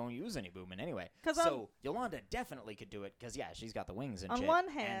 you don't use any movement anyway. 'Cause So Yolanda definitely could do it because, yeah, she's got the wings and On shit. one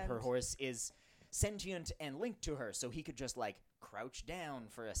and her hand- horse is sentient and linked to her, so he could just, like, crouch down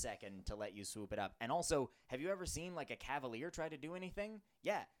for a second to let you swoop it up. And also, have you ever seen, like, a cavalier try to do anything?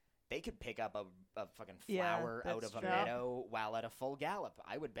 Yeah. They could pick up a fucking Yeah, flower out that's of a true. meadow while at a full gallop.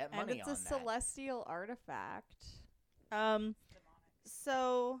 I would bet And money it's on a that. celestial artifact.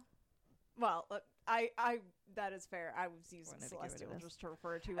 So Well, that is fair. I was using We're gonna get rid of celestial this. just to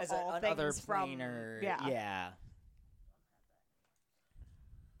refer to As all another things from planar, yeah.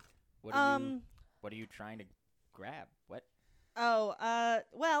 What are you trying to grab? What? well,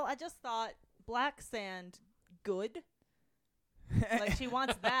 I just thought black sand good. Like she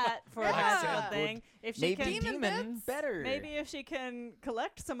wants that for a Yeah. magical Sand thing. If she Maybe can demon bits? better. maybe if she can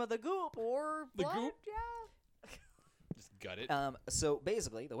collect some of the goop. Or The blood, goop? yeah. Just gut it. So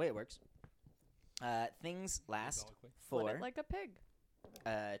basically, the way it works, things last Flip for it like a pig.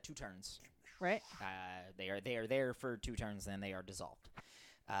 2 turns. Right? They are there for 2 turns, then they are dissolved.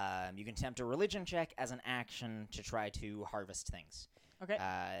 You can attempt a religion check as an action to try to harvest things. Okay.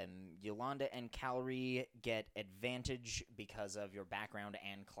 Yolanda and Calorie get advantage because of your background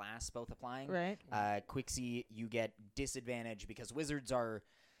and class both applying. Right. Quixie, you get disadvantage because wizards are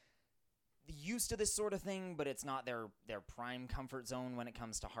used to this sort of thing, but it's not their prime comfort zone when it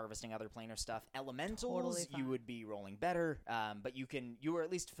comes to harvesting other planar stuff. Elementals, Totally you fine. would be rolling better, but you are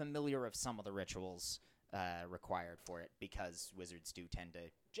at least familiar of some of the rituals required for it because wizards do tend to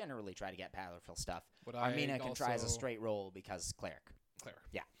generally try to get powerful stuff. What Armina can try as a also- straight roll because cleric. Claire.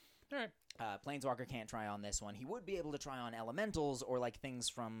 Yeah. All right. Planeswalker can't try on this one. He would be able to try on elementals or like things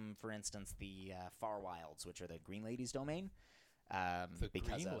from, for instance, the Far Wilds, which are the Green Lady's domain, The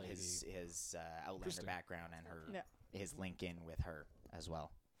because Green of his Outlander Interesting. background and his link in with her as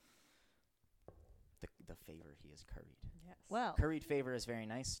well. The favor he is curried. Yes. Well, Curried favor is very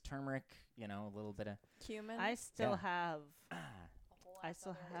nice. Turmeric, a little bit of. Cumin. I still Yeah.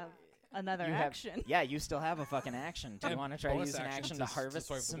 have another You have- action. Yeah, you still have a fucking action. Do you And want to try to bonus use an action action to to harvest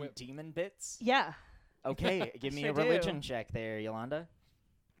swipe the some whip. demon bits? Yeah. Okay, give me Sure a do. religion check there, Yolanda.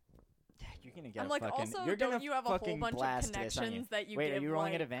 You're gonna get I'm a like, fucking. also, you're gonna don't you have a whole fucking bunch of blast this, aren't you? connections that you Wait, are give you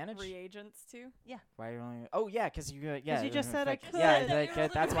rolling like, at advantage? reagents to? Why are you rolling? Oh yeah, because you yeah. you just said I fuck- Yeah,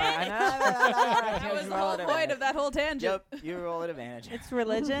 could. that's why. I know. That was the whole point of that whole tangent. Yep, you roll at advantage. It's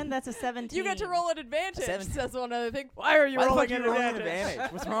religion. That's a 17. You get to roll at advantage. Seven- Says one other thing. Why are you Why the rolling fuck at you rolling at advantage?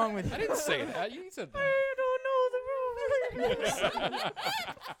 advantage? What's wrong with you? I didn't say that. You said that.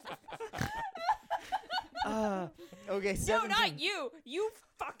 Okay, No, 17. not you. You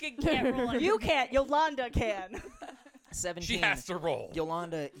fucking can't roll it. You can't. Yolanda can. 17. She has to roll.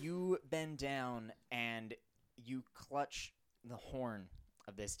 Yolanda, you bend down and you clutch the horn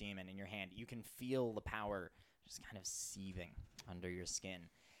of this demon in your hand. You can feel the power just kind of seething under your skin.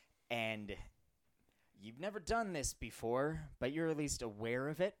 And you've never done this before, but you're at least aware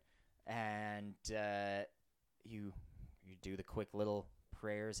of it. And you do the quick little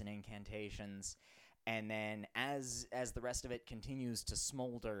prayers and incantations. And then as the rest of it continues to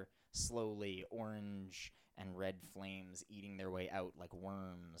smolder slowly, orange and red flames eating their way out like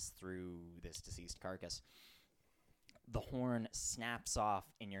worms through this deceased carcass, the horn snaps off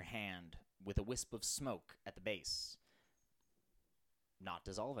in your hand with a wisp of smoke at the base. Not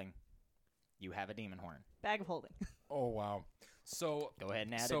dissolving. You have a demon horn. Bag of holding. Oh wow. So Go ahead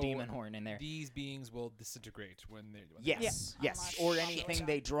and add So a demon horn in there. these beings will disintegrate when they. Yes, Yeah. yes. Oh my Or gosh. anything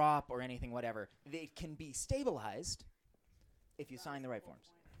they drop or anything whatever. They can be stabilized if you sign the right forms.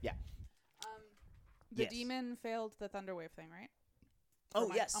 Yeah. The Yes. demon failed the thunder wave thing, right? Oh,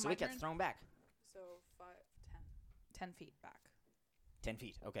 my- yes, on so my it gets turn? thrown back. So 5, 10. 10 feet back. 10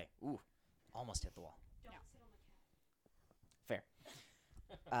 feet. Okay. Ooh, almost hit the wall. Fair.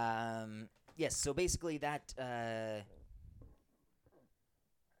 Yes, so basically that,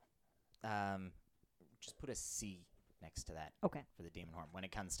 just put a C next to that. Okay. For the demon horn when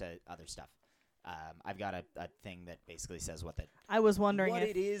it comes to other stuff. I've got a thing that basically says what I was wondering what if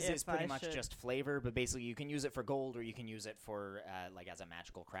it is if pretty I much should- just flavor, but basically you can use it for gold or you can use it for like as a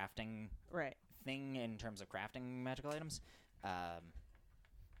magical crafting right. thing in terms of crafting magical items.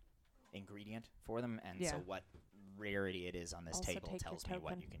 Ingredient for them, and so Yeah. what rarity it is on this Also table take your tells me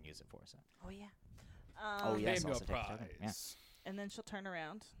what token. you can use it for. So Oh yeah. Oh, yes, Name your also take a token. prize. And then she'll turn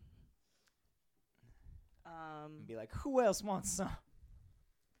around. and be like, who else wants some?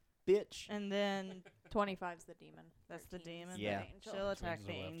 Bitch. And then 25's the demon. that's the 13's demon. Yeah. angel. She'll attack Angels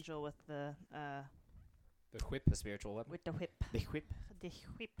the are left. angel with the The whip. The spiritual weapon. with the whip. The whip. The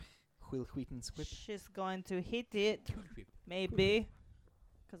whip. Wheaton's whip. She's going to hit it, Whip. maybe,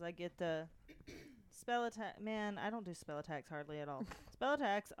 because I get the spell attack. Man, I don't do spell attacks hardly at all. Spell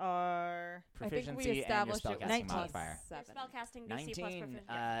attacks are I think we Proficiency and your established it was spellcasting 19. modifier. Your 7. spellcasting DC plus 19.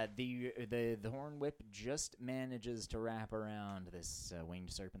 proficiency. The horn whip just manages to wrap around this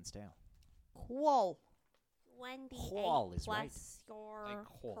winged serpent's tail. cool. 1d8 Qual is plus right. your Like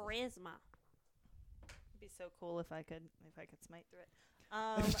qual. charisma. It'd be so cool if I could smite through it.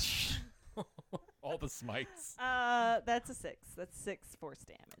 All the smites. That's a 6. That's 6 force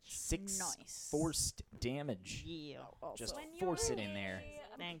damage. 6 Nice. forced damage. Yeah. Just When force you're it in there.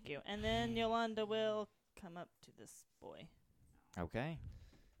 Thank you. And then Yolanda will come up to this boy. Okay.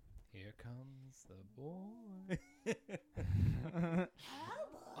 Here comes the boy.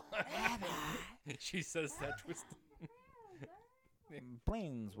 She says that twisted.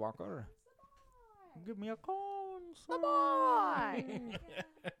 Planeswalker. Give me a cone. Bye.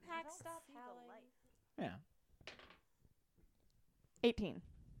 Pack, stop howling. Yeah. 18.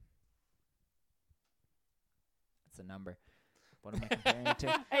 That's a number. What am I comparing it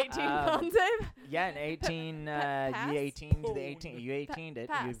to? 18 Um, con save? Yeah, an 18. pass? You 18 to Boom. the 18. You 18'd it. You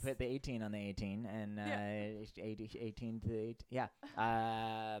Pass. put the 18 on the 18, and Yeah. 18 to the 8. Yeah.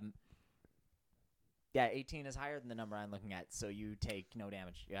 Yeah, 18 is higher than the number I'm looking at, so you take no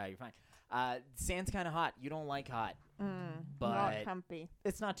damage. Yeah, you're fine. Sand's kind of hot. You don't like hot. Not But comfy.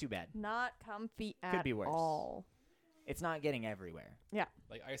 it's not too bad. Not comfy at Could be worse. all. It's not getting everywhere.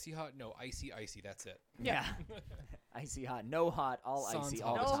 Like icy hot? No, icy, icy. That's it. Yeah. Icy hot. No hot. All Sun's icy hot.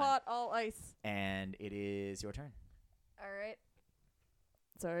 all No the time. hot, all ice. And it is your turn. All right.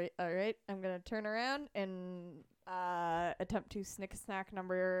 Sorry. All right. I'm going to turn around and attempt to snick snack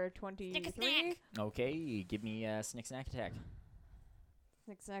number 23. Snick-a-snack. Okay, give me a snick snack attack.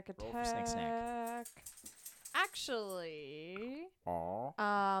 Snick snack attack. Roll for snick snack. Actually,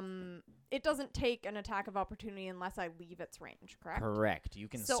 Aw. it doesn't take an attack of opportunity unless I leave its range, correct? Correct. You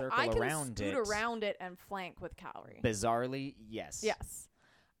can So circle I can around scoot it. around it and flank with Calorie. Bizarrely, yes. Yes.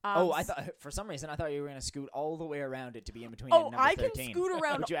 Oh, I thought for some reason I thought you were gonna scoot all the way around it to be in between. Oh, number I 13, can scoot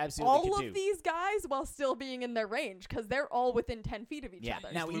around which you absolutely all could of do. these guys while still being in their range because they're all within 10 feet of each Yeah.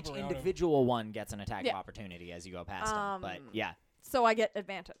 other. Now Just each loop around 'em. individual one gets an attack Yeah. of opportunity as you go past them. But yeah, So I get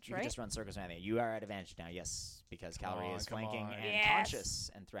advantage, you right? can just run circles around it. You are at advantage now, yes, because Come Calorie on, is come flanking on. and Yes. conscious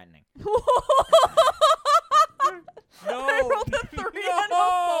and threatening. I rolled a 3 and a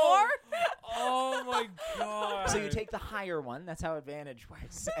 4. Oh my god. So you take the higher one. That's how advantage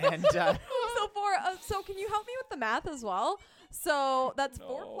works. And So can you help me with the math as well? So that's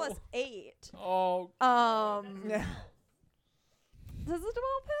 4 No. plus 8. Oh. Does it 12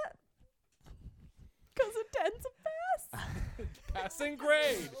 hit? Because a 10's a pass. Passing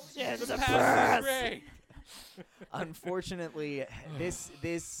grade. It's The a passing pass. grade. unfortunately,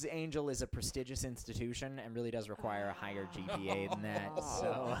 this angel is a prestigious institution and really does require a higher GPA than that.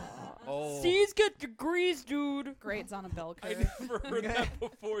 So Oh. C's get degrees, dude. Grades on a bell I curve. never heard that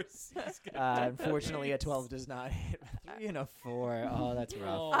before. C's get unfortunately, a degrees. 12 does not hit. 3 and a 4. Oh, that's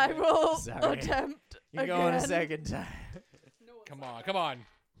rough. Oh. I will Sorry. attempt You go on a again. second time. Come on, come on.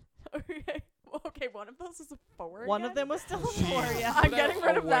 Okay. Okay, one of those is a 4. One of again? them was still a Jeez. 4, yeah. I'm Put getting that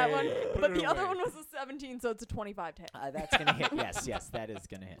rid of that one. away. Put But it the other away. one was a 17, so it's a 25 to hit. That's gonna hit. Yes, that is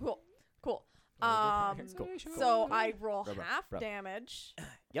gonna hit. Cool. Cool. Cool. So I roll Rub, rub, half rub. damage.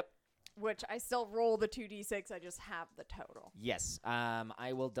 Yep. Which I still roll the 2d6. I just have the total. Yes.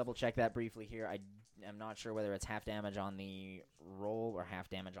 I will double check that briefly here. I am not sure whether it's half damage on the roll or half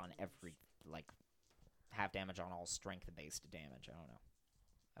damage on every half damage on all strength based damage. I don't know.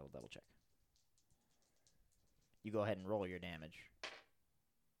 I will double check. You go ahead and roll your damage.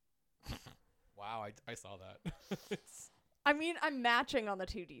 Wow, I saw that. I mean, I'm matching on the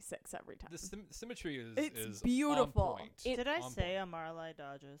 2d6 every time. The symmetry is It's beautiful. On point. Did I On say point. Amarlai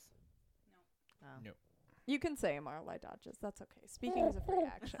dodges? No. Oh. No. You can say Amarlai dodges. That's okay. Speaking is a free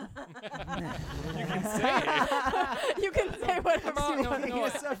action. You can say it. You can say whatever you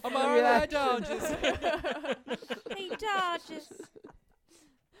want. Amarlai dodges. He dodges.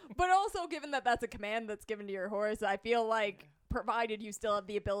 But also, given that that's a command that's given to your horse, I feel like, provided you still have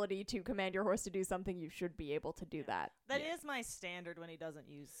the ability to command your horse to do something, you should be able to do that. That is my standard when he doesn't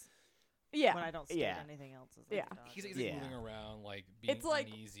use. Yeah. When I don't state anything else. Is like Yeah. dodges. He's moving around, like, being It's like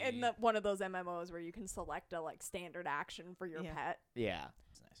uneasy. in one of those MMOs where you can select a like standard action for your pet. Yeah.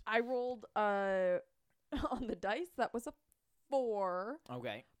 That's nice. I rolled on the dice that was a 4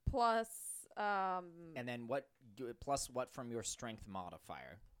 Okay. plus And then what? Plus what from your strength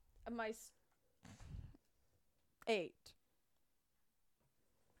modifier? my 8.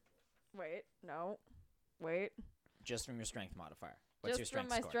 Wait. Just from your strength modifier. What's your Just from strength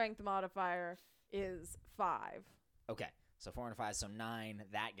my score? strength modifier is 5. Okay. So 4 and 5, so 9.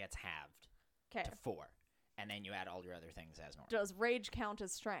 That gets halved Okay. to 4, and then you add all your other things as normal. Does rage count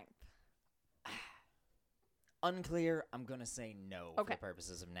as strength? Unclear. I'm gonna say no Okay. for the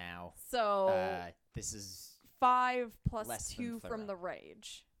purposes of now. So This is 5 plus less than 2 from thorough. the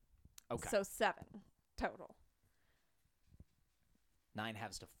rage. okay. So 7 total. 9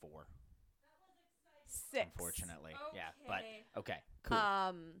 halves to 4. 6. Unfortunately, yeah. But okay, cool.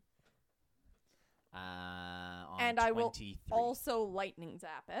 On And I will 23. also lightning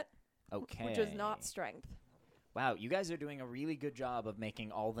zap it, Okay. which is not strength. Wow, you guys are doing a really good job of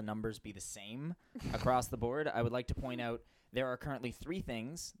making all the numbers be the same across the board. I would like to point out there are currently 3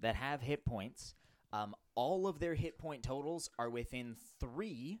 things that have hit points. All of their hit point totals are within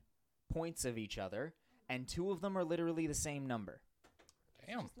 3 points of each other, and 2 of them are literally the same number.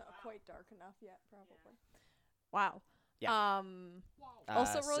 Damn. It's not quite dark enough yet, probably. Wow. Yeah.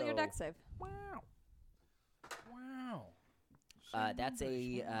 Also roll your dex save. Wow. Wow. That's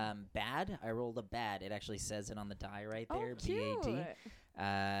a bad. I rolled a bad. It actually says it on the die right there. Oh, cute.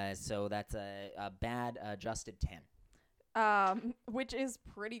 BAD. So that's a bad adjusted 10. Which is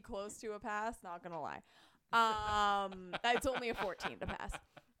pretty close to a pass, not gonna lie. It's only a 14 to pass.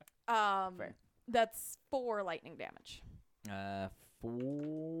 Fair. That's 4 lightning damage.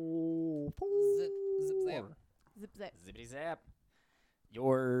 4. Zip, zap. Zip zap. Zippity zap.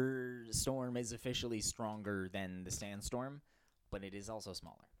 Your storm is officially stronger than the sandstorm, but it is also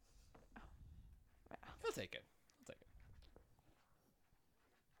smaller. I'll take it.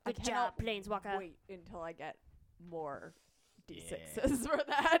 I Good cannot job, Planeswalker. wait until I get more d6s Yeah. for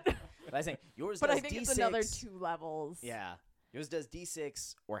that. But I think yours But does I think D6. it's another 2 levels. Yeah. Yours does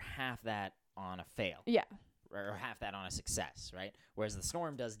D6 or half that on a fail. Yeah. Or half that on a success, right? Whereas the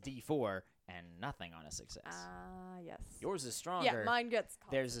storm does D4 and nothing on a success. Yes. Yours is stronger. Yeah, mine gets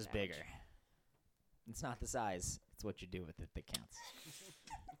Theirs is constant damage. bigger. It's not the size. It's what you do with it that counts.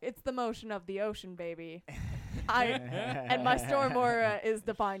 It's the motion of the ocean, baby. And my storm aura is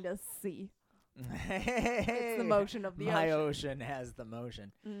defined as sea. It's the motion of the My ocean. ocean has the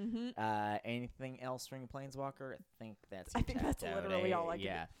motion. Mm-hmm. Anything else from Planeswalker? I think that's I think tapped that's out, literally all I can do.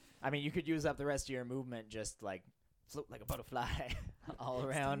 Yeah. I mean, you could use up the rest of your movement just like float like a butterfly all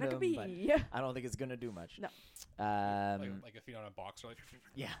around Like a him, bee. but I don't think it's gonna do much. No. Like a feet on a box, or like.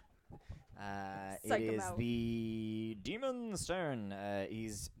 Yeah. Psych It 'em is out. the demon's turn.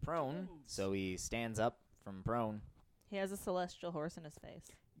 He's prone, so he stands up from prone. He has a celestial horse in his face.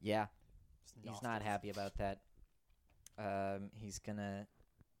 Yeah. He's not happy about that. He's gonna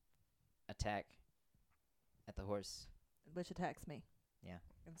attack at the horse. Which attacks me. Yeah,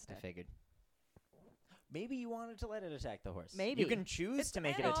 Instead. I figured. Maybe you wanted to let it attack the horse. Maybe. You can choose It's to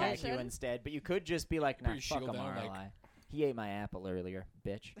make an it attack you option. instead, but you could just be like, Put nah, your fuck shield him, down, like- Arlai. He ate my apple earlier,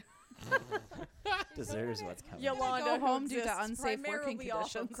 bitch. Deserves what's coming. Yolanda, Go who home due to exists unsafe working primarily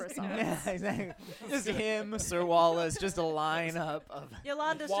off of conditions. croissants. Yeah, exactly. Just him, Sir Wallace, just a lineup of.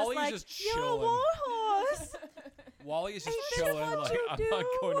 Yolanda's Wally's just like, just you're a chilling. warhorse. Wally is just This is chilling, what like, you I'm not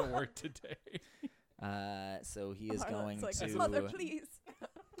do. going to work today. So he is Arla's going like, to. Mother, please.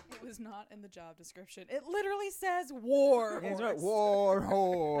 It was not in the job description. It literally says war. That's right, horse. war Not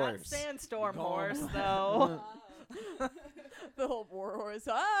horse. sandstorm Go horse, on. though. The whole war horse.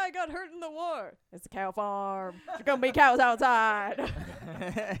 I got hurt in the war. It's a cow farm. There's gonna be cows outside.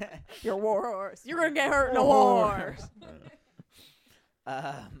 You're a war horse. You're gonna get hurt in a war.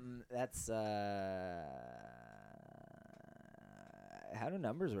 That's how do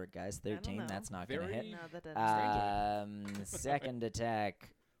numbers work, guys? don't 13. know. That's not gonna hit. Very- No, that doesn't. Second attack.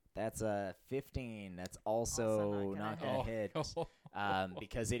 That's a 15. That's also Also not not gonna gonna hit.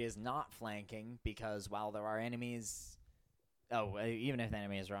 because it is not flanking. Because while there are enemies, even if the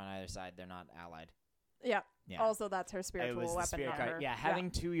enemies are on either side, they're not allied. Yeah. Yeah. Also, that's her It spiritual was the weapon. spirit Not card. her. Yeah, having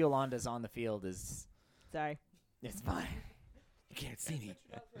 2 Yolandas on the field is Sorry. it's fine. You can't see me.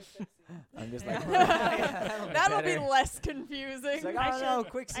 I'm just like That'll be less confusing. It's like, I oh should- no,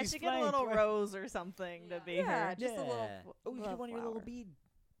 Quixie's I should get a flank. little rose or something to be Yeah, her. just a little. Oh, you little do one of your little flower. bead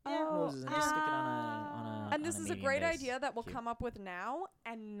Yeah. roses and just stick it on a And this is a medium great base. idea that we'll Cute. come up with now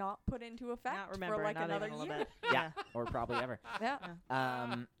and not put into effect Not remember, for like not another even a little year. bit. Yeah, or probably ever. Yeah.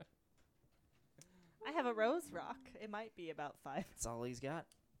 I have a rose rock. It might be about 5. That's all he's got.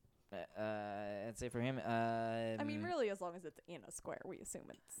 I'd say for him. I mean, really, as long as it's in a square, we assume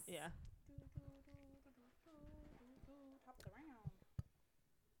it's. Yeah.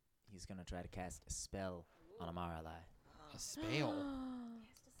 He's gonna try to cast a spell on Amaralai. A spell.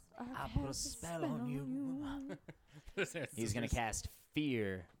 I'll put a spell on you. He's gonna cast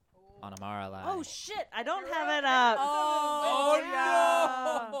fear on Amaralai. Oh shit! I don't have it up. Oh,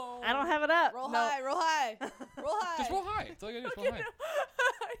 no! I don't have it up. Roll No. high, roll high, roll high. Just roll high. That's all you gotta do. Just roll high.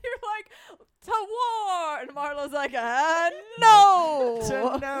 You're like, to war! And Marlo's like, no!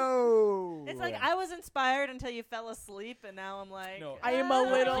 no! It's like I was inspired until you fell asleep, and now I'm like, No. I am a ah.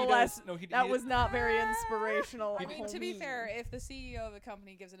 little He does- less. no, he- That he- was not very inspirational. I mean, to be homie. fair, if the CEO of a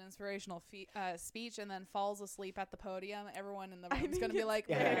company gives an inspirational speech and then falls asleep at the podium, everyone in the I room's think going to be it's like,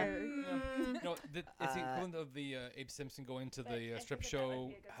 fair. "Where?" No, it's the equivalent of the Abe Simpson going to the strip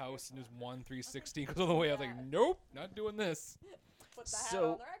show house and just won 360 goes all the way. I was like, nope, not doing this. Put the hat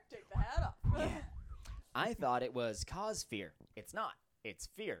So- on there, take the hat off. I thought it was cause fear. It's not. It's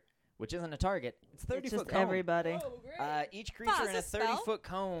fear, which isn't a target. It's 30 it's foot just cone. everybody. Oh, great. Each creature Fuck, in a is this a spell? 30-foot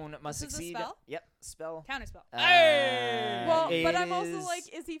cone must This is a succeed. spell? Yep, spell. Counterspell. Well, It but I'm also is- like,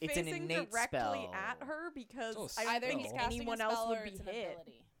 is he it's an facing innate directly spell. at her? Because Oh, I don't Either think he's casting anyone a else spell would or be it's an hit.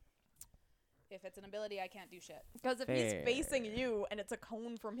 ability. If it's an ability, I can't do shit. Because if he's facing Fair. you and it's a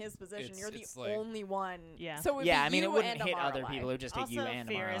cone from his position, you're the it's like- only one. Yeah. So it would Yeah, be I mean, you it wouldn't and hit other Amaralai. people. It would just hit Also, you and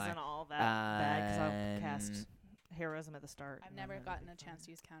fear Amaralai. isn't all that bad because I'll cast heroism at the start. I've never gotten a chance to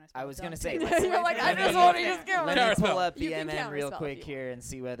use counterspell. I was gonna Don't say, do let's- that. You're like, I Let just me- want to use Let counter. me pull up You the can MN real counterspell quick if you here and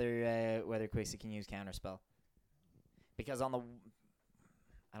see whether Quixie can use counterspell. Because on the,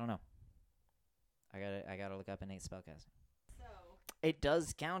 I don't know. I gotta look up innate spellcasting. It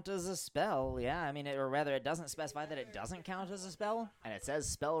does count as a spell, yeah. I mean, or rather, it doesn't specify that it doesn't count as a spell, and it says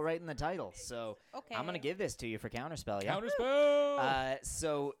spell right in the title. So Okay. I'm gonna give this to you for counterspell, yeah. Counterspell.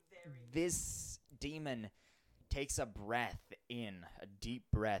 So this demon takes a breath in, a deep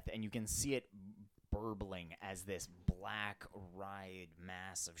breath, and you can see it burbling as this black wide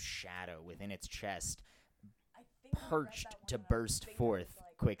mass of shadow within its chest perched to burst forth,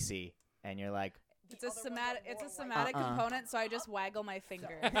 Quixie, and you're like, It's a somatic. It's a somatic Uh-uh. component, so I just waggle my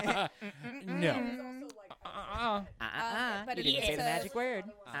finger. No. But you it didn't say is the a magic word.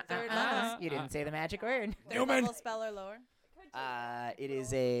 third level. You didn't say the magic word. Third level spell or lower. It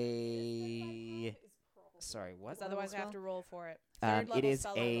is a. Sorry, what? Because otherwise I have to roll for it. It level is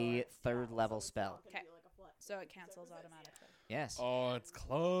spell or a lower. third level spell. Okay. So it cancels automatically. Yes. Oh, it's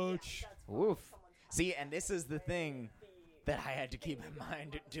clutch. Oof. See, and this is the thing that I had to keep in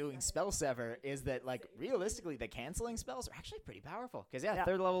mind doing spell sever is that, like, realistically, the canceling spells are actually pretty powerful. Because, yeah,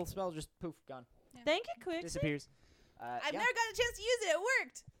 third level spell just poof, gone. Thank you, Quick. Disappears. I've never got a chance to use it. It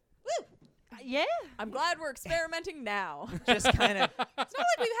worked. Woo! Yeah. I'm glad we're experimenting now. Just kind of. It's not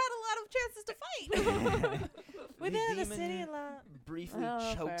like we've had a lot of chances to fight. We've been in the city a lot. Briefly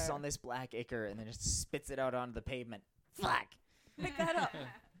Oh, chokes fair. on this black ichor and then just spits it out onto the pavement. Flack. Pick that up.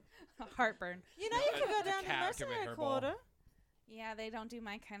 Heartburn. You know, you could go down to cat give it mercenary her quarter. ball. Yeah, they don't do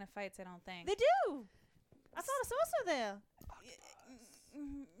my kind of fights, I don't think. They do. I saw the saucer there.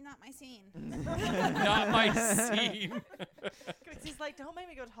 Not my scene. Not my scene. He's like, don't make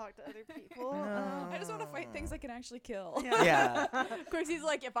me go talk to other people. I just want to fight things I can actually kill. Yeah. Quixie's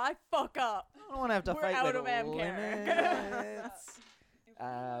like, if I fuck up, I don't want to have to We're fight out the of Amcare. limits.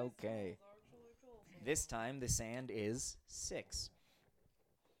 Okay. This time the sand is 6.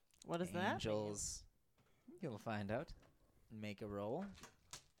 What is that? Angels. You'll find out. Make a roll.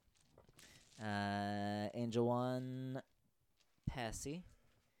 Angel 1, passy.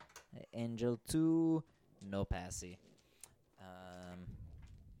 Angel 2, no passy.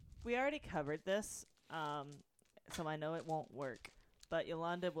 We already covered this, so I know it won't work. But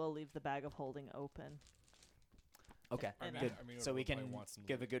Iolanda will leave the bag of holding open. Okay, I mean- good. I mean, So we everybody can wants them to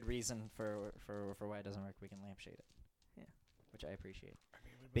give a live. good reason for why it doesn't work. We can lampshade it. Yeah. Which I appreciate. I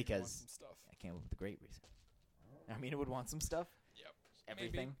mean, everybody Because- wants some stuff. I came up with a great reason. I mean, it would want some stuff. Yep.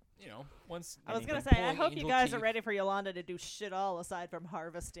 Everything. once I was gonna Anything. say, I pulling hope you angel guys are teeth. ready for Yolanda to do shit all aside from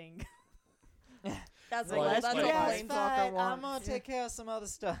harvesting. That's Right. all. Yes, That's fine. all Yeah, it's Planeswalker fine. I'm wants. gonna take care of some other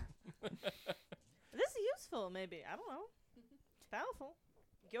stuff. This is useful, maybe. I don't know. It's powerful.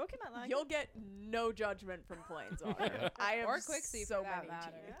 Gyorky might like You'll it. get no judgment from Planeswalker. I have Or Quixie, so for that many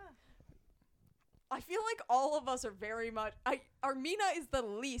matter. teeth. Yeah. I feel like all of us are very much. Armina is the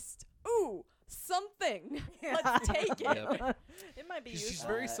least. Ooh, something. Let's take it. Yep. It might be She's useful.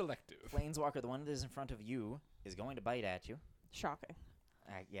 very Uh, selective. Planeswalker, the one that is in front of you, is going to bite at you. Shocking.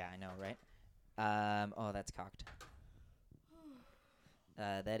 Yeah, I know, right? Oh, that's cocked.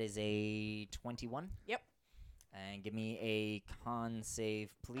 That is a 21. Yep. And give me a con save,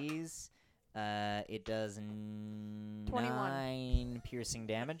 please. It does 9 piercing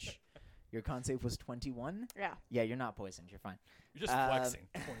damage. Your con save was 21? Yeah. Yeah, you're not poisoned. You're fine. You're just flexing.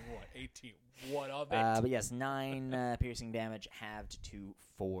 21, 18. What of it? But yes, 9 piercing damage halved to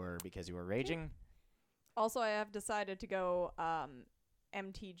 4 because you were raging. Also, I have decided to go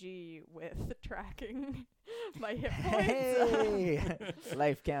MTG with tracking my hit points. Hey!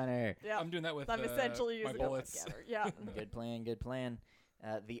 Life counter. Yeah. I'm doing that with I'm essentially my using a bullets. counter. Yeah. Good plan, good plan.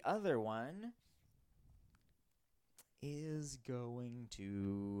 The other one is going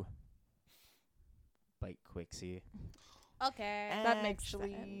to bite Quixie. Okay. That makes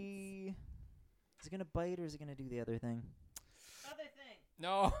Actually, is it going to bite or is it going to do the other thing? Other thing. No.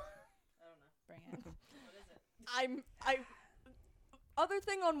 I don't know. Bring it. What is it? I other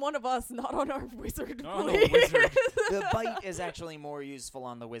thing on one of us, not on our wizard. No, please. wizard. The bite is actually more useful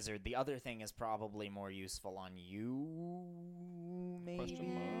on the wizard. The other thing is probably more useful on you,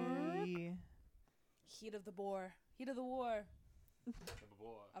 Question maybe. Heat of the boar. Heat of the war.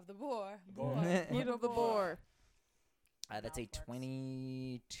 Of the boar. Boar. Heat of the boar. That's a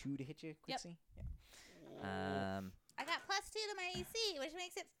 22 to hit you, Yep. Quixie. Yeah. I got +2 to my AC, which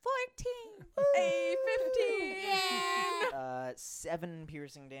makes it 14. A 15. 7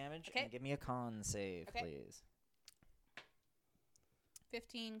 piercing damage. Okay. And give me a con save, Okay. please.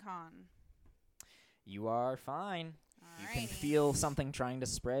 15 con. You are fine. You can Alrighty. feel something trying to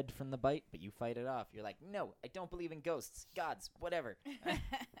spread from the bite, but you fight it off. You're like, no, I don't believe in ghosts, gods, whatever.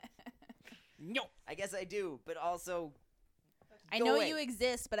 No, I guess I do, but also, I go know away. you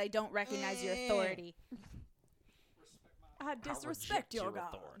exist, but I don't recognize your authority. I disrespect your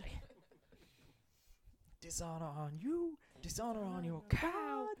god. authority. Dishonor on you, dishonor on your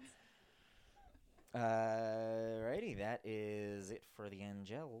god. Righty, that is it for the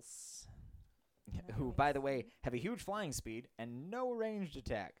Angels. Who, by the way, have a huge flying speed and no ranged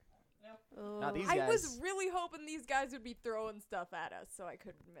attack. Not these I guys. was really hoping these guys would be throwing stuff at us so I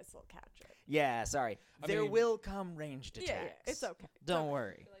could missile catch it. Yeah, sorry. I There mean- will come ranged attacks. Yeah, it's okay. Don't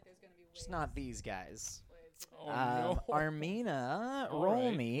worry. Just not these guys. Oh, no. Armina, All roll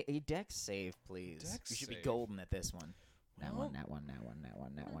right. me a dex save, please. Dex You should be save. golden at this one. That Well- one, that one, that one, that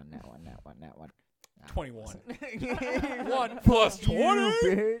one, that one, that one, that one, that one. 21. 1 1 plus 20?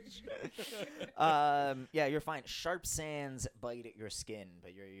 bitch. Yeah, you're fine. Sharp sands bite at your skin,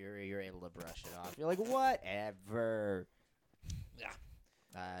 but you're able to brush it off. You're like, whatever. Yeah.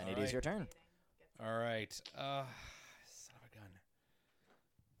 And All it is right. your turn. All right. Son of a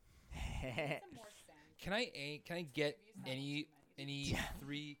gun. Can I get any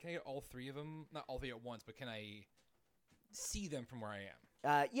three? Can I get all 3 of them? Not all 3 at once, but can I see them from where I am?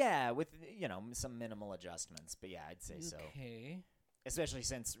 Yeah, with some minimal adjustments, but yeah, I'd say so. Okay. Especially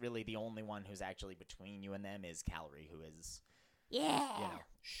since really the only one who's actually between you and them is Calorie, who is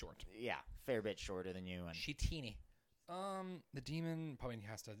Short. fair bit shorter than you. And She teeny. The demon probably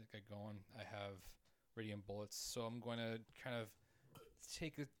has to get going. I have radiant bullets, so I'm going to kind of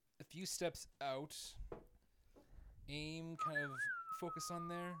take a few steps out. Aim, kind of focus on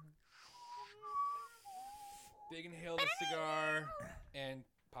there. Big inhale the cigar, and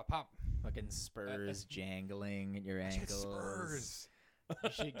pop, pop. fucking spurs jangling at your I should get ankles. spurs. You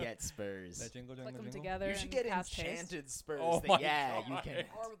should get spurs. That jingle, Click jingle, them jingle. together You should and get cast haste. enchanted spurs. Oh that, my you God. can.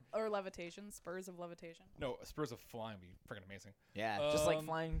 Or levitation. Spurs of levitation. No, spurs of flying would be freaking amazing. Yeah, just like Um,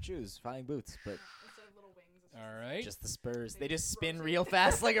 flying shoes, flying boots, but Instead of little wings. It's All right. just the spurs. They just spin real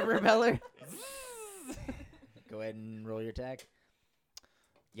fast like a propeller. Go ahead and roll your attack.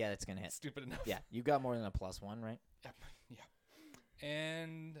 Yeah, that's gonna hit. Stupid enough. Yeah, you got more than a +1, right? Yep. Yeah.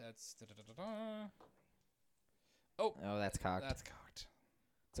 And that's Oh, Oh, that's cocked. that's cocked.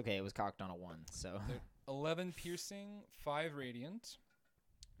 It's okay. It was cocked on a 1, so. 11 piercing, 5 radiant.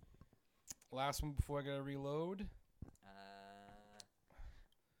 Last one before I gotta reload.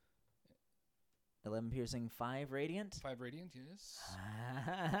 11 piercing, 5 radiant. 5 radiant, yes.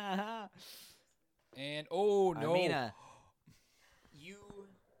 Armina, And oh no! you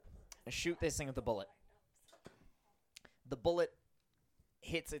shoot this thing with the bullet. The bullet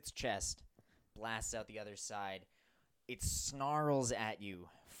hits its chest, blasts out the other side. It snarls at you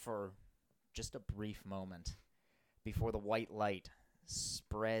for just a brief moment before the white light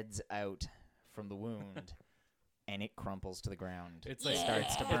spreads out from the wound and it crumples to the ground. It's It like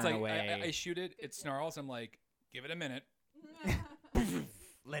starts to burn it's like away. I shoot it. It snarls. I'm like, give it a minute.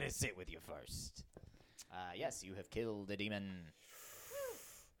 Let it sit with you first. Yes, you have killed a demon.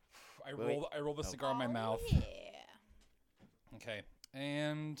 I Wait. roll the cigar in my mouth. Yeah. Okay,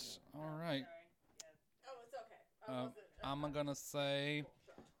 and all right. Oh, it's okay. I'm gonna say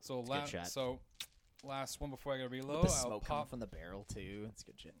so. good shot. Last one before I gotta With reload. the I'll smoke coming pop. from the barrel too. It's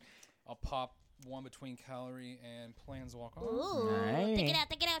good shit. I'll pop one between calorie and planeswalker. Ooh. Nice. Take it out,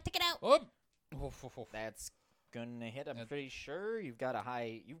 take it out, take it out. Oh. Oof, oof, oof. That's gonna hit. I'm That- pretty sure you've got a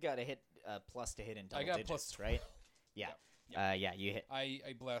high. You've got to hit plus to hit in double I got digits, plus right? Yeah. Yeah. Yeah. You hit. I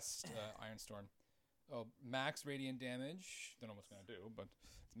blessed Iron Storm. Oh, max radiant damage. Don't know what's gonna do, but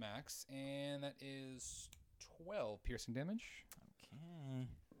it's max, and that is 12 piercing damage. Okay.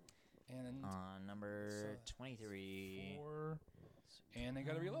 And On number So, 23. 4, and I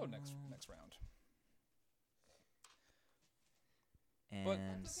gotta reload next round. But-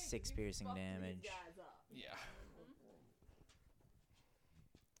 And 6 piercing damage. Yeah.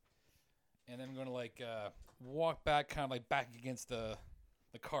 And then I'm gonna like walk back, kind of like back against the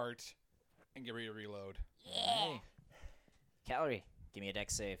cart, and get ready to reload. Yeah. Calorie, give me a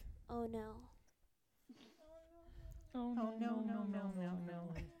dex save. Oh no. Oh no, no, no. Oh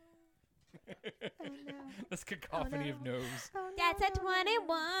no. This cacophony of no's. That's a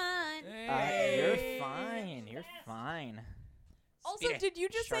 21. You're fine. You're fine. Also, did you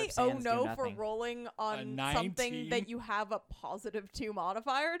just Sharp say "oh sands do no" for nothing. rolling on 19. something that you have a positive 2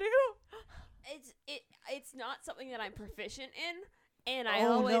 modifier to? It's not something that I'm proficient in, and I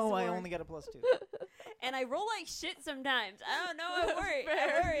Oh always no, I worry- only got a plus 2. and I roll like shit sometimes. I don't know. I worry.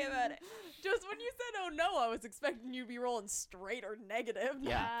 Fair. I worry about it. Just when you said "oh no," I was expecting you to be rolling straight or negative.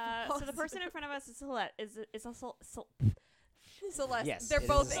 Yeah. So the person in front of us is Celeste. Is a Celeste. Yes, They're it is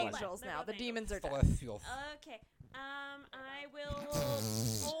both a Celeste. angels They're now. both The angels. demons are dead. Celestial. Okay. I will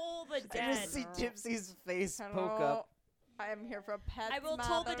roll the I dead. just see Gypsy's face poke Hello. up. I am here for pets. I will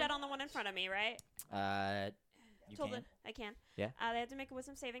toll the mother. dead on the one in front of me, right? You Toll can. I can. Yeah. They have to make a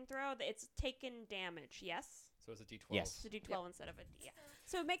wisdom saving throw. It's taken damage. Yes. So it's a D12. Yes. It's a D12 instead of a D. Yeah.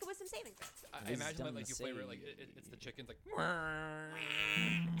 So make a wisdom saving throw. I imagine that Wisdom like you flavor it, like save. it's the chicken's like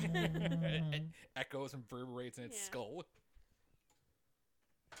it echoes and reverberates in its Yeah. skull.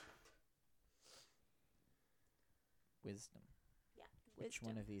 Wisdom. Yeah. Which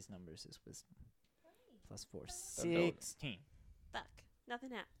one of these numbers is wisdom? Plus 4. Don't know. 16. Fuck.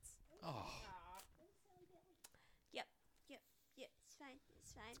 Nothing happens. Oh, Yeah. It's fine.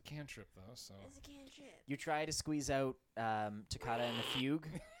 It's fine. cantrip though. So It's a cantrip. You try to squeeze out Takata and the fugue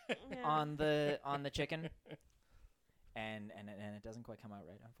Yeah. on the chicken, and it doesn't quite come out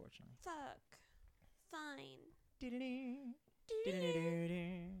right, unfortunately. Fuck. Fine.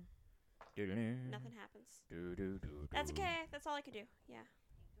 Nothing happens. That's okay. That's all I could do.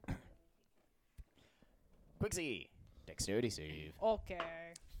 Yeah. Quixie, dexterity save.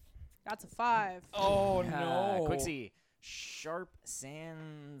 Okay. That's a 5. oh no, Quixie, sharp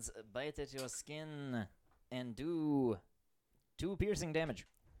sands bite at your skin and do 2 piercing damage.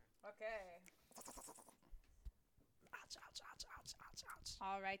 Okay.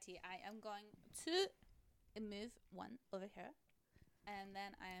 Alrighty, I am going to move one over here, and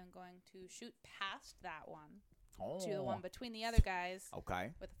then I am going to shoot past that one to the one between the other guys Okay.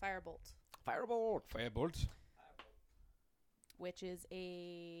 with a firebolt, Firebolt. firebolt. which is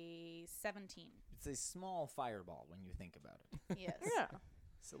a 17. It's a small fireball when you think about it. Yes. Yeah.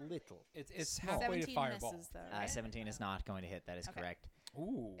 It's a little. It's Small. halfway to 17 fireball. misses, though, right? 17 is not going to hit. That is Okay. correct.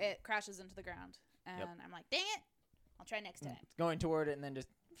 Ooh. It crashes into the ground, and I'm like, dang it! I'll try next time. It's going toward it and then just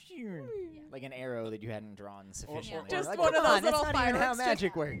like an arrow that you hadn't drawn sufficiently. Just Like, one come of those on, that's little not even how fireworks just-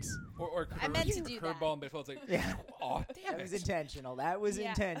 magic works. Or I meant to do that. curveball, but it feels like Yeah. oh damn That was it. intentional. That was Yeah.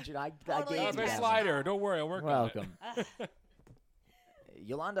 intentional. I Totally gave you Another that one. slider. Don't worry, I'll work Welcome. on it.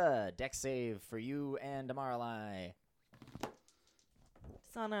 Yolanda, dex save for you and Amaralai.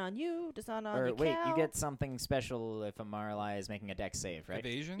 Dishonor on you. Dishonor on Or you. wait, you get something special if Amaralai is making a dex save, right?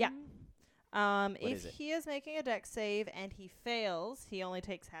 Evasion. Yeah. What is If it? he is making a dex save and he fails, he only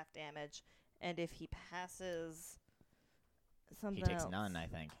takes half damage. And if he passes something He takes else. none, I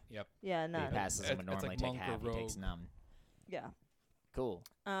think. Yeah, If none. he passes, It's would like normally take monk or half. He takes rogue. none. Yeah. Cool.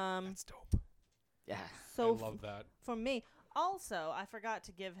 That's dope. Yeah. So I love that. for me, also, I forgot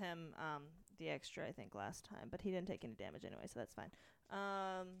to give him the extra, I think, last time, but he didn't take any damage anyway, so that's fine.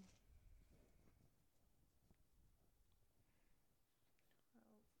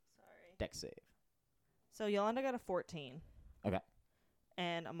 Dex save. So Yolanda got a 14. Okay.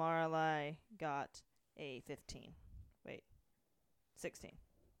 And Amaralai got a 15. Wait. 16.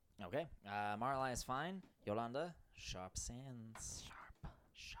 Okay. Marlai is fine. Yolanda, sharp sands. Sharp.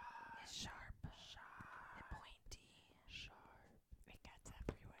 Pointy. Sharp. It gets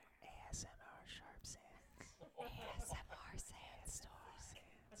everywhere. ASMR sharp sands. ASMR sandstorm.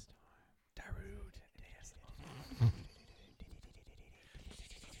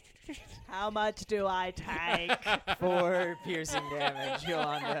 How much do I take? 4 piercing damage,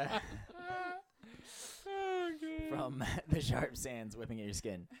 Yolanda. From the sharp sands whipping at your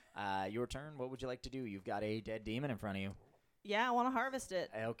skin. Your turn. What would you like to do? You've got a dead demon in front of you. Yeah, I want to harvest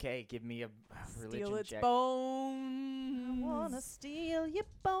it. Okay, give me a religion Steal its check. bones. I want to steal your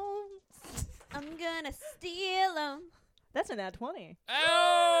bones. I'm gonna steal 'em. That's an ad 20.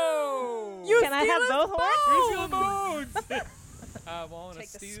 Oh! You Can I steal have his both horns? bones! I want to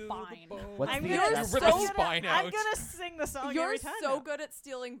Take the steal spine. the bones. What's I'm the gonna, You're adjusted- rip the so spine I'm out. gonna sing the song You're every time. so now. good at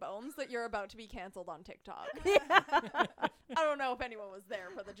stealing bones that you're about to be canceled on TikTok. Yeah. I don't know if anyone was there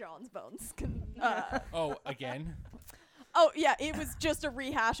for the John's bones. Oh, again? Oh, yeah, it was just a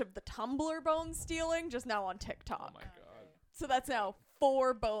rehash of the Tumblr bone stealing, just now on TikTok. Oh my god. So that's now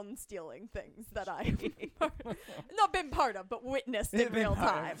 4 bone stealing things that I've not been part of, but witnessed in real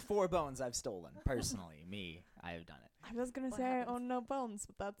time. 4 bones I've stolen. Personally, me, I have done it. I was going to What say happens? I own no bones,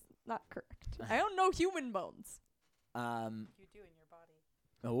 but that's not correct. I own no human bones. You do in your body.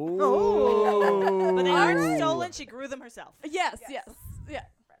 Oh. But they aren't stolen. She grew them herself. Yes. Yeah.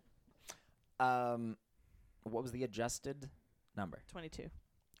 What was the adjusted number? 22.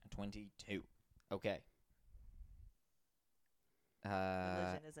 22. Okay.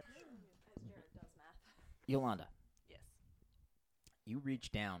 Religion is it? Yolanda, Yes. you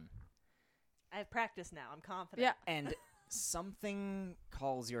reach down I have practice now. I'm confident. Yeah. and something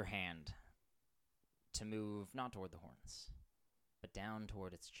calls your hand to move not toward the horns, but down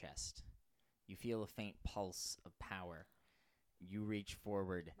toward its chest. You feel a faint pulse of power. You reach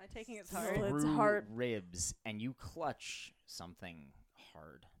forward Am I taking its Feel heart? it. Its through heart. ribs, and you clutch something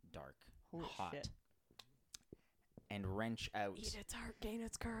hard, dark, Holy hot, shit. and wrench out Eat its heart, gain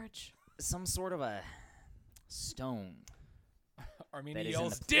its courage. some sort of a stone Armenia that is in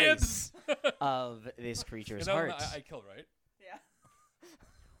yells, the dibs! place of this creature's Is that one heart. I killed, right? Yeah.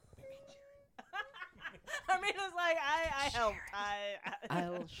 Armina's like, I helped.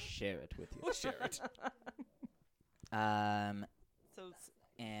 I'll share it with you. We'll share it. So s-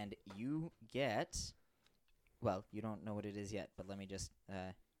 And you get, well, you don't know what it is yet, but let me just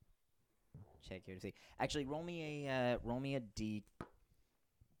check here to see. Actually, roll me a D.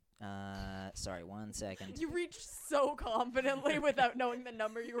 Sorry, 1 second. You reached so confidently without knowing the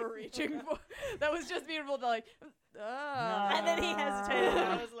number you were reaching for. That was just beautiful to like. and then he hesitated.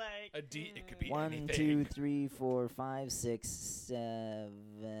 I was like, A D, it could be 1, anything. 2, 3, 4, 5, 6,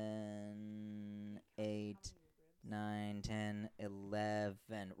 7, 8, 9, 10,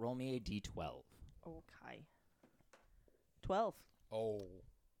 11. Roll me a D12. okay. 12. Oh.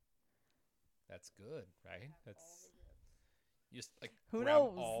 That's good, right? That's... You just, like, Who grab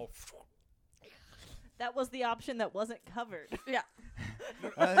knows? all... That was the option that wasn't covered. Yeah.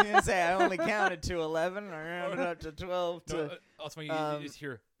 I was gonna say I only counted to 11. I rounded up to 12. No, that's why you um, just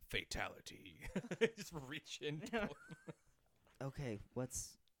hear fatality. Just reach in. Okay,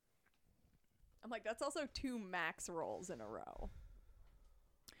 what's I'm like, that's also 2 max rolls in a row.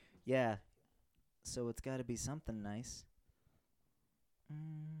 yeah? So it's got to be something nice.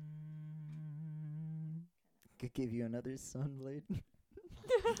 Could give you another sunblade.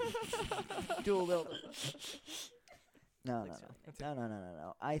 Dual wield. No.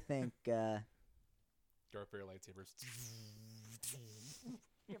 I think Darth Vader lightsabers.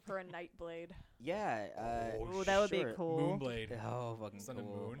 Give her a night blade. yeah. Ooh, that would be sure. cool. Moonblade. Oh, fucking Sun and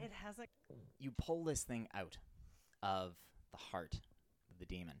cool. moon. It has a. You pull this thing out of the heart of the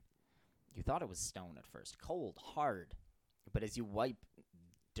demon. You thought it was stone at first, cold, hard, but as you wipe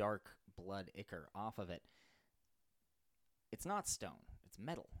dark blood ichor off of it, it's not stone. It's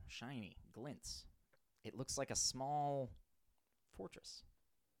metal, shiny, glints. It looks like a small fortress.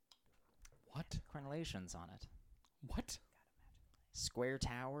 What? Crenellations on it. What? Square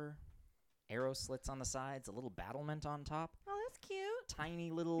tower, arrow slits on the sides, a little battlement on top. Oh, that's cute.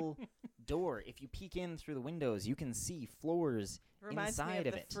 Tiny little door. If you peek in through the windows, you can see floors Reminds me inside of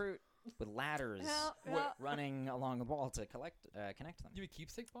of the it. fruit. with ladders running along the wall to connect them. Do you have a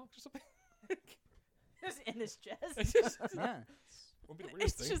keepsake box or something? Just in his chest. It's just- Yeah. Won't be the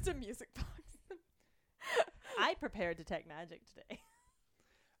weirdest It's thing. just a music box. I prepared detect magic today.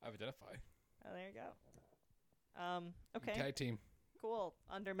 I've identified. Oh, there you go. Okay. Tag team. Cool.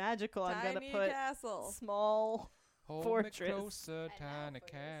 Under magical, I'm Tiny gonna put castle. small. Hold Fortress. me closer, And now tiny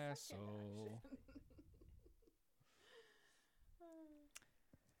for your second castle.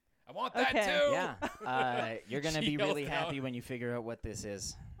 I want that Okay. too. Yeah. You're gonna She be really yells down. happy when you figure out what this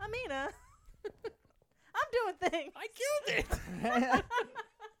is. Amina. I'm doing things. I killed it.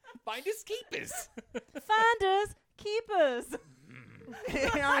 Find his keepers. Finders, keepers.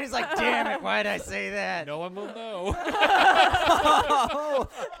 He's like, damn it, why'd I say that? No one will know. Oh.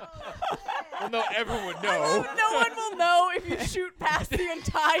 Well, no, everyone would know. No one will know if you shoot past the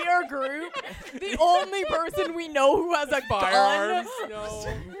entire group. The only person we know who has a Firearms. gun. No.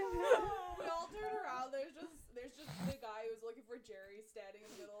 We all turn around. There's just the guy who's looking for Jerry standing in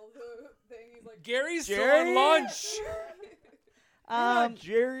the middle of the thing. He's like, Gary's still Jerry? on lunch.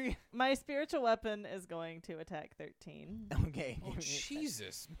 Jerry. My spiritual weapon is going to attack 13. Okay. Oh,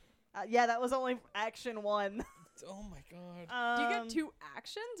 Jesus. Yeah, that was only action 1. Oh, my God. Do you get 2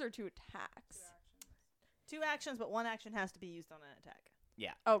 actions or 2 attacks? 2 actions, but 1 action has to be used on an attack,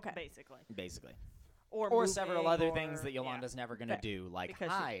 Okay. basically. Or several moving other or- things that Yolanda's never gonna Okay. do, like Because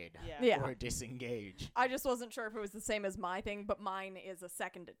hide Yeah. or disengage. I just wasn't sure if it was the same as my thing, but mine is a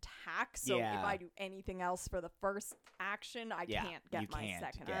second attack. So Yeah. if I do anything else for the first action, I Yeah, can't get you my can't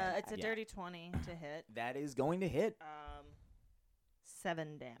second. get- action. It's a Yeah. dirty 20 to hit. That is going to hit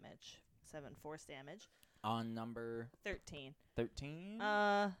 7 damage. 7 force damage. on number 13. 13.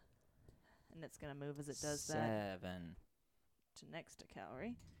 And it's going to move as it does that 7. to next to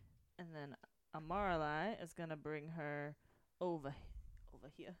Calorie. And then Amaralai is going to bring her over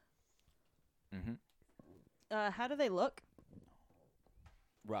here. Mm-hmm. How do they look?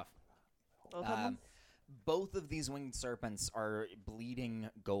 Rough. Both of them? Both of these winged serpents are bleeding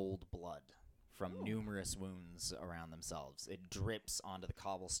gold blood from numerous wounds around themselves. It drips onto the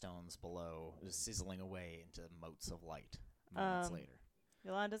cobblestones below, sizzling away into motes of light moments later.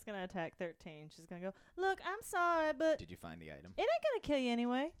 Yolanda's going to attack 13. She's going to go, look, I'm sorry, but Did you find the item? it ain't going to kill you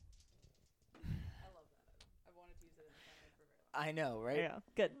anyway. I love that. I've wanted to use it in the campaign for very long. I know, right? Yeah,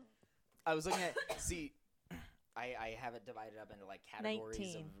 good. I was looking at, see, I have it divided up into like categories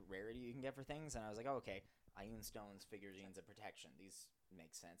 19. of rarity you can get for things, and I was like, oh, okay, Ion Stones, figurines, and protection. These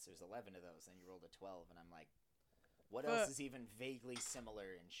make sense. There's 11 of those, and you rolled a 12, and I'm like, what else is even vaguely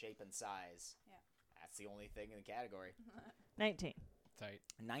similar in shape and size? Yeah. That's the only thing in the category. 19. Tight.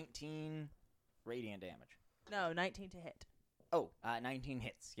 19 radiant damage. No, 19 to hit. Oh, 19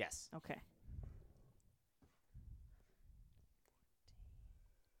 hits, yes. Okay.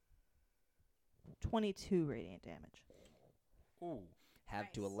 22 radiant damage. Ooh.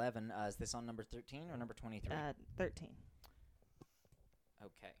 Have to Nice. 11. Is this on number 13 or number 23? 13.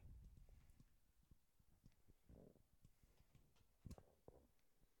 Okay.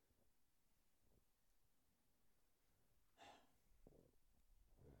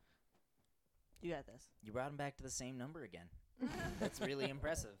 You got this. You brought him back to the same number again. That's really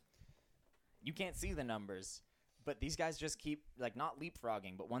impressive. You can't see the numbers, but these guys just keep, like, not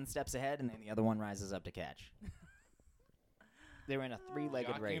leapfrogging, but one steps ahead and then the other one rises up to catch. They're in a three-legged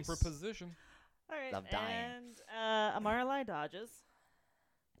Jockeying race. for position. All right. Of dying. And Amaralai dodges.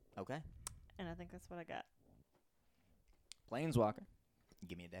 Okay. And I think that's what I got. Planeswalker.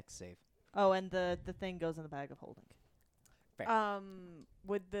 Give me a dex save. Oh, and the thing goes in the bag of holding.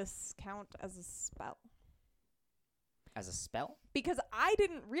 Would this count as a spell? As a spell? Because I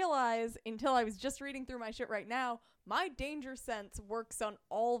didn't realize until I was just reading through my shit right now, my danger sense works on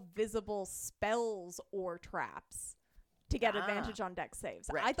all visible spells or traps to get advantage on dex saves.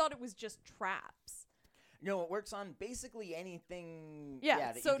 Right. I thought it was just traps. No, it works on basically anything Yeah,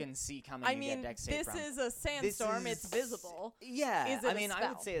 that so, you can see coming I and mean, get dex save this from. is a sandstorm. It's visible. Yeah, Is it I a mean, I spell?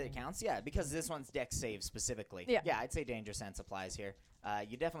 would say that it counts. Yeah, because this one's dex save specifically. Yeah. Yeah, I'd say danger sense applies here.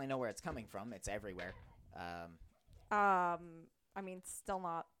 You definitely know where it's coming from. It's everywhere. I mean, still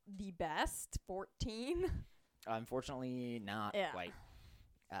not the best. 14. Unfortunately, not Yeah. quite.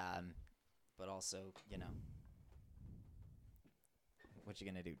 But also, you know, what you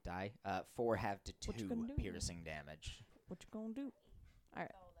gonna do? Die? 4 have to What you 2 gonna do? piercing damage. What you gonna do? All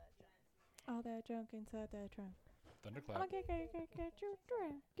right. All that junk inside that trunk. Thunderclap. Get you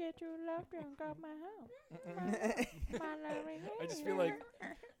drunk. Get you love drunk off my house. I just feel like, I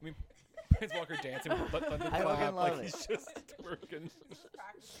mean, Planeswalker dancing with thunderclap. I fucking love like it. he's just working.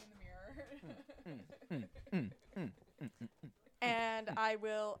 Practicing in the mirror. And I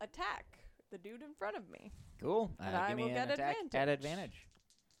will attack the dude in front of me. Cool. And I Give me will an get attack at advantage.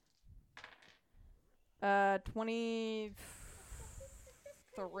 advantage.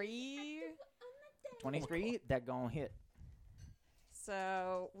 23. 23. That gonna hit.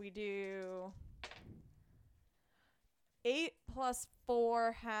 So we do 8 plus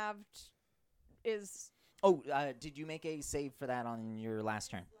 4 halved is Oh, did you make a save for that on your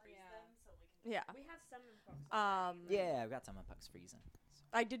last turn? yeah. We have some. Yeah, I've got some pucks freezing.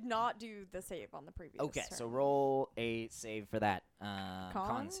 I did not do the save on the previous. Okay, turn. so roll a save for that.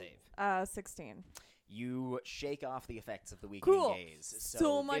 Con save. 16. You shake off the effects of the weakening Cool. gaze.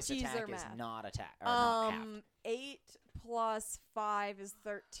 So much this attack easier is math. not attack or not halved. 8 plus 5 is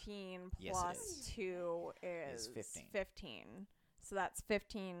 13. Yes, it Plus is. 2 is 15. So that's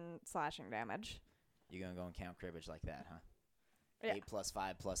 15 slashing damage. You're gonna go and count cribbage like that, huh? Yeah. 8 plus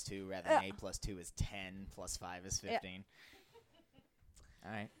 5 plus 2 rather than 8 plus 2 is 10 plus 5 is 15.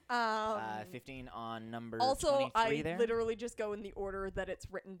 All right. 15 on number Also, 23 I there. literally just go in the order that it's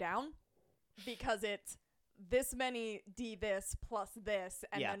written down because it's this many D this plus this,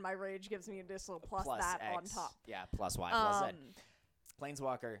 and Yeah. then my rage gives me additional plus Plus that X. on top. Yeah, plus Y plus Z. Um,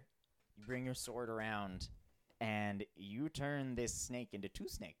 Planeswalker, you bring your sword around, and you turn this snake into 2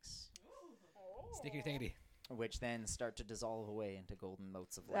 snakes, Sneaky thinkety. which then start to dissolve away into golden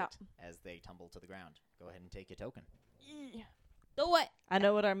motes of Yeah. light as they tumble to the ground. Go ahead and take your token. The what? I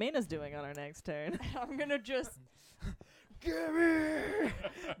know what Armina's doing on our next turn. I'm gonna just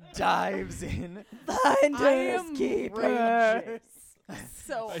Dives in. I am raging.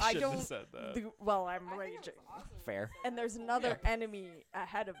 So I shouldn't don't have said that. do well. I'm raging, Fair. and there's another enemy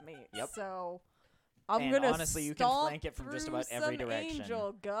ahead of me. Yep. So I'm And gonna honestly, you can stomp flank it from just through about every some direction.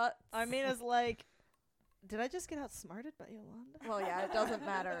 Angel guts. Armina's like, did I just get outsmarted by Yolanda? Well, yeah, it doesn't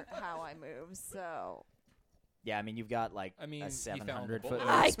matter how I move. So Yeah, I mean, you've got like I mean, a he found the 700 bullet. foot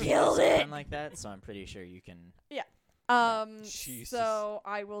I move speed or killed it! something like that, so I'm pretty sure you can. Jesus. So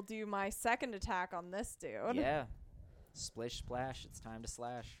I will do my second attack on this dude. Yeah. Splish splash, it's time to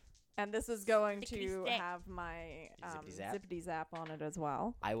slash. And this is going Stickety to stick. have my Zippity zap. zippity zap on it as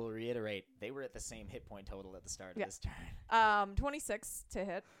well. I will reiterate, they were at the same hit point total at the start of this turn. 26 to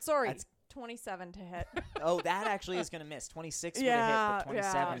hit. Sorry, That's- 27 to hit. Oh, that actually is going to miss. 26 would Yeah, have hit, but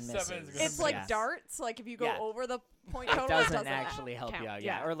 27 yeah. misses. 27 is gonna It's like Yeah. darts. Like if you go Yeah. over the point It total, doesn't actually help count. you out,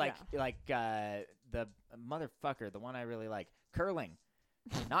 yeah. Or like yeah. the motherfucker, the one I really like, curling.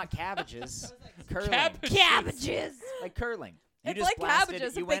 Not cabbages. curling. Cabbages. Like curling. You It's just like blasted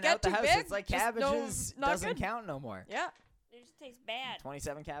cabbages. it, you If they went get out the too house. big, It's like just no, cabbages not doesn't good. count no more. Yeah. It just tastes bad.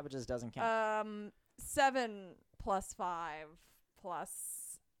 27 cabbages doesn't count. 7 plus 5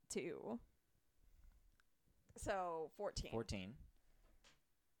 plus 2. So 14. 14.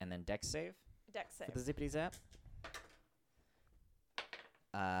 And then dex save Dex save. for the zippity zap.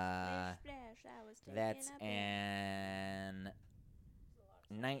 Splash, splash, I was taking That's a bath. an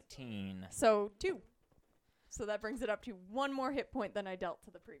 19. So 2. So that brings it up to 1 more hit point than I dealt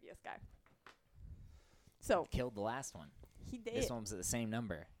to the previous guy. So Killed the last one. he did. This one was at the same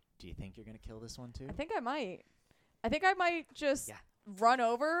number. Do you think you're going to kill this one too? I think I might just Yeah. run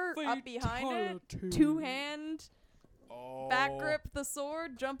over up behind it, 2-hand, Oh. back grip the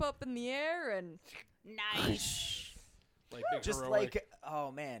sword, jump up in the air, and Nice. Like big Just heroic. like,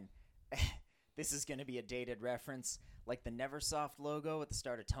 oh man, this is going to be a dated reference. Like the Neversoft logo at the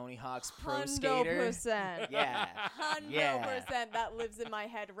start of Tony Hawk's Pro Skater. 100%. Yeah. 100%. That lives in my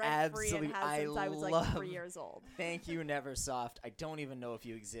head rent free and Absolute- has since I was like love- 3 years old. Thank you, Neversoft. I don't even know if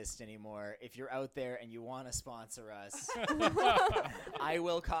you exist anymore. If you're out there and you want to sponsor us, I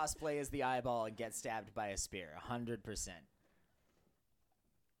will cosplay as the eyeball and get stabbed by a spear. 100%.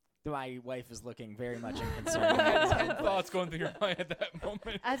 My wife is looking very much in concern. I had 10 thoughts going through your mind at that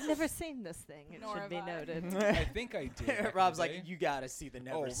moment. I've never seen this thing. It Nor should be have I. noted. I think I did. back in Rob's the like, day. you gotta see the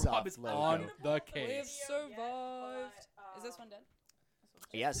Oh, Neversoft Rob is logo. on the We have case. survived. Is this one dead?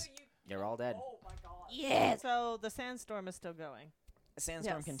 Yes, they're all dead. Oh my god. Yes. So the sandstorm is still going.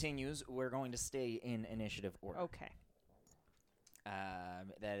 Sandstorm Yes. continues. We're going to stay in initiative order. Okay.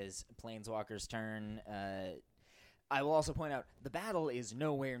 That is Planeswalker's turn. I will also point out the battle is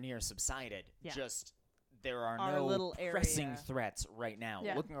nowhere near subsided. Yeah. Just there are Our no little pressing area. threats right now.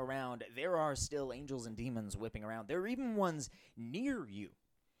 Yeah. Looking around, there are still angels and demons whipping around. There are even ones near you.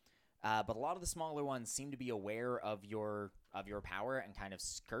 But a lot of the smaller ones seem to be aware of your power and kind of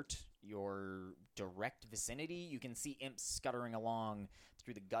skirt your direct vicinity. You can see imps scuttering along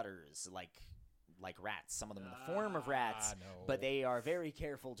through the gutters like rats. Some of them in the form of rats. No. But they are very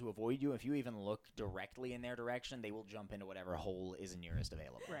careful to avoid you. If you even look directly in their direction, they will jump into whatever hole is nearest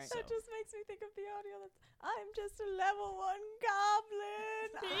available. Right. So. That just makes me think of the audio that's, I'm just a level 1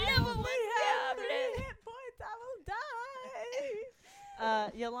 goblin. Level 1 have goblin. 3 hit points. I will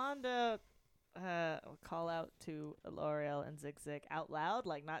die. Yolanda will call out to L'Oreal and Zig out loud,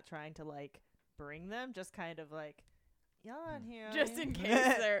 like not trying to like bring them, just kind of like, y'all aren't here. are Just you?" in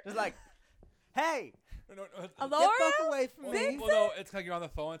case they're. Just like, Hey, No, Hello? get fuck away from well, me. well, no, it's like you're on the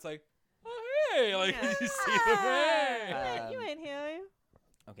phone. It's like, oh, hey, like Yeah. you see them. Hey. You ain't here.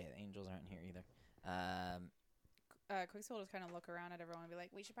 Okay, the angels aren't here either. Quicksilver will just kind of look around at everyone and be like,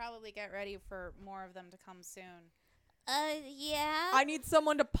 we should probably get ready for more of them to come soon. Yeah. I need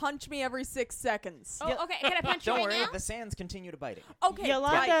someone to punch me every 6 seconds. Oh, okay. Can I punch you Don't right worry, now? the sands continue to bite it. Okay.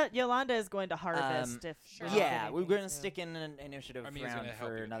 Yolanda is going to harvest if. Sure. we're not Yeah, getting we're things going to soon. stick in an initiative Armina's round gonna help for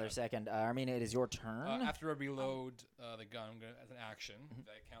you with another that. second. Armina, it is your turn. After I reload the gun, I'm gonna, as an action, if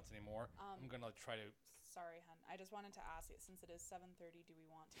that counts anymore, I'm gonna try to. Sorry, hun. I just wanted to ask you, since it is 7:30, do we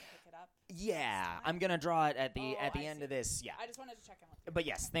want to pick it up? Yeah, I'm going to draw it at the Oh, I end see. of this. Yeah. I just wanted to check in with you. But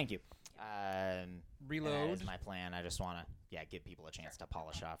yes, thank you. Reload. That is my plan. I just want to, give people a chance to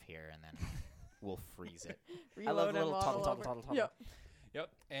polish off here, and then we'll freeze it. I love Reload a little and toggle, waddle toggle, over. toggle, Yep. Yep.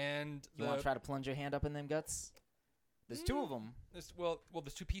 And You want to try to plunge your hand up in them guts? There's two of them. well,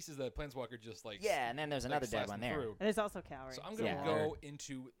 there's two pieces that Planeswalker just like. Yeah, and then there's another dead slice one them there. through. And there's also cowrie. So I'm gonna Yeah. go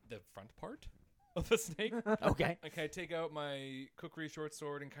into the front part of the snake. Okay. Okay, take out my cookery short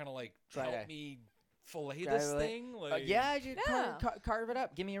sword and kind of like Try help to- me fillet try this to, like- thing. Like, Yeah, you Yeah. carve it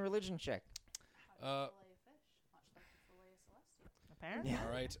up. Give me a religion check. Apparently. Yeah.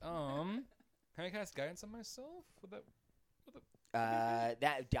 All right. Can I cast guidance on myself? Would that?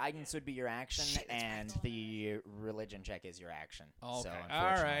 That guidance would be your action, and the religion check is your action. Okay. So All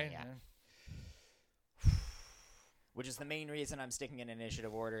unfortunately, right. yeah. Which is the main reason I'm sticking in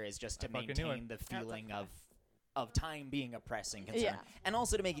initiative order, is just to I fucking knew maintain the feeling of time being a pressing concern, Yeah. and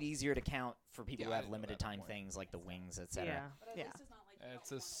also to make it easier to count for people who Yeah, I have know limited that time point. things like the wings, etc. Yeah. But at Yeah. least it's not like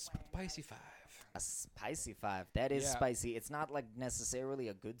It's a spicy 5. A spicy 5. That is Yeah. spicy. It's not like necessarily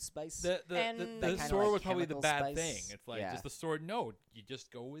a good spice. The And- That the kinda sword like was probably the chemical bad spice. thing. It's like Yeah. just the sword. No, you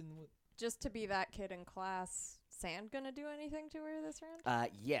just go in with. Just to be that kid in class, Sand gonna do anything to her this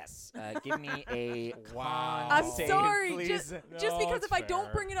round? Yes. Give me a Wow. con I'm save, sorry, please. just No, because it's if I don't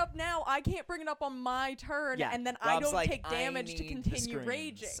fair. bring it up now, I can't bring it up on my turn, Yeah, and then I Rob's don't like, take damage to "I need the continue screams.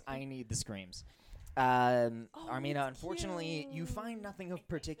 raging. I need the screams. Oh, Armina, it's unfortunately, you cute. find nothing of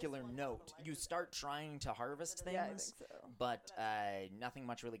particular note. You start trying to harvest things, Yeah, I think so. but nothing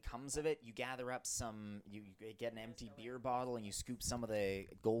much really comes of it. You gather up some, you get an empty beer bottle, and you scoop some of the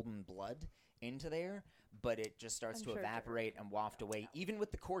golden blood into there, but it just starts I'm to sure evaporate and waft away, even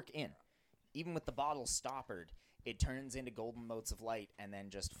with the cork in. Even with the bottle stoppered, it turns into golden motes of light and then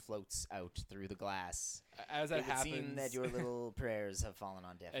just floats out through the glass. As that It would happens, seem that your little prayers have fallen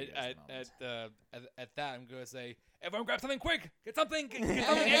on deaf ears at the moment. at that, I'm gonna say, everyone, grab something quick! Get something! Get something!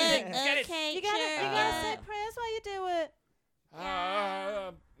 Anything! Get it! Okay, You gotta sure. say prayers while you do it.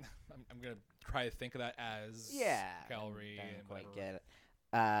 I'm gonna try to think of that as Yeah. calorie Don't and quite whatever. get it.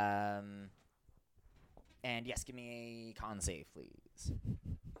 And yes, give me a con save, please.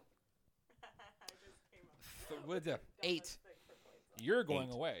 What's that? 8. You're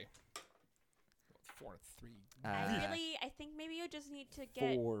going away. 4 and 3. I think maybe you just need to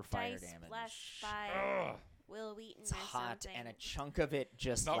get 4 fire dice damage. blessed by Ugh. Will Wheaton It's or hot, something. and a chunk of it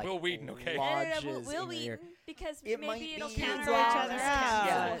just Not like Will Wheaton, okay? lodges Will in your ear. Wheaton, because It might maybe it'll be counteract each other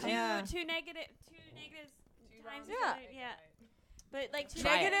out. Yeah. Two negatives times. Yeah. Yeah. But like two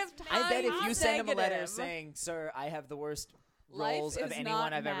Try it. negatives I bet if times you send him a letter negative. saying, "Sir, I have the worst Life rolls of is anyone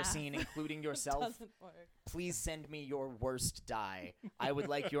not I've ever math." seen, including yourself, doesn't work. please send me your worst die. I would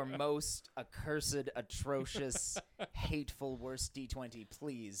like your most accursed, atrocious, hateful worst D20,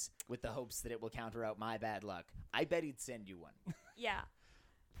 please, with the hopes that it will counter out my bad luck." I bet he'd send you one. Yeah.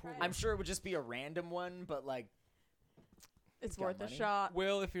 I'm sure it would just be a random one, but like, It's got worth a money. shot.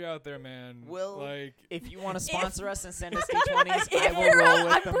 Will, if you're out there, man. Will, like, if you want to sponsor us and send us D20s, I If will you're roll out,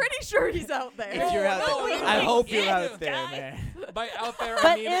 with I'm them. pretty sure he's out there. If you're out Will there, Wheaton I hope you're exists, out there, guys. man. by out there, I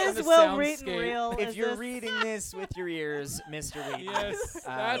But mean in is the Will Wheaton soundscape. real? If Is you're this- reading this with your ears, Mr. Wheaton, Yes,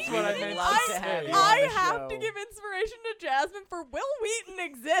 that's we what I would meant love to to have say. you on I the have show. to give inspiration to Jasmine for Will Wheaton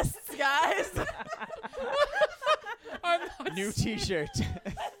exists, guys. I'm not New T-shirt.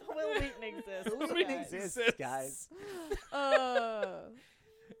 Will Wheaton exists. Will Wheaton exists, guys.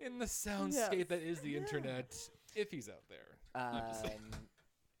 in the soundscape that is the internet. If he's out there. I'm just saying.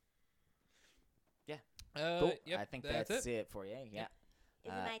 Cool. Yep, I think that's it for you. Yeah. Is it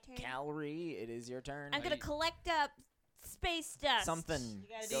my turn? Calorie, it is your turn. I'm gonna collect up space dust. Something. You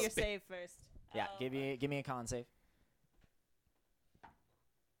gotta do Go- your save first. Yeah, give me a con save.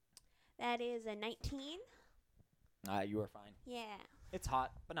 That is a 19. You are fine. Yeah. It's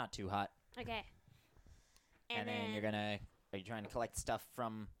hot, but not too hot. Okay. And then you're gonna. Are you trying to collect stuff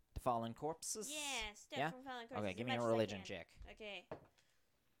from the fallen corpses? Yeah, stuff Yeah? from fallen corpses. Okay, give as me a much as I religion can. check. Okay.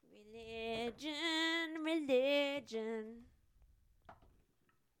 Religion.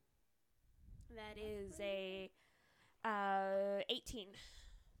 that is a 18.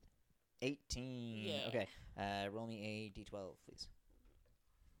 18. Yeah. Okay. Roll me a d12, please.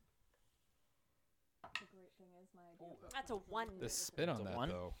 The great thing is my idea of That's a 1. The spin on It's a that, one?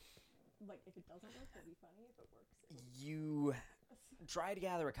 though. like if it doesn't work, it'll be funny. If it works, You try to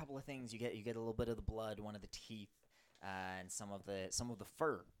gather a couple of things. You get a little bit of the blood, one of the teeth, and some of the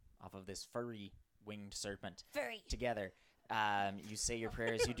fur off of this furry winged serpent Furry. together. You say your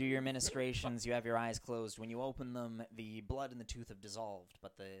prayers, you do your ministrations, you have your eyes closed. When you open them, the blood and the tooth have dissolved,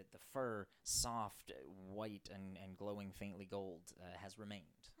 but the fur, soft, white, and glowing faintly gold, has remained.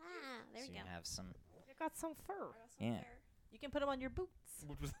 Ah, there so we you go. have some. You got some fur. Yeah. You can put them on your boots.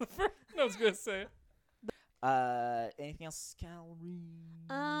 What was the first? I was gonna say. Anything else, Calorie?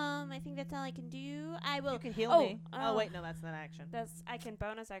 I think that's all I can do. I will. You can heal Oh, me. Oh wait, no, that's an action. I can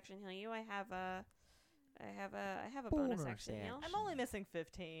bonus action heal you. I have a bonus Bonus action heal. I'm only missing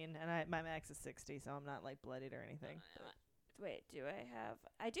 15, and my max is 60, so I'm not like bloodied or anything. Wait, do I have?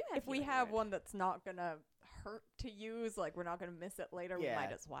 I do have. if we healing have word. one that's not gonna hurt to use, like we're not gonna miss it later, we Yeah.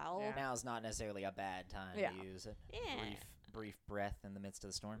 might as well. Yeah. Now's not necessarily a bad time Yeah. to use it. Yeah. Brief breath in the midst of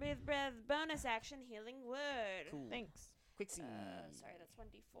the storm. With breath, bonus action healing word. Cool. Thanks. Quixie. Sorry, that's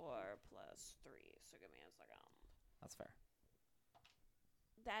 1d4 plus 3. So give me a second. That's fair.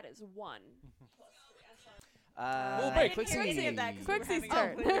 That is 1. Well, Hey, wait, Quixie. say that 'cause we were Quixie's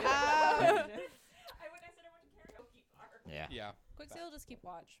having turn. Yeah. Yeah. Quixie will just keep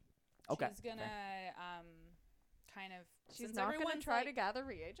watch. Okay. She's gonna kind of. She's since not gonna everyone's, try like, to gather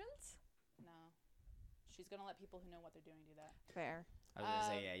reagents. No. She's gonna let people who know what they're doing do that. Fair. I was gonna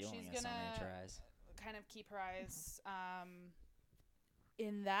say, yeah, you only she's get so many gonna- tries. Kind of keep her eyes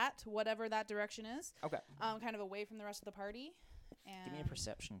in that, whatever that direction is. Okay. Kind of away from the rest of the party. And Give me a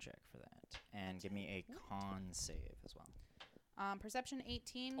perception check for that, and give me a con save as well. Perception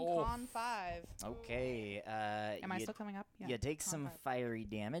 18, Oh. con 5. Okay. Am I you, still coming up? Yeah. you take con some 5. fiery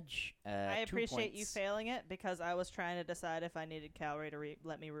damage. I 2 appreciate you points. failing it because I was trying to decide if I needed Calorie to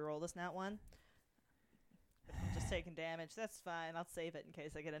let me reroll this nat one. If I'm just taking damage. That's fine. I'll save it in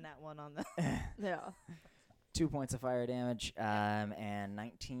case I get a nat one on the. Yeah. 2 points of fire damage, and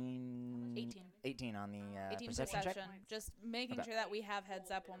 19... 18 on the 18 perception check. Just making Okay. sure that we have heads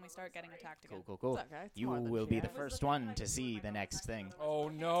up when we start getting attacked again. Cool. It's okay. It's You more than will she be the has. first one to see the next thing. Oh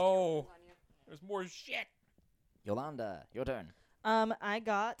no. There's more shit. Yolanda, your turn. I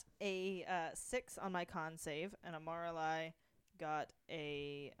got a 6 on my con save, and Amaralai got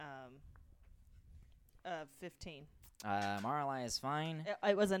a 15. Marlai is fine.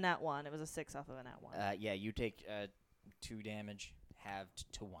 It was a nat 1. It was a 6 off of a nat 1. Yeah, you take 2 damage,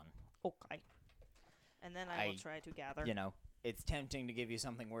 halved to 1. Okay. And then I will I- try to gather. You know, it's tempting to give you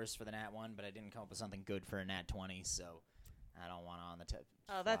something worse for the nat 1, but I didn't come up with something good for a nat 20, so I don't want on the tip.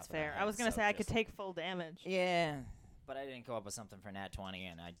 Oh, that's fair. I was going to say I could take full damage. Yeah, but I didn't come up with something for nat 20,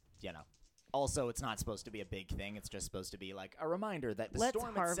 and Also, it's not supposed to be a big thing. It's just supposed to be like a reminder that the Let's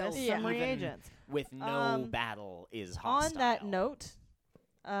storm harvest itself, some even reagents. with no Um, battle, is hostile. On that note,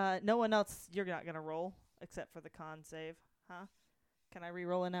 no one else, you're not going to roll except for the con save, huh? Can I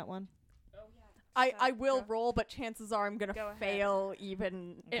re-roll in that one? I will roll, but chances are I'm Go gonna ahead. fail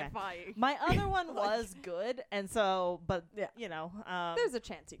even Okay. if I. My other one was good, and so, but, Yeah. you know. There's a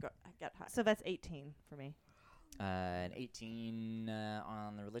chance you get high. So that's 18 for me. An 18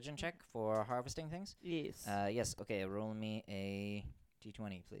 on the religion check for harvesting things. Yes. Yes. Okay. Roll me a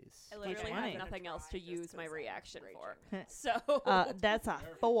d20, please. I literally H20. have nothing else to use my reaction for. raging. So. That's a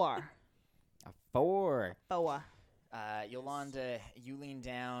 4. A 4. 4. Yolanda, you lean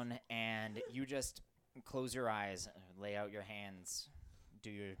down and you just close your eyes, lay out your hands, do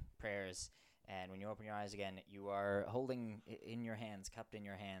your prayers, and when you open your eyes again, you are holding in your hands, cupped in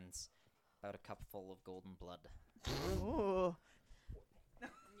your hands, about a cup full of golden blood. Ooh.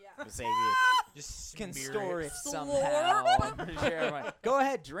 To save you Just can smear store it. it somehow. Share everyone. Go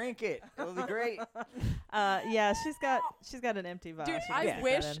ahead, drink it. It'll be great. Yeah, she's got an empty vial. Dude, She can Yeah.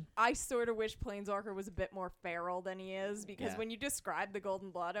 put that in. I sort of wish Planeswalker was a bit more feral than he is, because Yeah. when you described the golden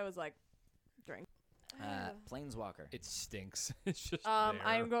blood, I was like, drink. Planeswalker. It stinks. It's just I there.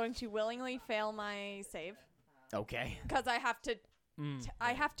 am going to willingly fail my save Okay. because I have to. Mm.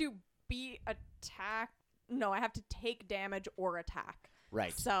 I have to be attack. No, I have to take damage or attack.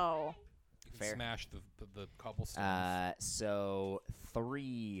 Right. So You can Fair. smash the cobblestones. So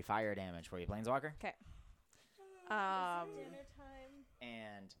 3 fire damage for you, Planeswalker.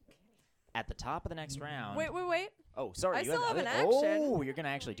 And at the top of the next round. wait. Oh, sorry. I you still have an other- action. Oh, you're gonna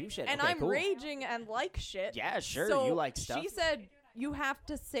actually do shit. And Okay, I'm cool. raging and like shit. Yeah, sure. So you like stuff. She said you have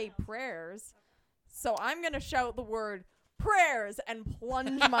to say prayers. So I'm going to shout the word prayers, and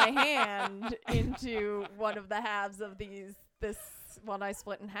plunge my hand into one of the halves of this one I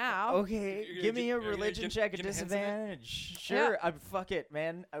split in half. Okay, You're give me a gonna religion check at Jim Henson it? disadvantage. Sure, Yeah. fuck it,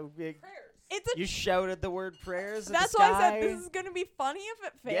 man. It's a You shouted the word prayers. At That's the why sky. I said this is gonna be funny if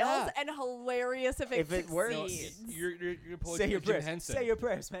it fails Yeah. and hilarious if it If it works. succeeds. You're gonna pull Say a your Jim prayers. Henson. Say your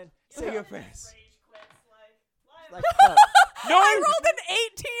prayers, man. Say your prayers. Like, No! I rolled an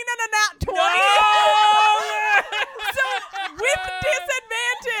 18 and a nat 20. So with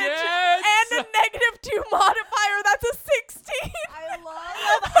disadvantage Yes! and a -2 modifier, that's a 16. I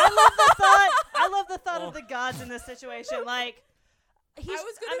love the thought of the gods in this situation. Like, he's,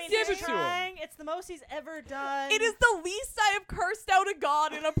 was gonna give he's it to him. trying. It's the most he's ever done. It is the least I have cursed out a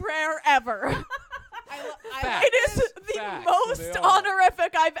god in a prayer ever. Facts. It is the Facts. most They are.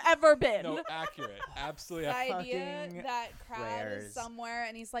 honorific I've ever been. No, accurate. Absolutely The accurate. idea Fucking that Crowd prayers. is somewhere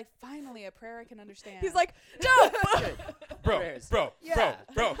and he's like, finally, a prayer I can understand. He's like, no, Bro, Prayers. bro, Yeah.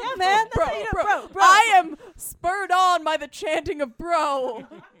 bro. Yeah, man. That's bro, how you do bro, it, bro. I am spurred on by the chanting of bro.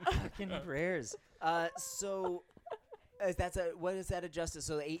 Fucking prayers. So what is that adjusted?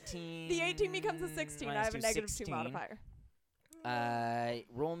 So the 18. The 18 becomes a 16. I minus have a 2, -2 16. modifier.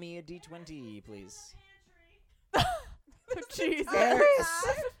 Roll me a d20, please. Jesus.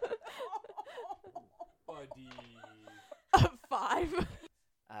 Buddy. 5.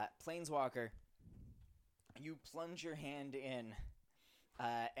 Planeswalker, you plunge your hand in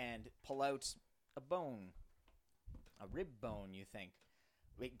and pull out a bone. A rib bone, you think.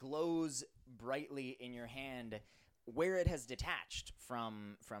 It glows brightly in your hand. Where it has detached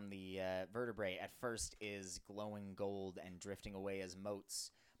from the vertebrae at first is glowing gold and drifting away as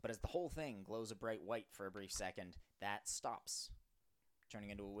motes. But as the whole thing glows a bright white for a brief second, that stops,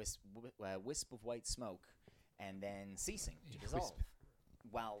 turning into a wisp of white smoke, and then ceasing to dissolve,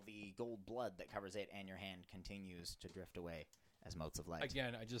 while the gold blood that covers it and your hand continues to drift away as motes of light.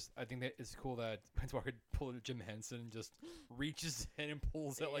 Again, I think that it's cool that Planeswalker pulled a Jim Henson and just reaches in and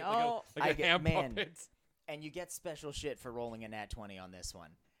pulls it like Yo. a hand puppet. And you get special shit for rolling a nat 20 on this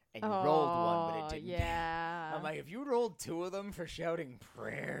one. And you rolled one, but it didn't. Yeah. I'm like, if you rolled 2 of them for shouting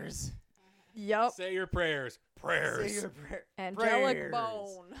prayers, Yep. Say your prayers. Prayers. say your prayer. Angelic prayers.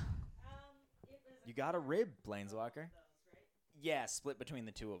 bone. You got a rib, Planeswalker. Yeah, split between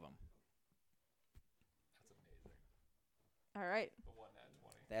the 2 of them. All right.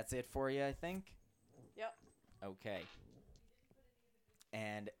 That's it for you, I think? Yep. Okay.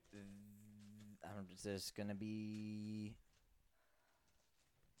 And there's going to be...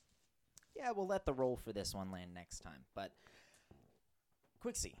 Yeah, we'll let the roll for this one land next time. But,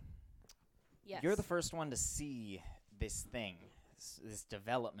 Quixie, yes. you're the first one to see this thing, this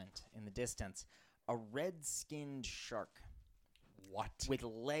development in the distance. A red-skinned shark. What? With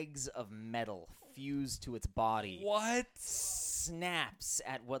legs of metal fused to its body. What? Snaps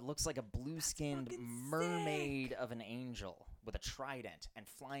at what looks like a blue-skinned fucking mermaid of an angel with a trident and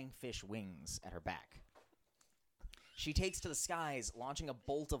flying fish wings at her back. She takes to the skies, launching a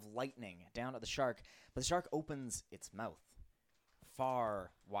bolt of lightning down at the shark, but the shark opens its mouth,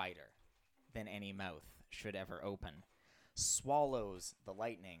 far wider than any mouth should ever open, swallows the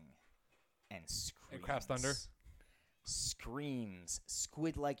lightning, and screams. And Craft's Thunder? Screams.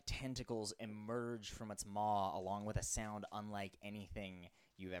 Squid-like tentacles emerge from its maw, along with a sound unlike anything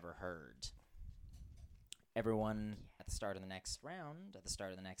you've ever heard. Everyone at the start of the next round, at the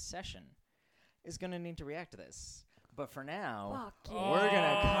start of the next session, is going to need to react to this. But for now, Fuck we're going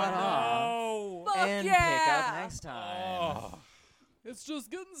to cut off Fuck and yeah. pick up next time. Oh. It's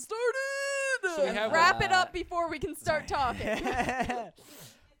just getting started. So we And have, wrap it up before we can start talking.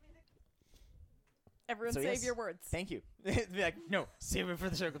 Everyone So save yes. your words. Thank you. Be like, no, save it for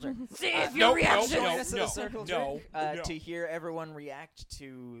the circle jerk. Save your Join no, us at no, the circle no, jerk no. to hear everyone react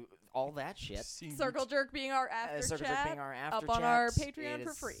to all that shit. Circle Jerk being our after Circle chat. jerk being our after up on chat. our It Patreon for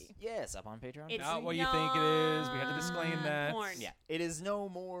is- free. Yes, up on Patreon. It's Not what you think it is. We had to disclaim that. Porn. Yeah, it is no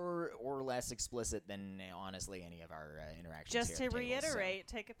more or less explicit than honestly any of our interactions. Just to here at the table, so- reiterate,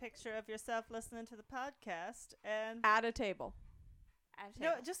 take a picture of yourself listening to the podcast and At a table. At a no,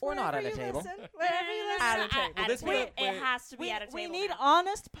 table. just Or wherever not at a you table. listen, wherever you listen. At a At table. Well, a this table. way- It has to be at a table. We need now.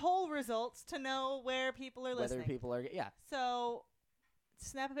 honest poll results to know where people are whether listening. people are So,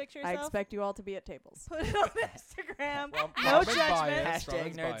 snap a picture of I yourself. expect you all to be at tables. Put it on Instagram. Well, no Robin's judgment. biased, Hashtag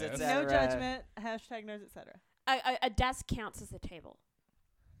Robin's nerds, biased. etc. No judgment. Hashtag nerds, etc. A desk counts as a table.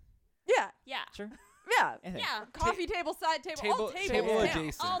 Yeah. Yeah. Sure. Yeah. I think. Yeah. Coffee table, side table, all tables table count.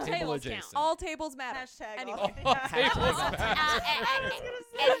 adjacent. All table tables adjacent. count. All tables matter. Hashtag Anyway. all- Tables Uh, matter.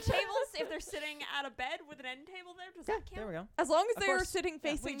 and tables, if they're sitting at a bed with an end table there, does that There count? we go. As long as Of they are course. sitting we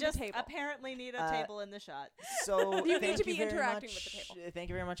facing just the table. apparently need a Uh, table in the shot. So You need thank to be very interacting much- with the table. Thank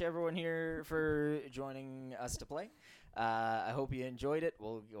you very much, everyone here, for joining us to play. I hope you enjoyed it.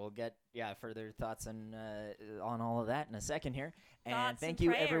 We'll get further thoughts on all of that in a second here. And Thoughts thank and you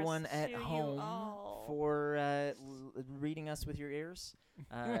prayers everyone to at you home all. for reading us with your ears,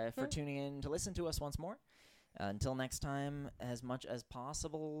 for tuning in to listen to us once more. Until next time, as much as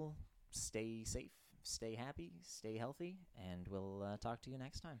possible, stay safe, stay happy, stay healthy, and we'll talk to you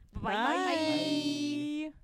next time. Bye. Bye.